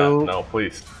 2, yeah, no,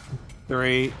 please.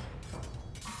 3,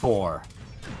 4.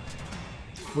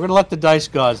 We're gonna let the dice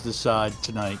gods decide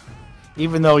tonight,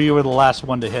 even though you were the last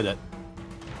one to hit it.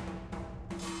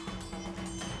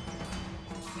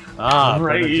 Ah,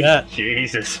 right.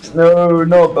 Jesus. No,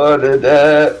 not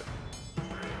Bernadette.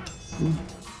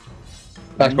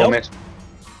 That's Nope. miss.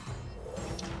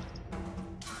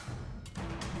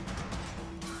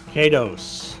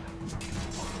 Kados.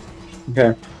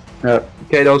 Okay.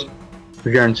 Kados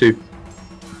is going to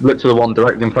look to the one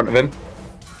directly in front of him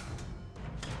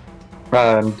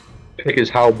and pick his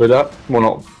halberd up. Well,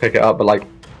 not pick it up, but like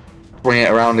bring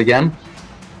it around again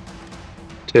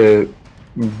to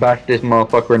bash this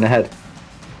motherfucker in the head.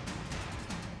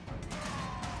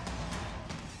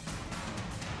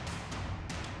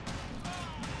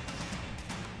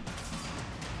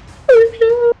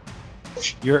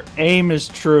 Your aim is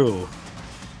true.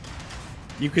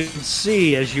 You can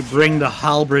see as you bring the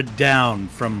halberd down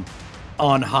from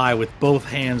on high with both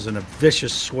hands in a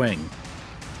vicious swing.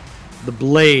 The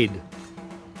blade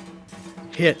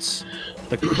hits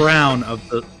the crown of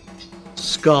the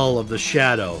skull of the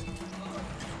shadow.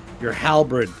 Your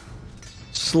halberd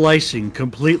slicing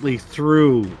completely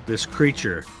through this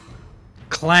creature,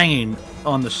 clanging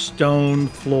on the stone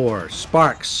floor.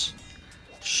 Sparks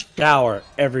shower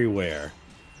everywhere.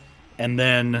 And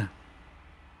then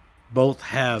both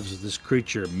halves of this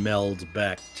creature meld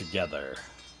back together.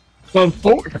 For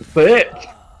fuck's sake!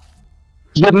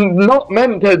 You're not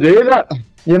meant to do that!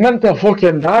 You're meant to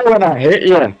fucking die when I hit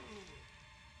you!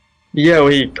 Yeah,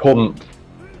 he couldn't.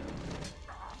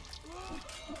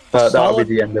 That'll be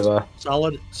the end of her.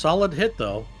 Solid hit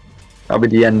though. That'll be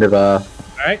the end of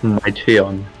Alright. my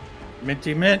Cheon.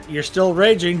 Minty Mint, you're still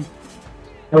raging.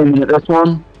 Oh, you hit this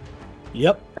one?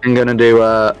 Yep. I'm gonna do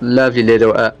a lovely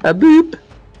little a boop.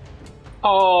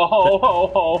 Oh, ho,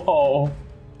 ho, ho, ho.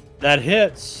 That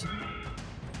hits.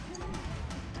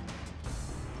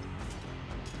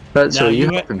 That's Now, all you you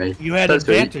have had, for me. you had That's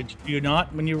all you- advantage, do you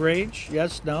not, when you rage?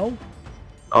 Yes, no?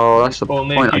 Oh, that's the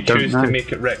Only point. if I you don't choose know. to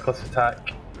make it reckless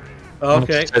attack.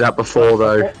 Okay. Say that before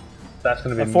though. That's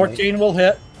going to A be 14 will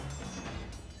hit.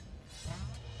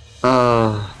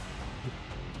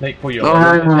 Make for your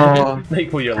Oh. make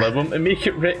for your live and make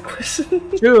it reckless.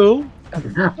 2. I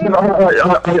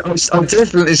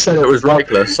definitely said it was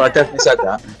reckless. I definitely said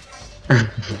that.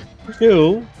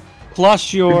 2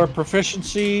 plus your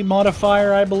proficiency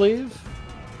modifier, I believe.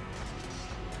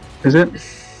 Is it?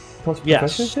 Plus Yes.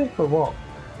 proficiency for what?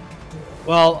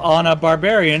 Well, on a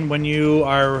barbarian, when you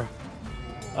are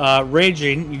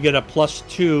raging, you get a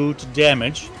 +2 to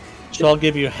damage. So I'll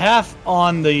give you half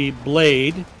on the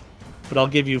blade, but I'll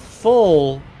give you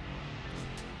full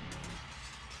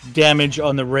damage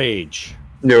on the rage.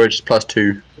 No, it's just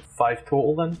 +2. 5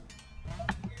 total then.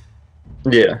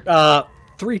 Yeah.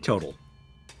 3 total.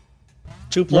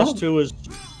 2 plus 2 is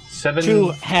 7.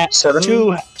 2. 7?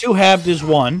 2 halved is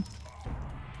 1,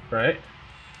 Right.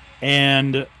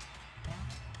 and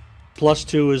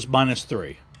 +2 is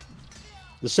 -3.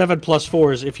 The 7 plus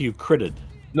 4 is if you critted.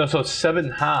 No, so 7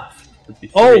 half would be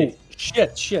 3. Oh,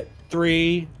 shit.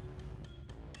 3.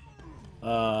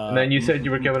 And then you said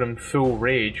you were giving him full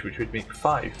rage, which would make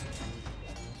 5.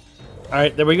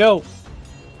 Alright, there we go.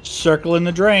 Circle in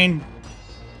the drain.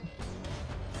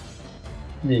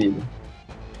 Yeah.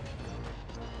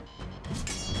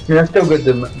 Yeah, that's still good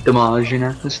damage, you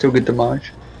know? That's still good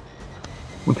damage.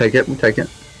 We'll take it,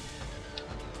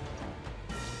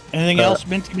 Anything else,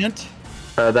 Minty Mint?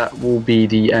 That will be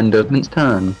the end of Mint's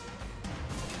turn.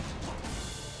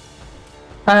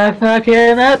 I fuck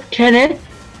him up, Kenneth.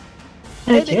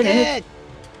 Kenneth!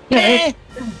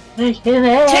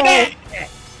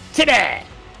 Today!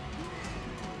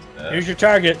 Here's your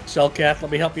target, Cellcath.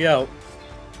 Let me help you out.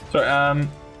 So,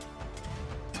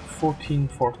 14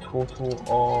 for total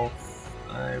of.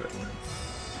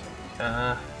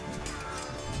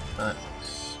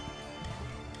 That's.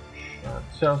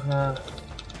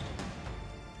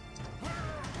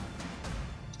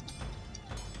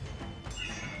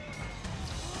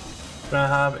 Can I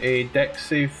have a dex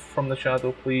save from the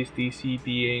shadow, please? DC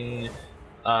being,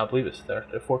 I believe it's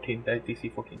 14.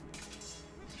 DC 14.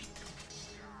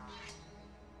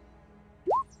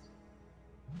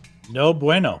 No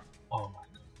bueno. Oh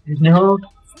my No. god!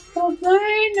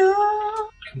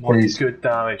 Come on, Please. good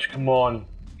damage. Come on,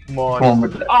 Come on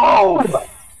with that. Oh!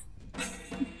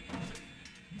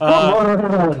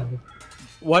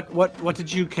 What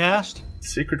did you cast?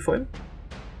 Sacred flame.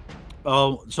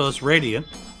 Oh, so it's radiant.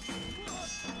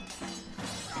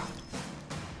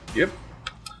 Yep.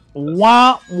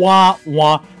 Wah wah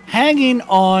wah. Hanging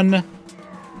on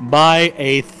by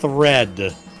a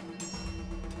thread.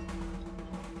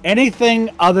 Anything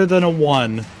other than a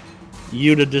 1,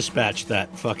 you to dispatch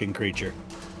that fucking creature.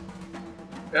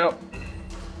 Yep.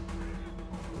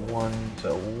 1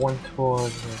 to 1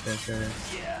 towards.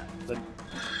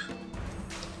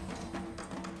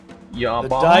 Yeah,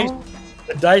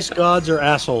 The dice gods are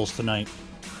assholes tonight.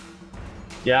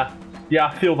 Yeah,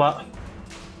 I feel that.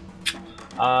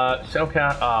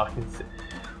 Cellcat,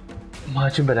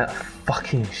 imagine by that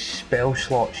fucking spell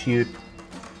slots, you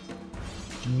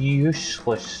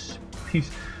useless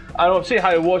piece. I don't say how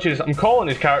to watch this. I'm calling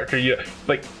his character you.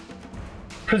 Like,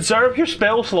 preserve your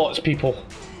spell slots, people.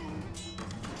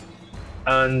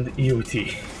 And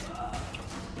EOT.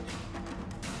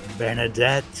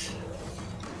 Bernadette.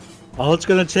 All it's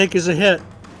gonna take is a hit.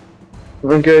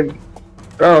 Okay.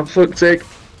 Oh, fuck's sake.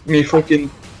 Me fucking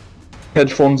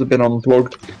headphones have been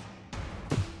unplugged.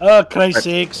 Oh, Christ's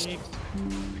sakes.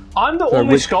 I'm the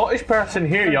only Scottish person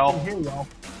here, y'all.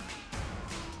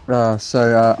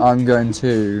 So I'm going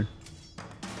to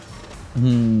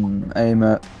aim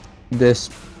at this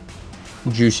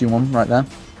juicy one right there.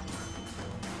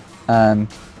 And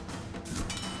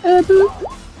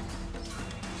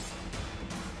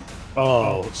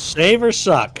Oh, save or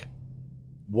suck.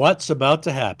 What's about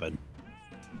to happen?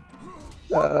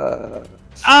 No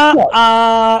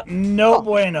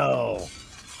bueno.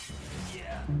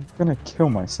 I'm gonna kill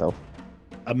myself.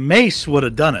 A mace would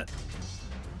have done it.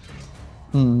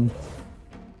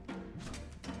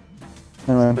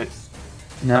 Anyway,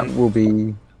 that will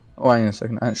be. Oh, hang on a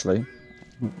second. Actually,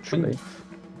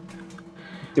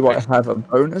 do I have a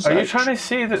bonus? Are you action? trying to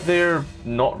say that they're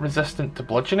not resistant to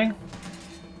bludgeoning?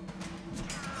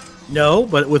 No,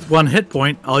 but with 1 hit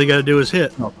point, all you gotta do is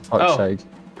hit. Not for fuck's Oh. sake.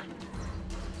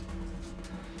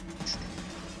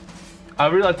 I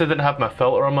realised I didn't have my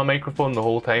filter on my microphone the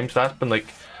whole time, so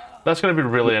that's going to be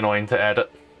really annoying to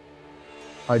edit.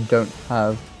 I don't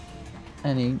have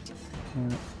any.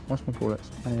 What's my call it?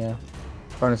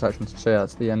 Bonus action. So yeah,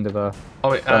 that's the end of a.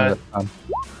 Oh wait, that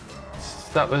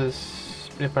was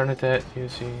Bernadette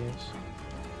uses.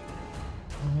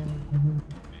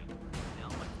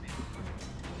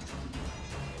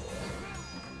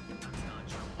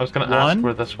 I was gonna ask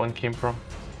where this one came from.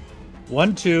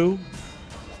 1, 2,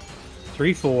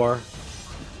 3, 4,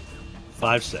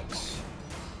 5, 6.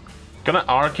 Gonna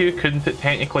argue, couldn't it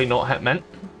technically not hit mint?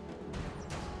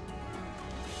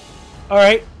 All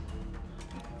right.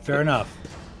 Fair enough.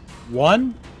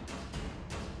 1,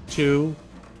 2,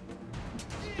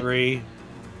 3,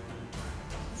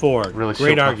 4. Really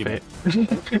great argument.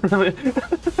 Really?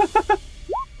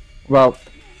 Well,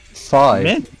 5.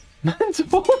 Mint.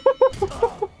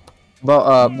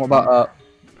 But what about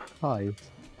 5?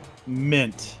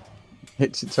 Mint.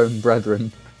 Hits its own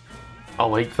brethren. I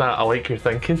like that. I like your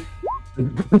thinking.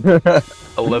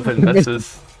 11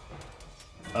 misses.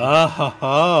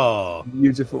 Oh,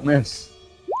 Beautiful miss.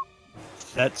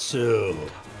 Tetsu.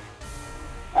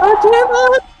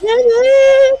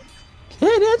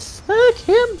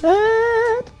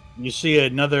 You see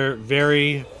another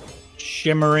very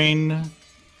shimmering,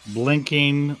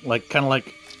 blinking, like kind of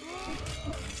like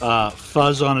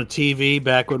fuzz on a TV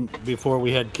back when before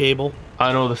we had cable.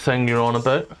 I know the thing you're on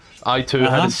about. I too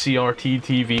had a CRT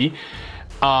TV.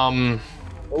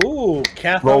 Ooh,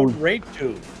 cathode ray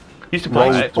tube. Used to play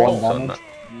Rolls Xbox 1 on damage. that.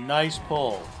 Nice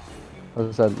pull. As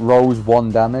I said, rolls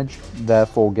 1 damage,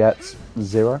 therefore gets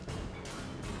 0.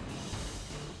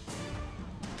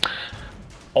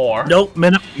 Or Nope,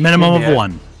 minimum of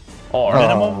 1. Or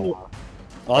Minimum of 1.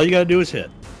 All you gotta do is hit.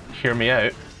 hear me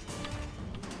out.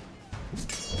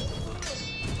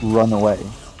 Run away.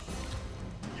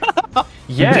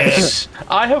 Yes,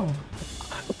 I have.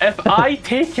 If I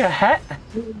take a hit,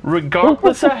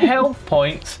 regardless of health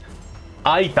points,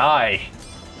 I die.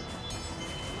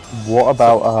 What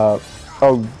about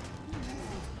oh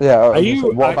yeah,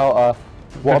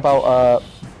 what about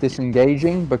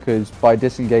disengaging? Because by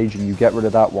disengaging you get rid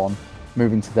of that one,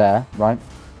 moving to there, right?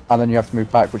 And then you have to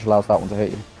move back, which allows that one to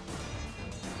hit you.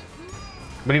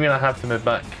 What do you mean I have to move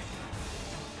back?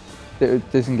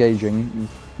 Disengaging,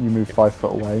 you move 5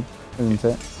 foot away, isn't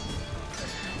it?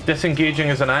 Disengaging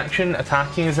is an action,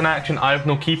 attacking is an action. I have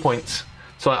no key points,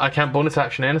 so I can't bonus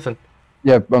action anything.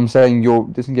 Yeah, but I'm saying your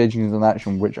disengaging is an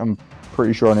action, which I'm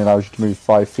pretty sure only allows you to move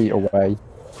 5 feet away.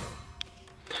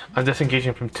 I'm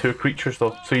disengaging from 2 creatures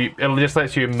though, so it just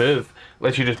lets you move,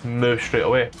 lets you just move straight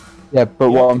away. Yeah,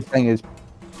 but what I'm saying is,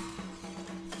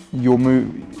 your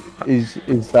move is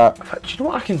that. Do you know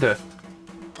what I can do?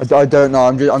 I don't know.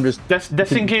 I'm just.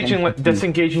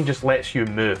 Disengaging just lets you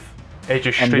move. It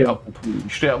just straight up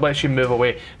lets you move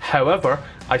away. However,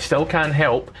 I still can't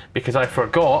help because I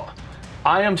forgot.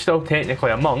 I am still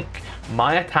technically a monk.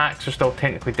 My attacks are still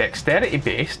technically dexterity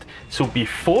based. So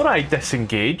before I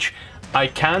disengage, I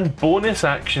can bonus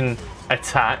action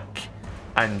attack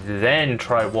and then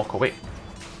try walk away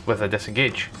with a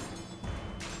disengage.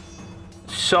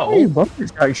 So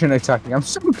bonus action attacking. I'm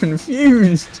so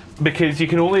confused. Because you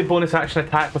can only bonus action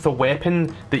attack with a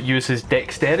weapon that uses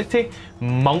dexterity.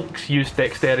 Monks use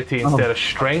dexterity instead of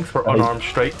strength for unarmed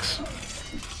strikes.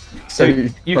 So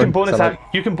you can bonus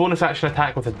action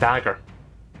attack with a dagger.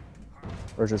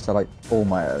 Or just like all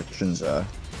my actions are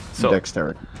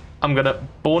dexterity. I'm gonna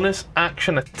bonus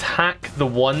action attack the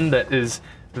one that is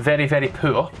very, very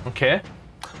poor. Okay.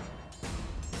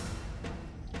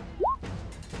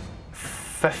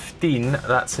 15,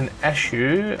 that's an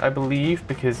issue, I believe,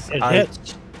 because It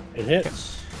hits. It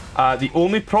hits. The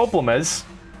only problem is...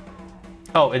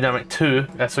 Oh, and then I went 2.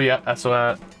 So yeah,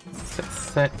 so...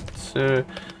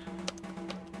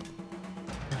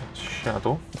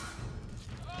 Shadow.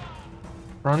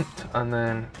 Front, and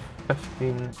then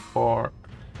 15 for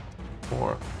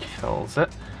 4 kills it.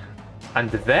 And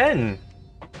then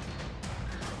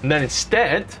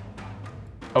instead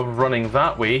of running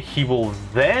that way, he will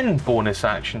then bonus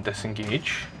action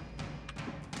disengage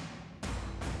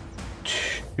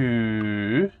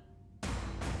to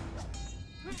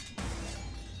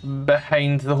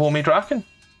behind the homie Draken.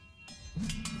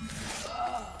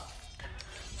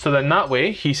 So then that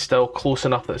way he's still close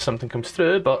enough that something comes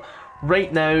through, but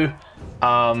right now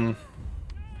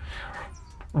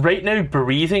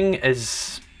breathing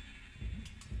is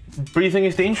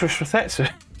dangerous for Tetsu.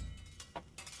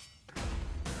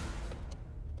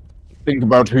 Think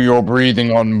about who you're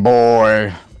breathing on,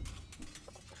 boy.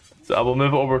 So I will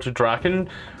move it over to Draken.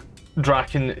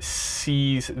 Draken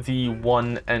sees the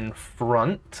one in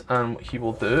front, and what he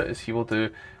will do is he will do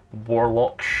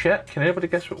warlock shit. Can anybody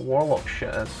guess what warlock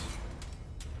shit is?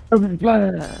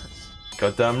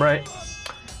 Goddamn right.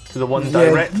 To the one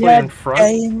directly in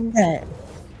front.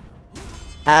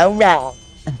 Alright.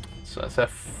 So that's a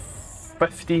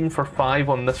 15 for 5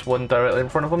 on this one directly in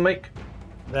front of him, Mike.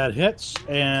 That hits,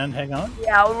 and hang on.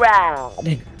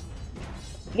 Alright.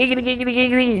 Giggity, giggity,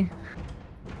 giggity.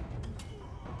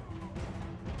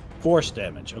 Force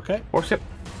damage, okay? Force, yep.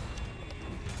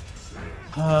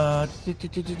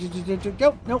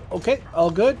 Nope, okay,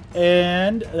 all good.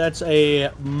 And that's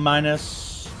a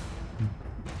minus.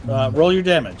 Roll your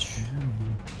damage.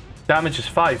 Damage is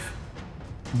 5.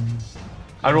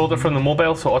 I rolled it from the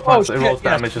mobile, so it automatically rolls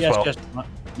damage as well. Yes,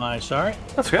 my sorry.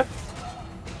 That's good.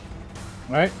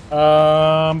 Alright,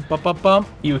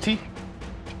 EOT.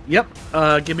 Yep,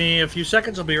 give me a few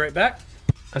seconds, I'll be right back.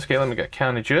 That's okay, let me get a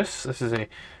can of juice. This is a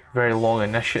very long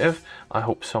initiative. I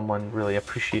hope someone really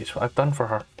appreciates what I've done for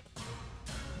her.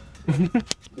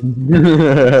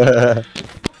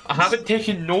 I haven't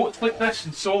taken notes like this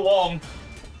in so long.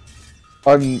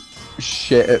 I'm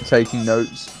shit at taking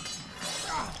notes.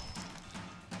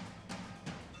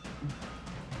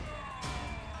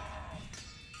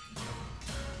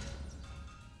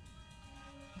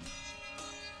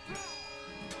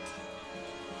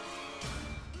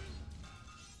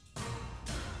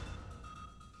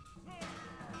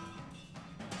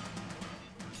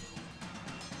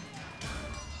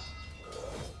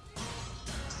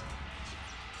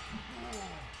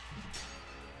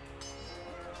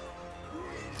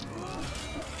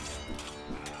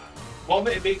 Want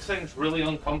me to make things really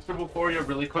uncomfortable for you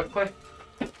really quickly?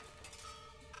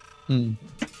 Hmm.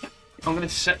 I'm going to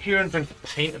sit here and drink a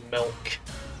pint of milk.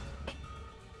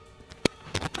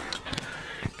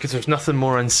 Because there's nothing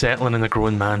more unsettling than a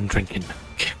grown man drinking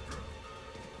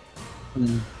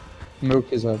milk.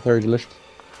 Milk is very delicious.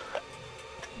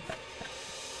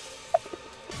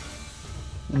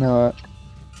 No,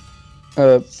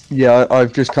 yeah,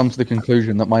 I've just come to the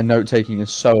conclusion that my note taking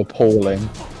is so appalling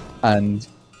and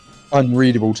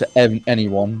unreadable to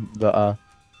anyone that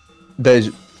there's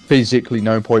physically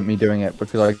no point me doing it,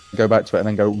 because I go back to it and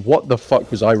then go, what the fuck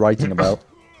was I writing about?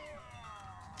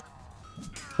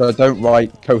 So I don't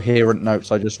write coherent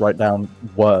notes, I just write down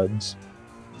words.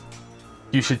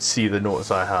 You should see the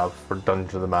notes I have for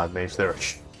Dungeon of the Mad Mage. They're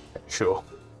sure.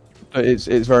 It's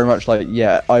very much like,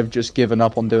 yeah, I've just given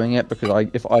up on doing it because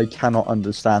if I cannot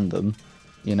understand them,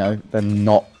 you know, they're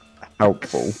not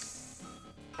helpful.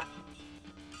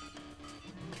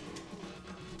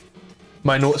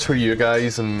 My notes for you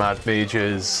guys and Mad Mage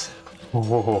is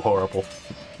horrible.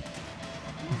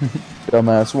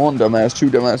 Dumbass 1, dumbass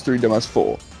 2, dumbass 3, dumbass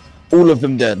 4. All of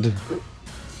them dead.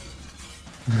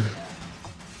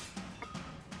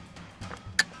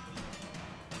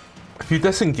 If you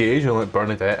disengage and let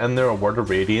Bernadette in there, a word of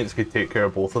radiance could take care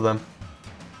of both of them.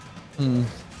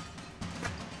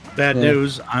 Bad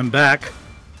news, I'm back.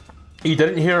 You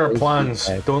didn't hear our plans,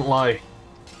 don't lie.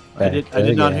 I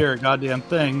did not hear a goddamn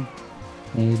thing.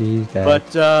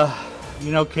 But,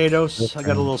 you know, Kados, I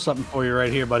got a little something for you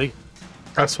right here, buddy.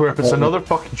 I swear, if it's another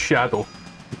fucking shadow.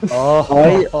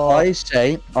 I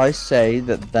say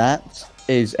that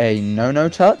is a no-no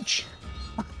touch,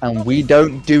 and we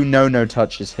don't do no-no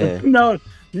touches here. No!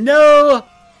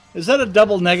 Is that a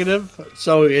double negative?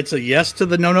 So it's a yes to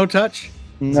the no-no touch?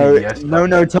 No,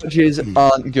 no touches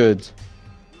aren't good.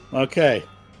 Okay.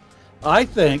 I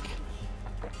think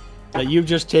that you've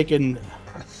just taken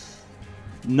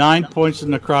 9 points of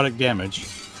necrotic damage,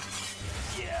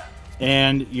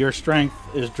 and your strength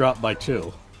is dropped by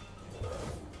 2.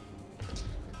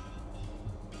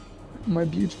 My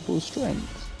beautiful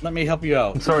strength. Let me help you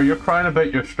out. I'm sorry, you're crying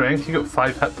about your strength. You got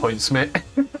 5 hit points, mate.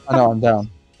 I know, I'm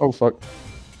down. Oh fuck.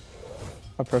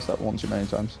 I pressed that one too many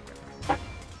times.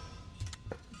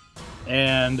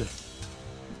 And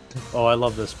oh, I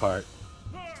love this part.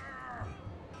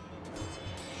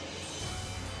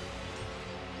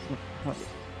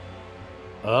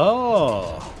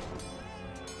 Oh.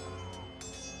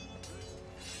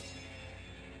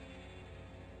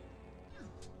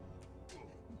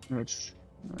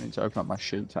 I need to open up my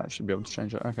sheet to actually be able to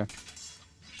change it. Okay.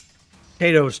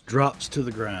 Kados drops to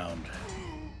the ground.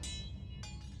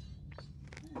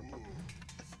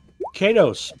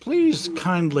 Kados, please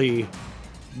kindly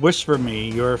whisper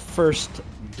me your first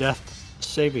death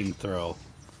saving throw.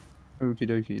 Okie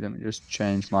dokie, let me just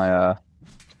change my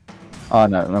oh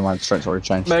no, my strength's already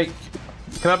changed. Mate,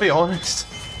 can I be honest?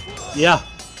 Yeah.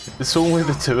 It's only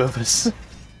the two of us.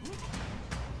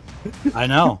 I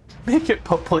know. Make it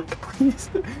public,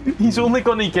 please. He's only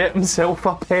going to get himself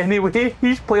up anyway.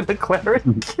 He's playing the cleric.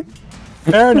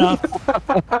 Fair enough.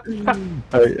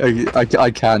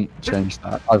 I can't change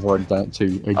that. I've already done it to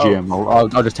a GM roll.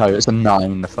 I'll just tell you, it's a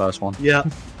 9, the first one. Yeah.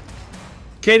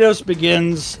 Kados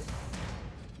begins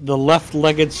the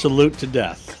left-legged salute to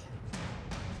death.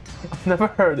 I've never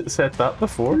heard it said that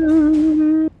before.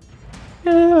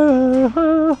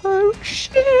 Oh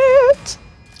shit!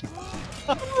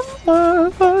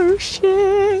 Oh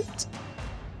shit!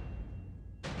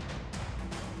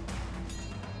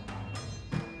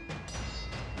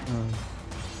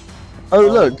 Oh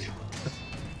look!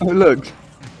 Oh look!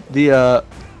 The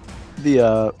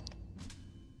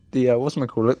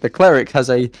whatchamacallit? The cleric has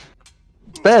a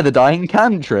spare the dying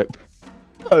cantrip.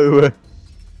 Oh.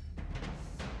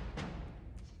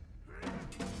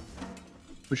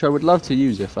 Which I would love to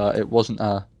use if it wasn't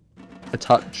a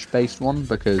touch-based one,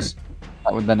 because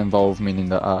that would then involve meaning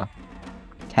that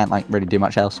can't like really do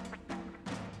much else.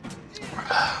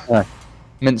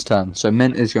 Mint's turn. So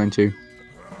Mint is going to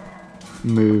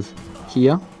move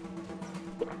here.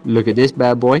 Look at this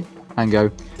bad boy and go.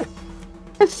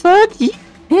 Fuck you,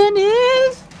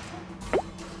 pennies.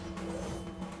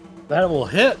 That will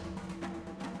hit.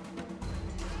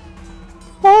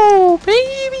 Oh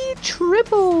baby,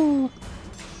 triple.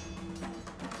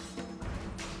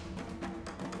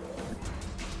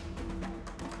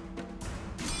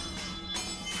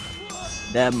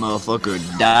 That motherfucker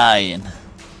dying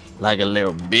like a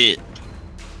little bit.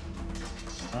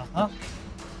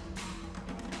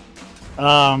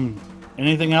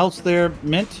 Anything else there,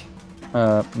 Mint?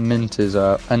 Mint is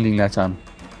ending their turn.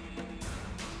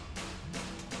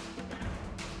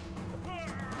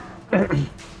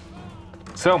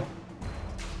 So,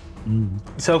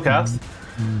 Selkath.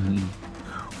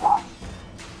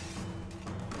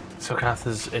 Selkath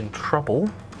is in trouble.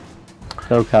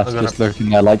 Selkath's just looking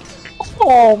there like,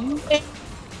 oh man.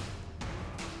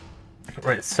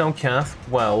 Right, Selkath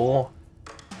will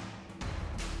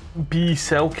be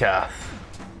Selkath.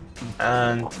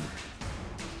 And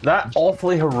that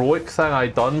awfully heroic thing I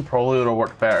done probably would have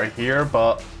worked better here,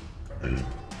 but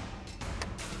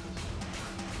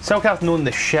Selkath, knowing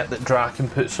the shit that Draken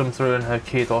puts him through and how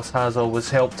Kados has always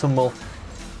helped him, will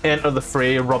enter the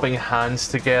fray, rubbing hands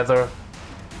together,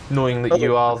 knowing that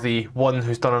you are the one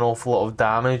who's done an awful lot of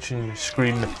damage, and you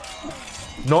scream,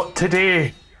 "Not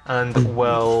today!" and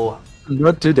will...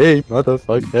 Not today,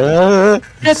 motherfucker!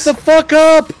 Get the fuck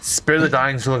up! Spare the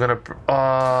Dying's only gonna...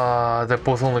 they're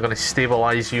both only gonna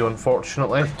stabilize you,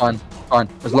 unfortunately. Fine, fine.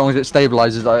 As long as it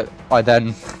stabilizes, I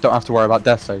then don't have to worry about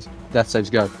death saves. Death saves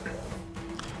go.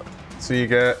 So you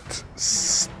get...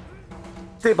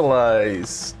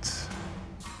 stabilized.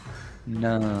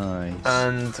 Nice.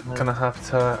 And I'm gonna have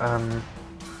to,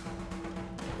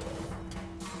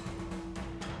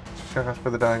 gonna have to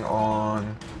put the Dying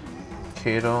on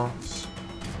Kados.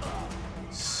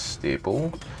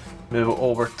 Stable. Move it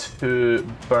over to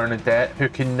Bernadette, who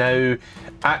can now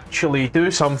actually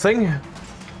do something.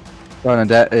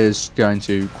 Bernadette is going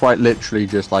to quite literally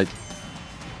just like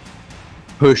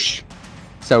push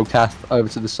Selkath over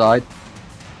to the side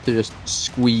to just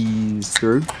squeeze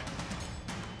through.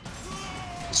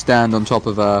 Stand on top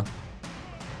of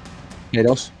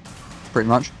Kados, pretty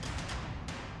much,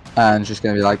 and just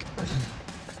gonna be like,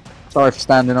 sorry for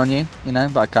standing on you, you know,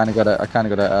 but I kind of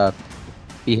gotta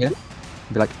be here.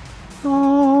 Be like,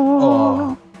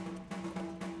 oh.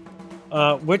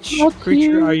 Which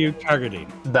creature are you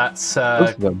targeting? That's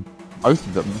both of them. Both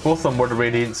of them. Both of them were the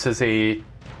radiance is a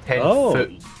 10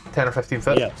 foot, 10 or 15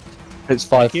 foot. Yes. It's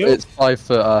 5. It's 5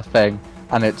 foot thing,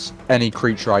 and it's any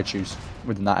creature I choose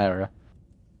within that area.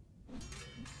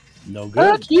 No good.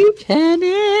 Fuck you,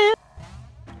 Kenny.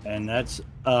 And that's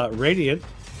Radiant.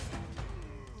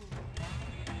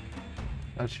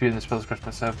 I should be in the spell script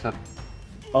myself. So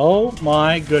Oh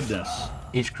my goodness.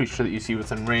 each creature that you see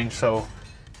within range, so...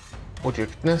 Oh dear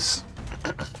goodness.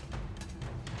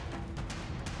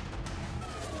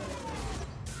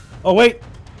 Oh wait!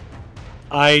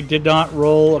 I did not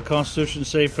roll a Constitution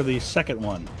save for the second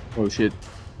one. Oh shit.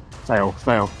 Fail,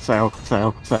 fail, fail,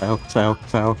 fail, fail, fail,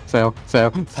 fail, fail,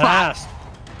 fail. Passed!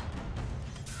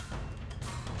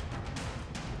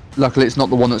 Luckily it's not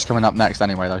the one that's coming up next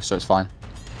anyway though, so it's fine.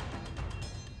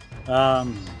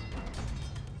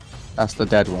 That's the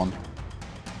dead one.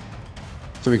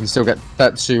 So we can still get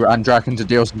Tetsu and Draken to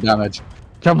deal some damage.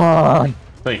 Come on!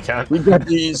 No, you can't. We got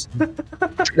these!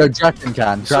 No, Draken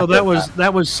can. So Draken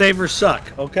that was save or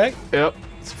suck, okay? Yep.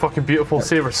 It's fucking beautiful.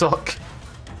 Saber suck.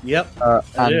 Yep.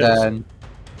 And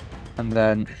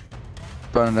then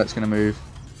Bernadette's gonna move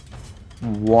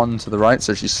 1 to the right,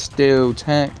 so she's still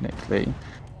technically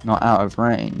not out of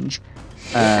range,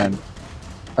 and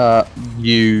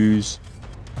use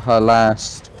her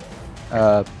last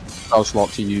spell slot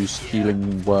to use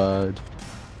Healing Word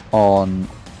on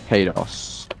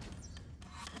Kados,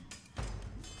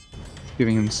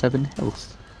 giving him 7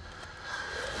 health.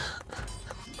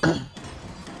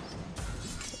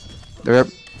 There.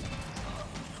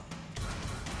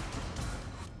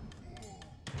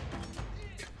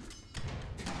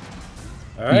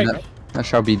 All right. That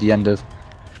shall be the end of.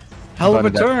 Hell of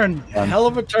a turn. Hell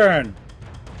of a turn.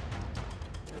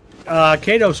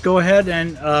 Kados, go ahead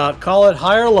and call it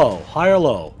high or low. High or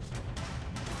low.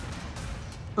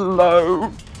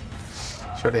 Low.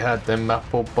 Should have had them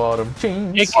apple bottom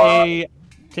jeans.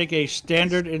 Take a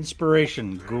standard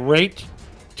inspiration. Great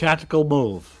tactical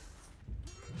move.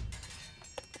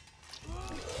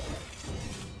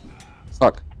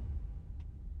 Fuck.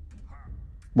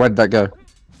 Where'd that go?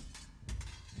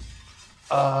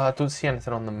 I don't see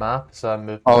anything on the map, so I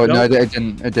moved. Oh no, it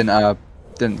didn't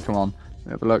come on. Let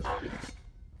me have a look.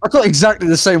 I got exactly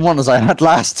the same one as I had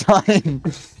last time.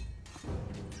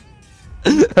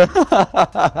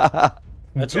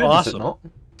 That's awesome.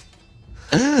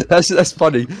 That's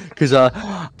funny because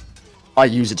I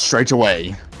use it straight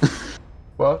away.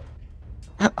 What?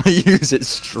 I use it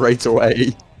straight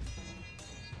away.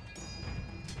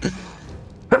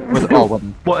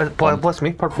 Bless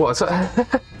me. What is it?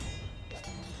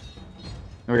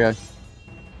 There we go.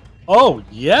 Oh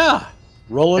yeah,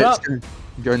 roll it up. I'm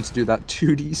going to do that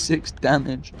 2d6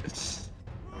 damage.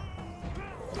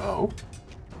 Oh.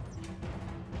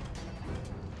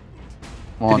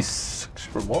 2d6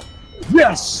 for what?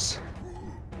 Yes!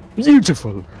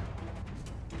 Beautiful!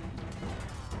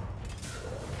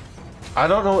 I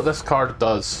don't know what this card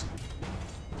does.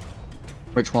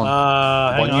 Which one?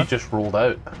 Hang on. You just rolled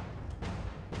out.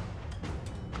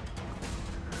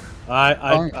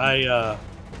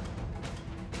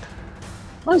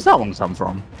 Where's that one come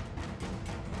from?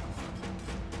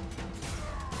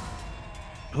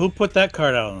 Who put that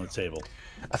card out on the table?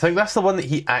 I think that's the one that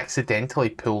he accidentally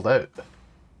pulled out.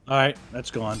 All right,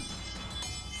 that's gone.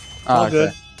 Oh, All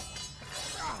good.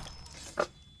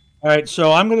 All right,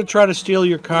 so I'm going to try to steal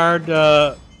your card,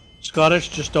 Scottish.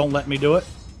 Just don't let me do it.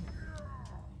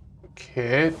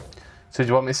 Okay. So do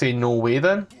you want me to say no way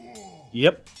then?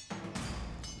 Yep.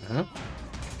 All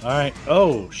right.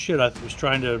 Oh, shit. I was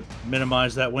trying to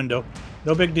minimize that window.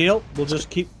 No big deal. We'll just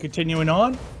keep continuing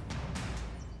on.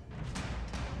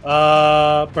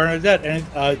 Bernadette, and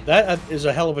that is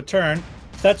a hell of a turn.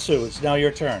 Tetsu, it's now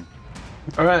your turn.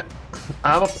 Alright.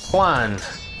 I have a plan.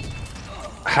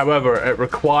 However, it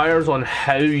requires on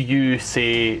how you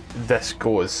say this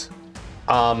goes.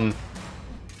 So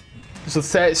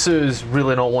Tetsu's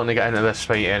really not wanting to get into this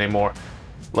fight anymore.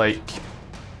 Like,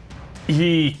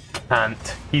 he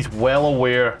can't. He's well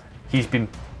aware he's been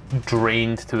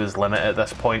drained to his limit at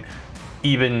this point.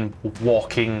 Even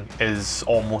walking is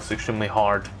almost extremely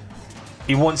hard.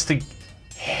 He wants to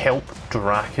help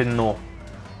Draken though.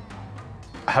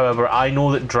 However, I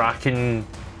know that Draken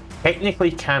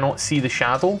technically cannot see the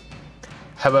shadow.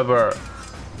 However,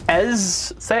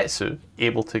 is Tetsu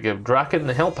able to give Draken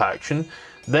the help action?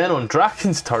 Then on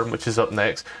Draken's turn, which is up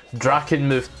next, Draken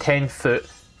moved 10 foot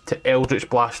to Eldritch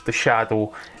Blast the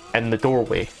shadow in the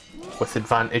doorway with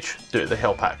advantage due to the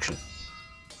help action.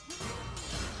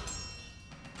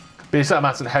 Basically, I'm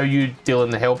asking how you deal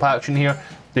in the help action here.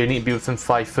 Do they need to be within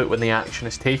 5 foot when the action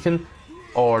is taken?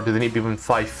 Or do they need to be within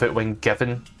 5 foot when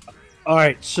given?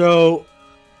 Alright, so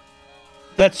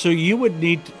you would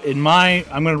need, I'm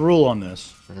going to rule on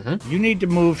this. You need to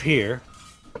move here.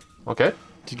 Okay.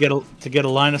 To get a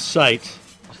line of sight,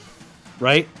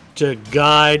 right? To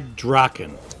guide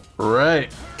Draken.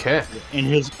 Right, okay. In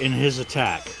his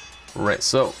attack. Right,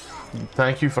 so,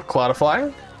 thank you for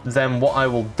clarifying. Then what I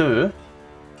will do...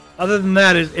 Other than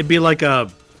that, it'd be like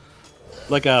a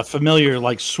familiar,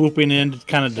 like swooping in to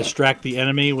kind of distract the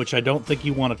enemy, which I don't think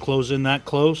you want to close in that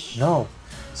close. No.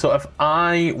 So if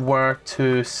I were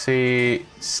to, say,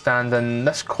 stand in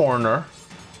this corner,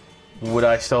 would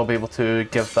I still be able to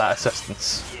give that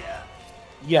assistance?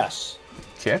 Yes.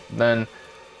 Okay, then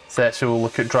Tetsu will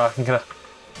look at Draken, kind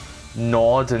of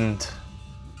nod and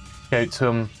shout to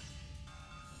him,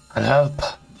 and help.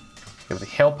 Give the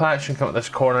help action, come at this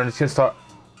corner, and he's going to start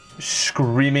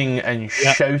screaming and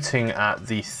shouting at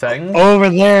the thing. Over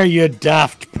there, you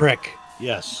daft prick.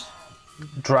 Yes.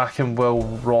 Draken will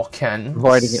rock in.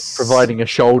 Providing a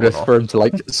shoulder for him to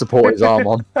like support his arm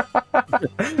on.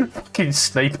 Fucking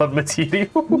sniper material.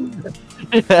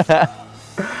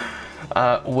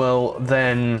 Will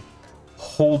then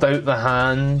hold out the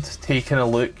hand, taking a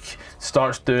look,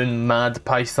 starts doing mad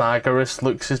Pythagoras,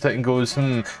 looks at it and goes,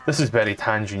 this is very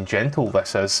tangential,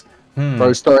 this is.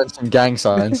 Bro, starting some gang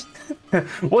signs.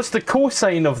 What's the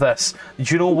cosine of this?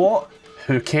 Do you know what?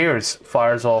 Who cares?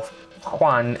 Fires off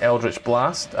Juan Eldritch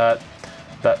Blast. That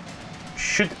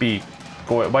should be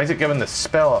going. Why is it giving the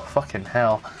spell? Oh, fucking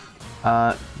hell.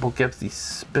 We'll give the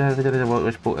spell.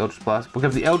 Eldritch Blast. We'll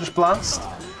give the Eldritch Blast,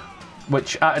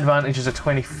 which at advantage is a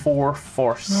 24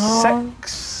 for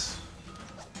 6.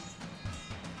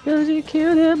 'Cause you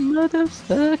killed that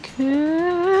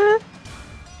motherfucker.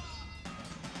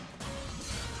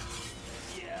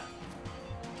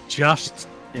 Just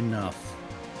enough.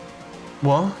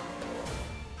 What?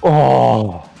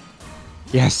 Oh.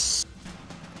 Yes.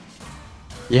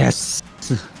 Yes.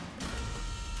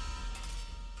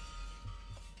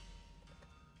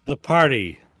 The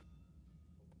party,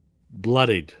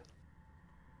 bloodied,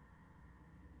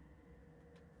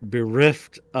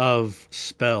 bereft of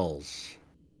spells,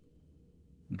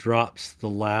 drops the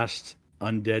last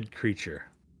undead creature.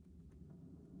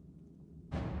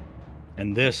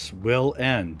 And this will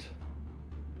end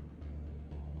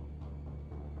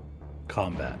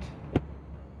combat.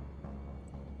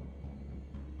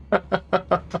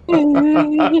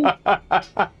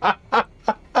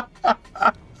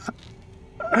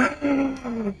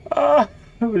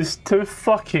 It was too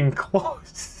fucking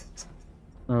close.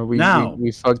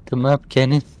 We fucked him up,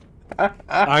 Kenneth.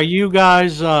 Are you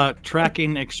guys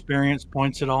tracking experience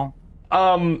points at all?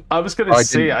 I was gonna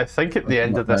say, didn't. I think at the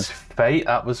end of this fight,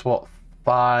 that was what,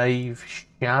 5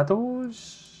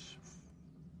 shadows?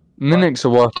 Mimics are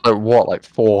worth like what, like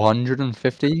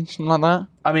 450, something like that.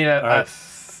 I mean, Alright.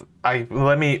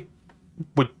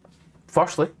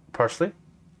 firstly,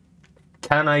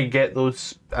 can I get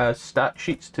those stat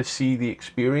sheets to see the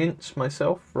experience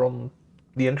myself from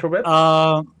the intro bit?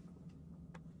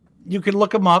 You can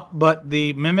look them up, but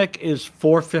the mimic is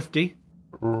 450.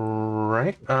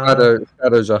 Right.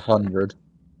 Shadow's 100.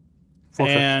 450.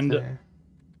 And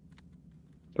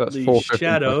That's the 450.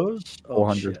 shadows. Oh,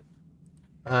 400. shit.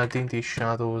 D&D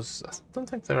shadows. I don't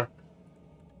think they're.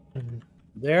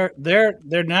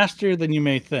 They're nastier than you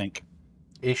may think.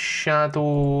 A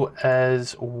shadow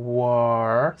is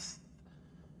worth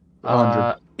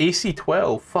 100. AC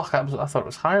 12. Fuck, I thought it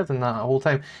was higher than that the whole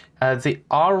time. They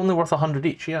are only worth 100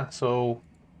 each, yeah. So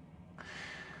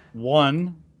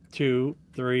 1, 2,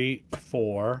 3,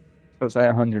 4, That's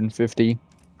 850.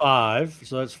 5.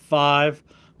 So that's 5.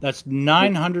 That's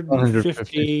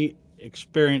 950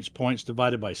 experience points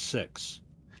divided by 6.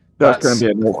 That's going to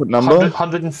be an awkward number.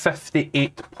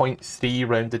 158.3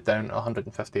 rounded down to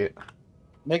 158.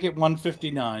 Make it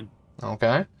 159.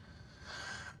 Okay.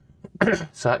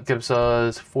 So that gives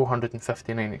us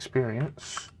 459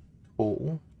 experience.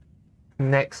 Oh.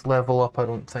 Next level up, I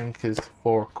don't think, is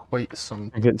for quite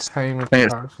some time in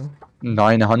comparison.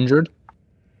 900.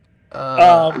 Wait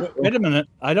a minute.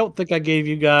 I don't think I gave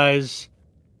you guys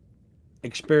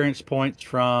experience points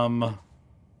from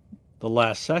the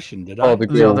last session, did I? Oh,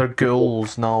 The other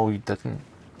ghouls, no, you didn't.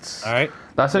 All right.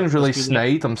 That sounds really Let's do that.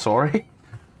 snide, I'm sorry.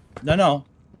 No.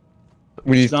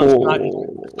 We need It's not,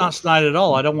 it's not snide at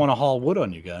all. I don't want to haul wood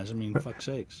on you guys. I mean, fuck's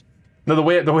sakes. No, the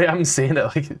way I'm saying it,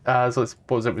 like, so I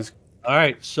suppose it was All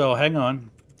right, so hang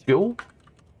on. ghoul?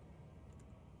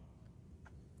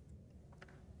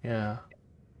 Yeah.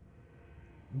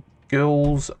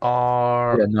 Ghouls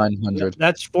are... Yeah, 900.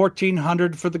 That's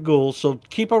 1,400 for the ghouls. So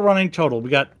keep a running total. We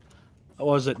got, what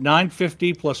was it,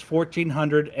 950 plus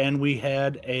 1,400, and we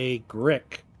had a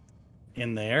Grick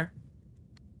in there.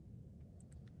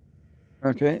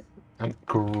 Okay. And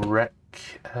Grick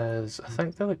is... I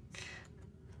think they're like...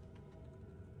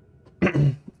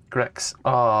 Gricks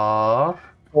are...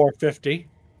 450.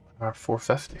 Are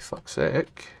 450, fuck's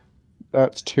sake.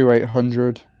 That's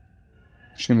 2800.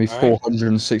 It's going to be All right.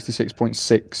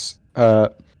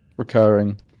 466.6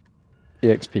 recurring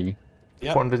EXP.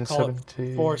 Yep,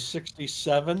 470...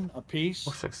 467 apiece.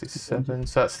 467,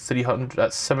 so that's 300,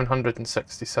 that's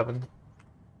 767.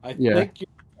 I Yeah. think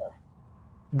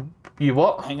You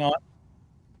what? hang on.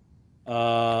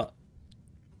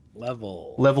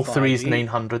 Level 3 is 5e.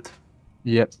 900.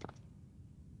 Yep.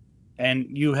 And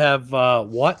you have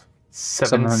what?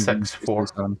 764.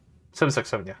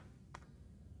 767, yeah.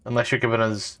 Unless you're giving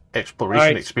us exploration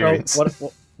Alright, experience.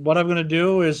 so what I'm going to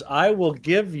do is I will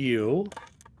give you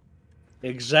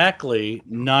exactly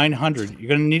 900. You're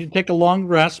going to need to take a long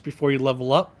rest before you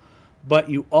level up, but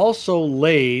you also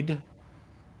laid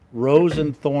Rose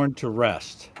and Thorn to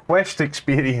rest. Quest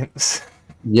experience.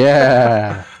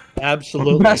 Yeah.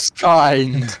 Absolutely. Best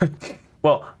kind.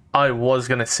 Well, I was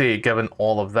going to say, given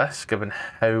all of this, given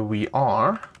how we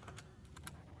are,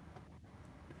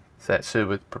 Setsu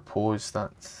would propose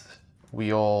that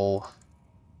we all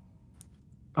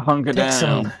Hunker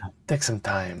down. take some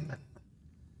time and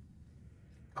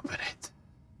operate.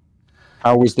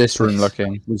 How was this room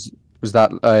looking? Was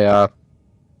that a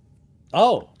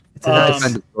Oh, It's a nice,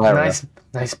 defendable area?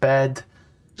 nice bed. I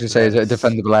was gonna say, is it a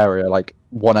defendable area, like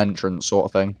one entrance sort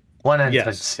of thing? One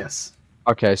entrance, yes.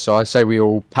 Okay, so I say we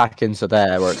all pack into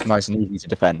there where it's nice and easy to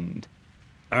defend.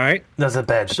 all right. There's a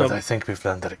bed, So- but I think we've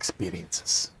learned our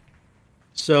experiences.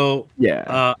 So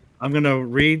Yeah. I'm going to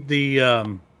read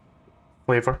the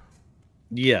Flavor.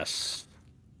 yes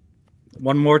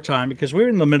one more time because we were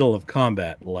in the middle of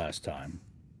combat the last time.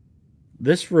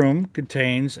 This room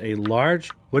contains a large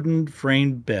wooden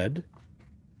framed bed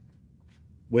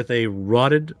with a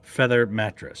rotted feather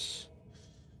mattress,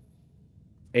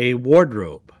 a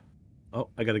wardrobe. Oh,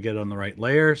 I got to get on the right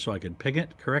layer so I can ping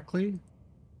it correctly.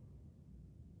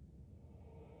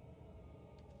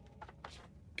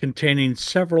 Containing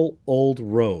several old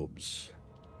robes,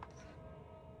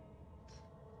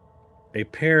 a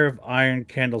pair of iron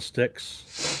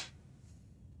candlesticks,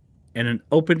 and an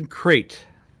open crate,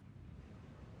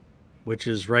 which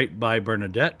is right by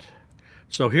Bernadette.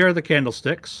 So here are the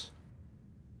candlesticks.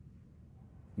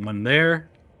 One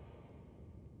there.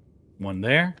 One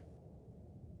there.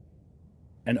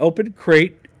 An open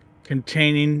crate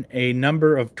containing a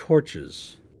number of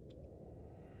torches.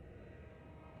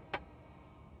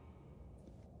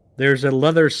 There's a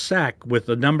leather sack with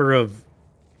a number of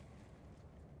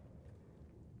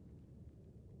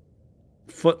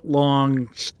foot-long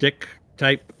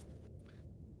stick-type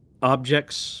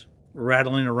objects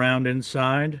rattling around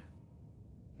inside.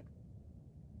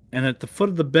 And at the foot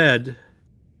of the bed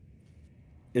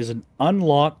is an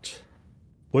unlocked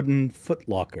wooden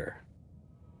footlocker.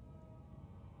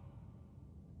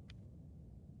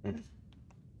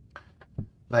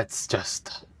 Let's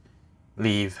just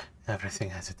leave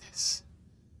everything as it is.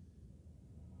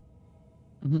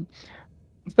 Mm-hmm.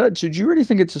 But do you really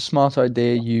think it's a smart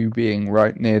idea, you being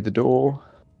right near the door?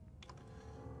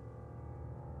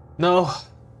 No.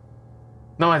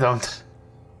 No, I don't.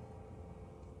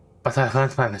 But I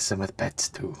learned my lesson with beds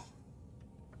too.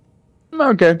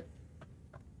 Okay.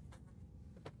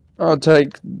 I'll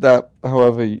take that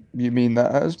however you mean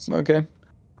that as. Okay.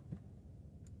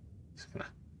 Just gonna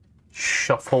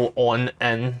shuffle on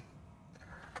in.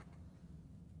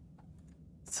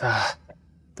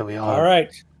 Do we all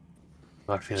right.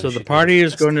 feel So we the should party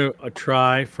is rest? going to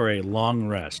try for a long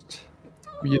rest.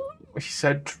 We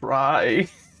said try.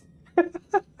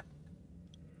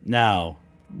 Now,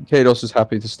 Kados is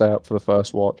happy to stay up for the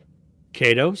first watch.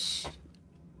 Kados,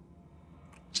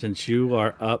 since you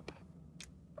are up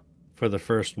for the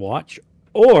first watch,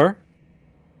 or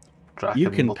you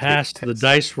Draken can will pass take the tips.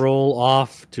 dice roll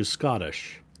off to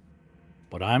Scottish.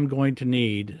 But I'm going to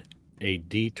need a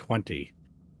D20.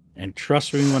 And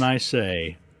trust me when I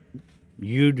say,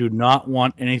 you do not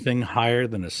want anything higher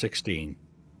than a 16.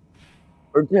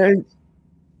 Okay.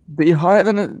 Be higher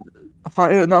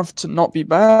enough to not be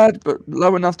bad, but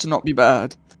low enough to not be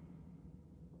bad.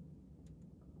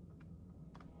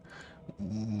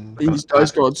 Please,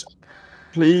 dice gods.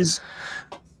 Please.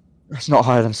 It's not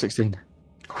higher than 16.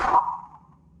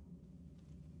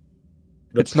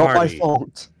 It's not my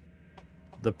fault.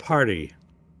 The party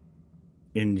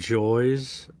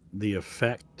enjoys the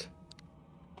effect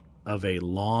of a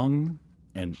long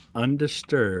and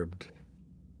undisturbed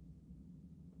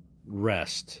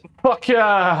rest. Fuck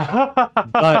yeah!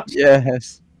 But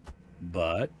Yes.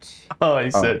 Oh, I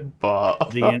said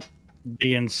but.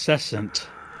 the incessant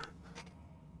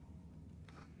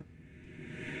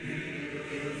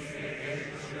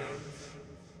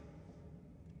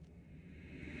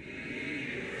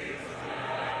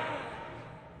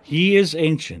he is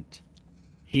ancient.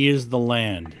 He is the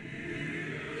land.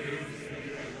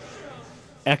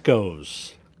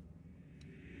 Echoes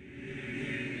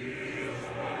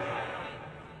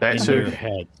in your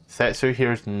head. Setsu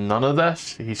hears none of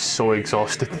this. He's so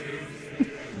exhausted.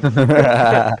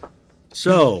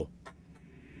 So,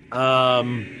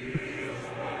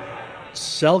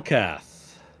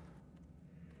 Selkath.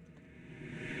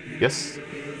 Yes.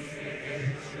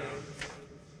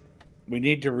 We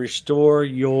need to restore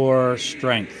your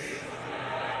strength.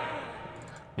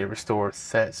 You restore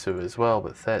Setsu as well,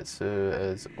 but Setsu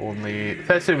is only...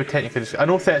 Setsu would technically just... I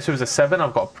know Setsu was a 7,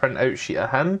 I've got a printout sheet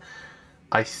of him.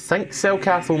 I think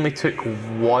Selkath only took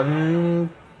one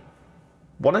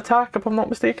attack, if I'm not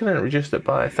mistaken, and it reduced it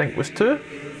by, I think, was 2.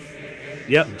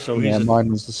 Yep, so Yeah, mine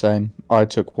was the same. I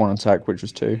took 1 attack, which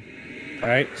was 2.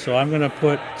 Alright, so I'm going to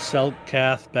put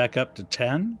Selkath back up to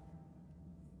 10.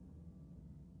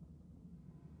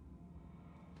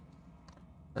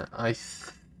 I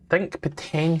think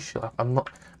potentially... I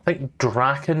think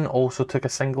Draken also took a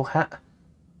single hit.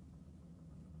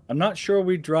 I'm not sure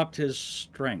we dropped his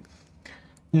strength.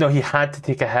 No, he had to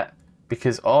take a hit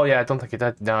because... Oh, yeah, I don't think he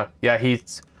did. No. Yeah,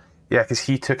 because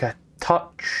he took a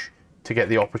touch to get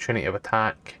the opportunity of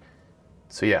attack.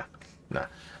 So, yeah. Nah.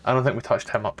 I don't think we touched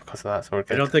him up because of that, so we're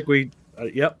good. I don't think we...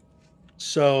 yep.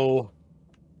 So...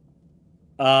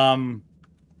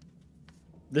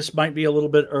 this might be a little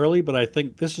bit early, but I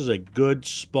think this is a good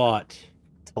spot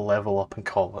to level up and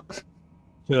call it.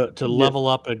 To level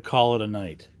up and call it a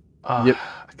night. Yep.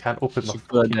 I can't open the Good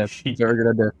fucking idea. sheet. Very good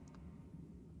idea.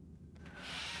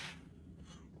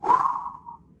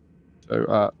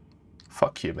 So,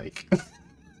 Fuck you, Mike.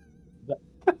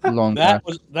 long That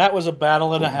was a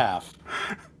battle and a half.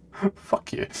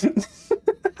 Fuck you.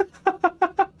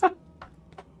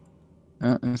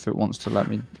 if it wants to let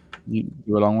me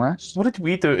do a long rest. What did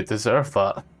we do to deserve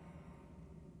that?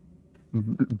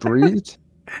 Breathe.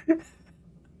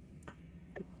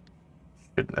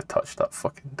 Shouldn't have touched that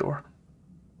fucking door.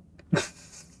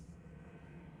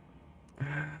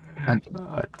 And,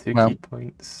 2 well, key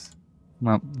points.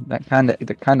 Well, that kind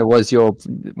of was your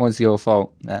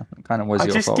fault. Yeah, it kind of was I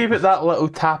your just fault. gave it that little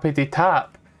tappity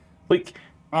tap. Like,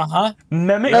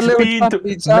 mimics That little being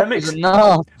tappity tap is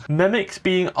enough. mimics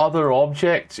being other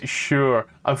objects. Sure,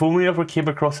 I've only ever came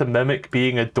across a mimic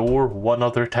being a door one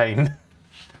other time.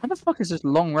 Why the fuck is this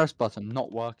long rest button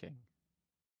not working?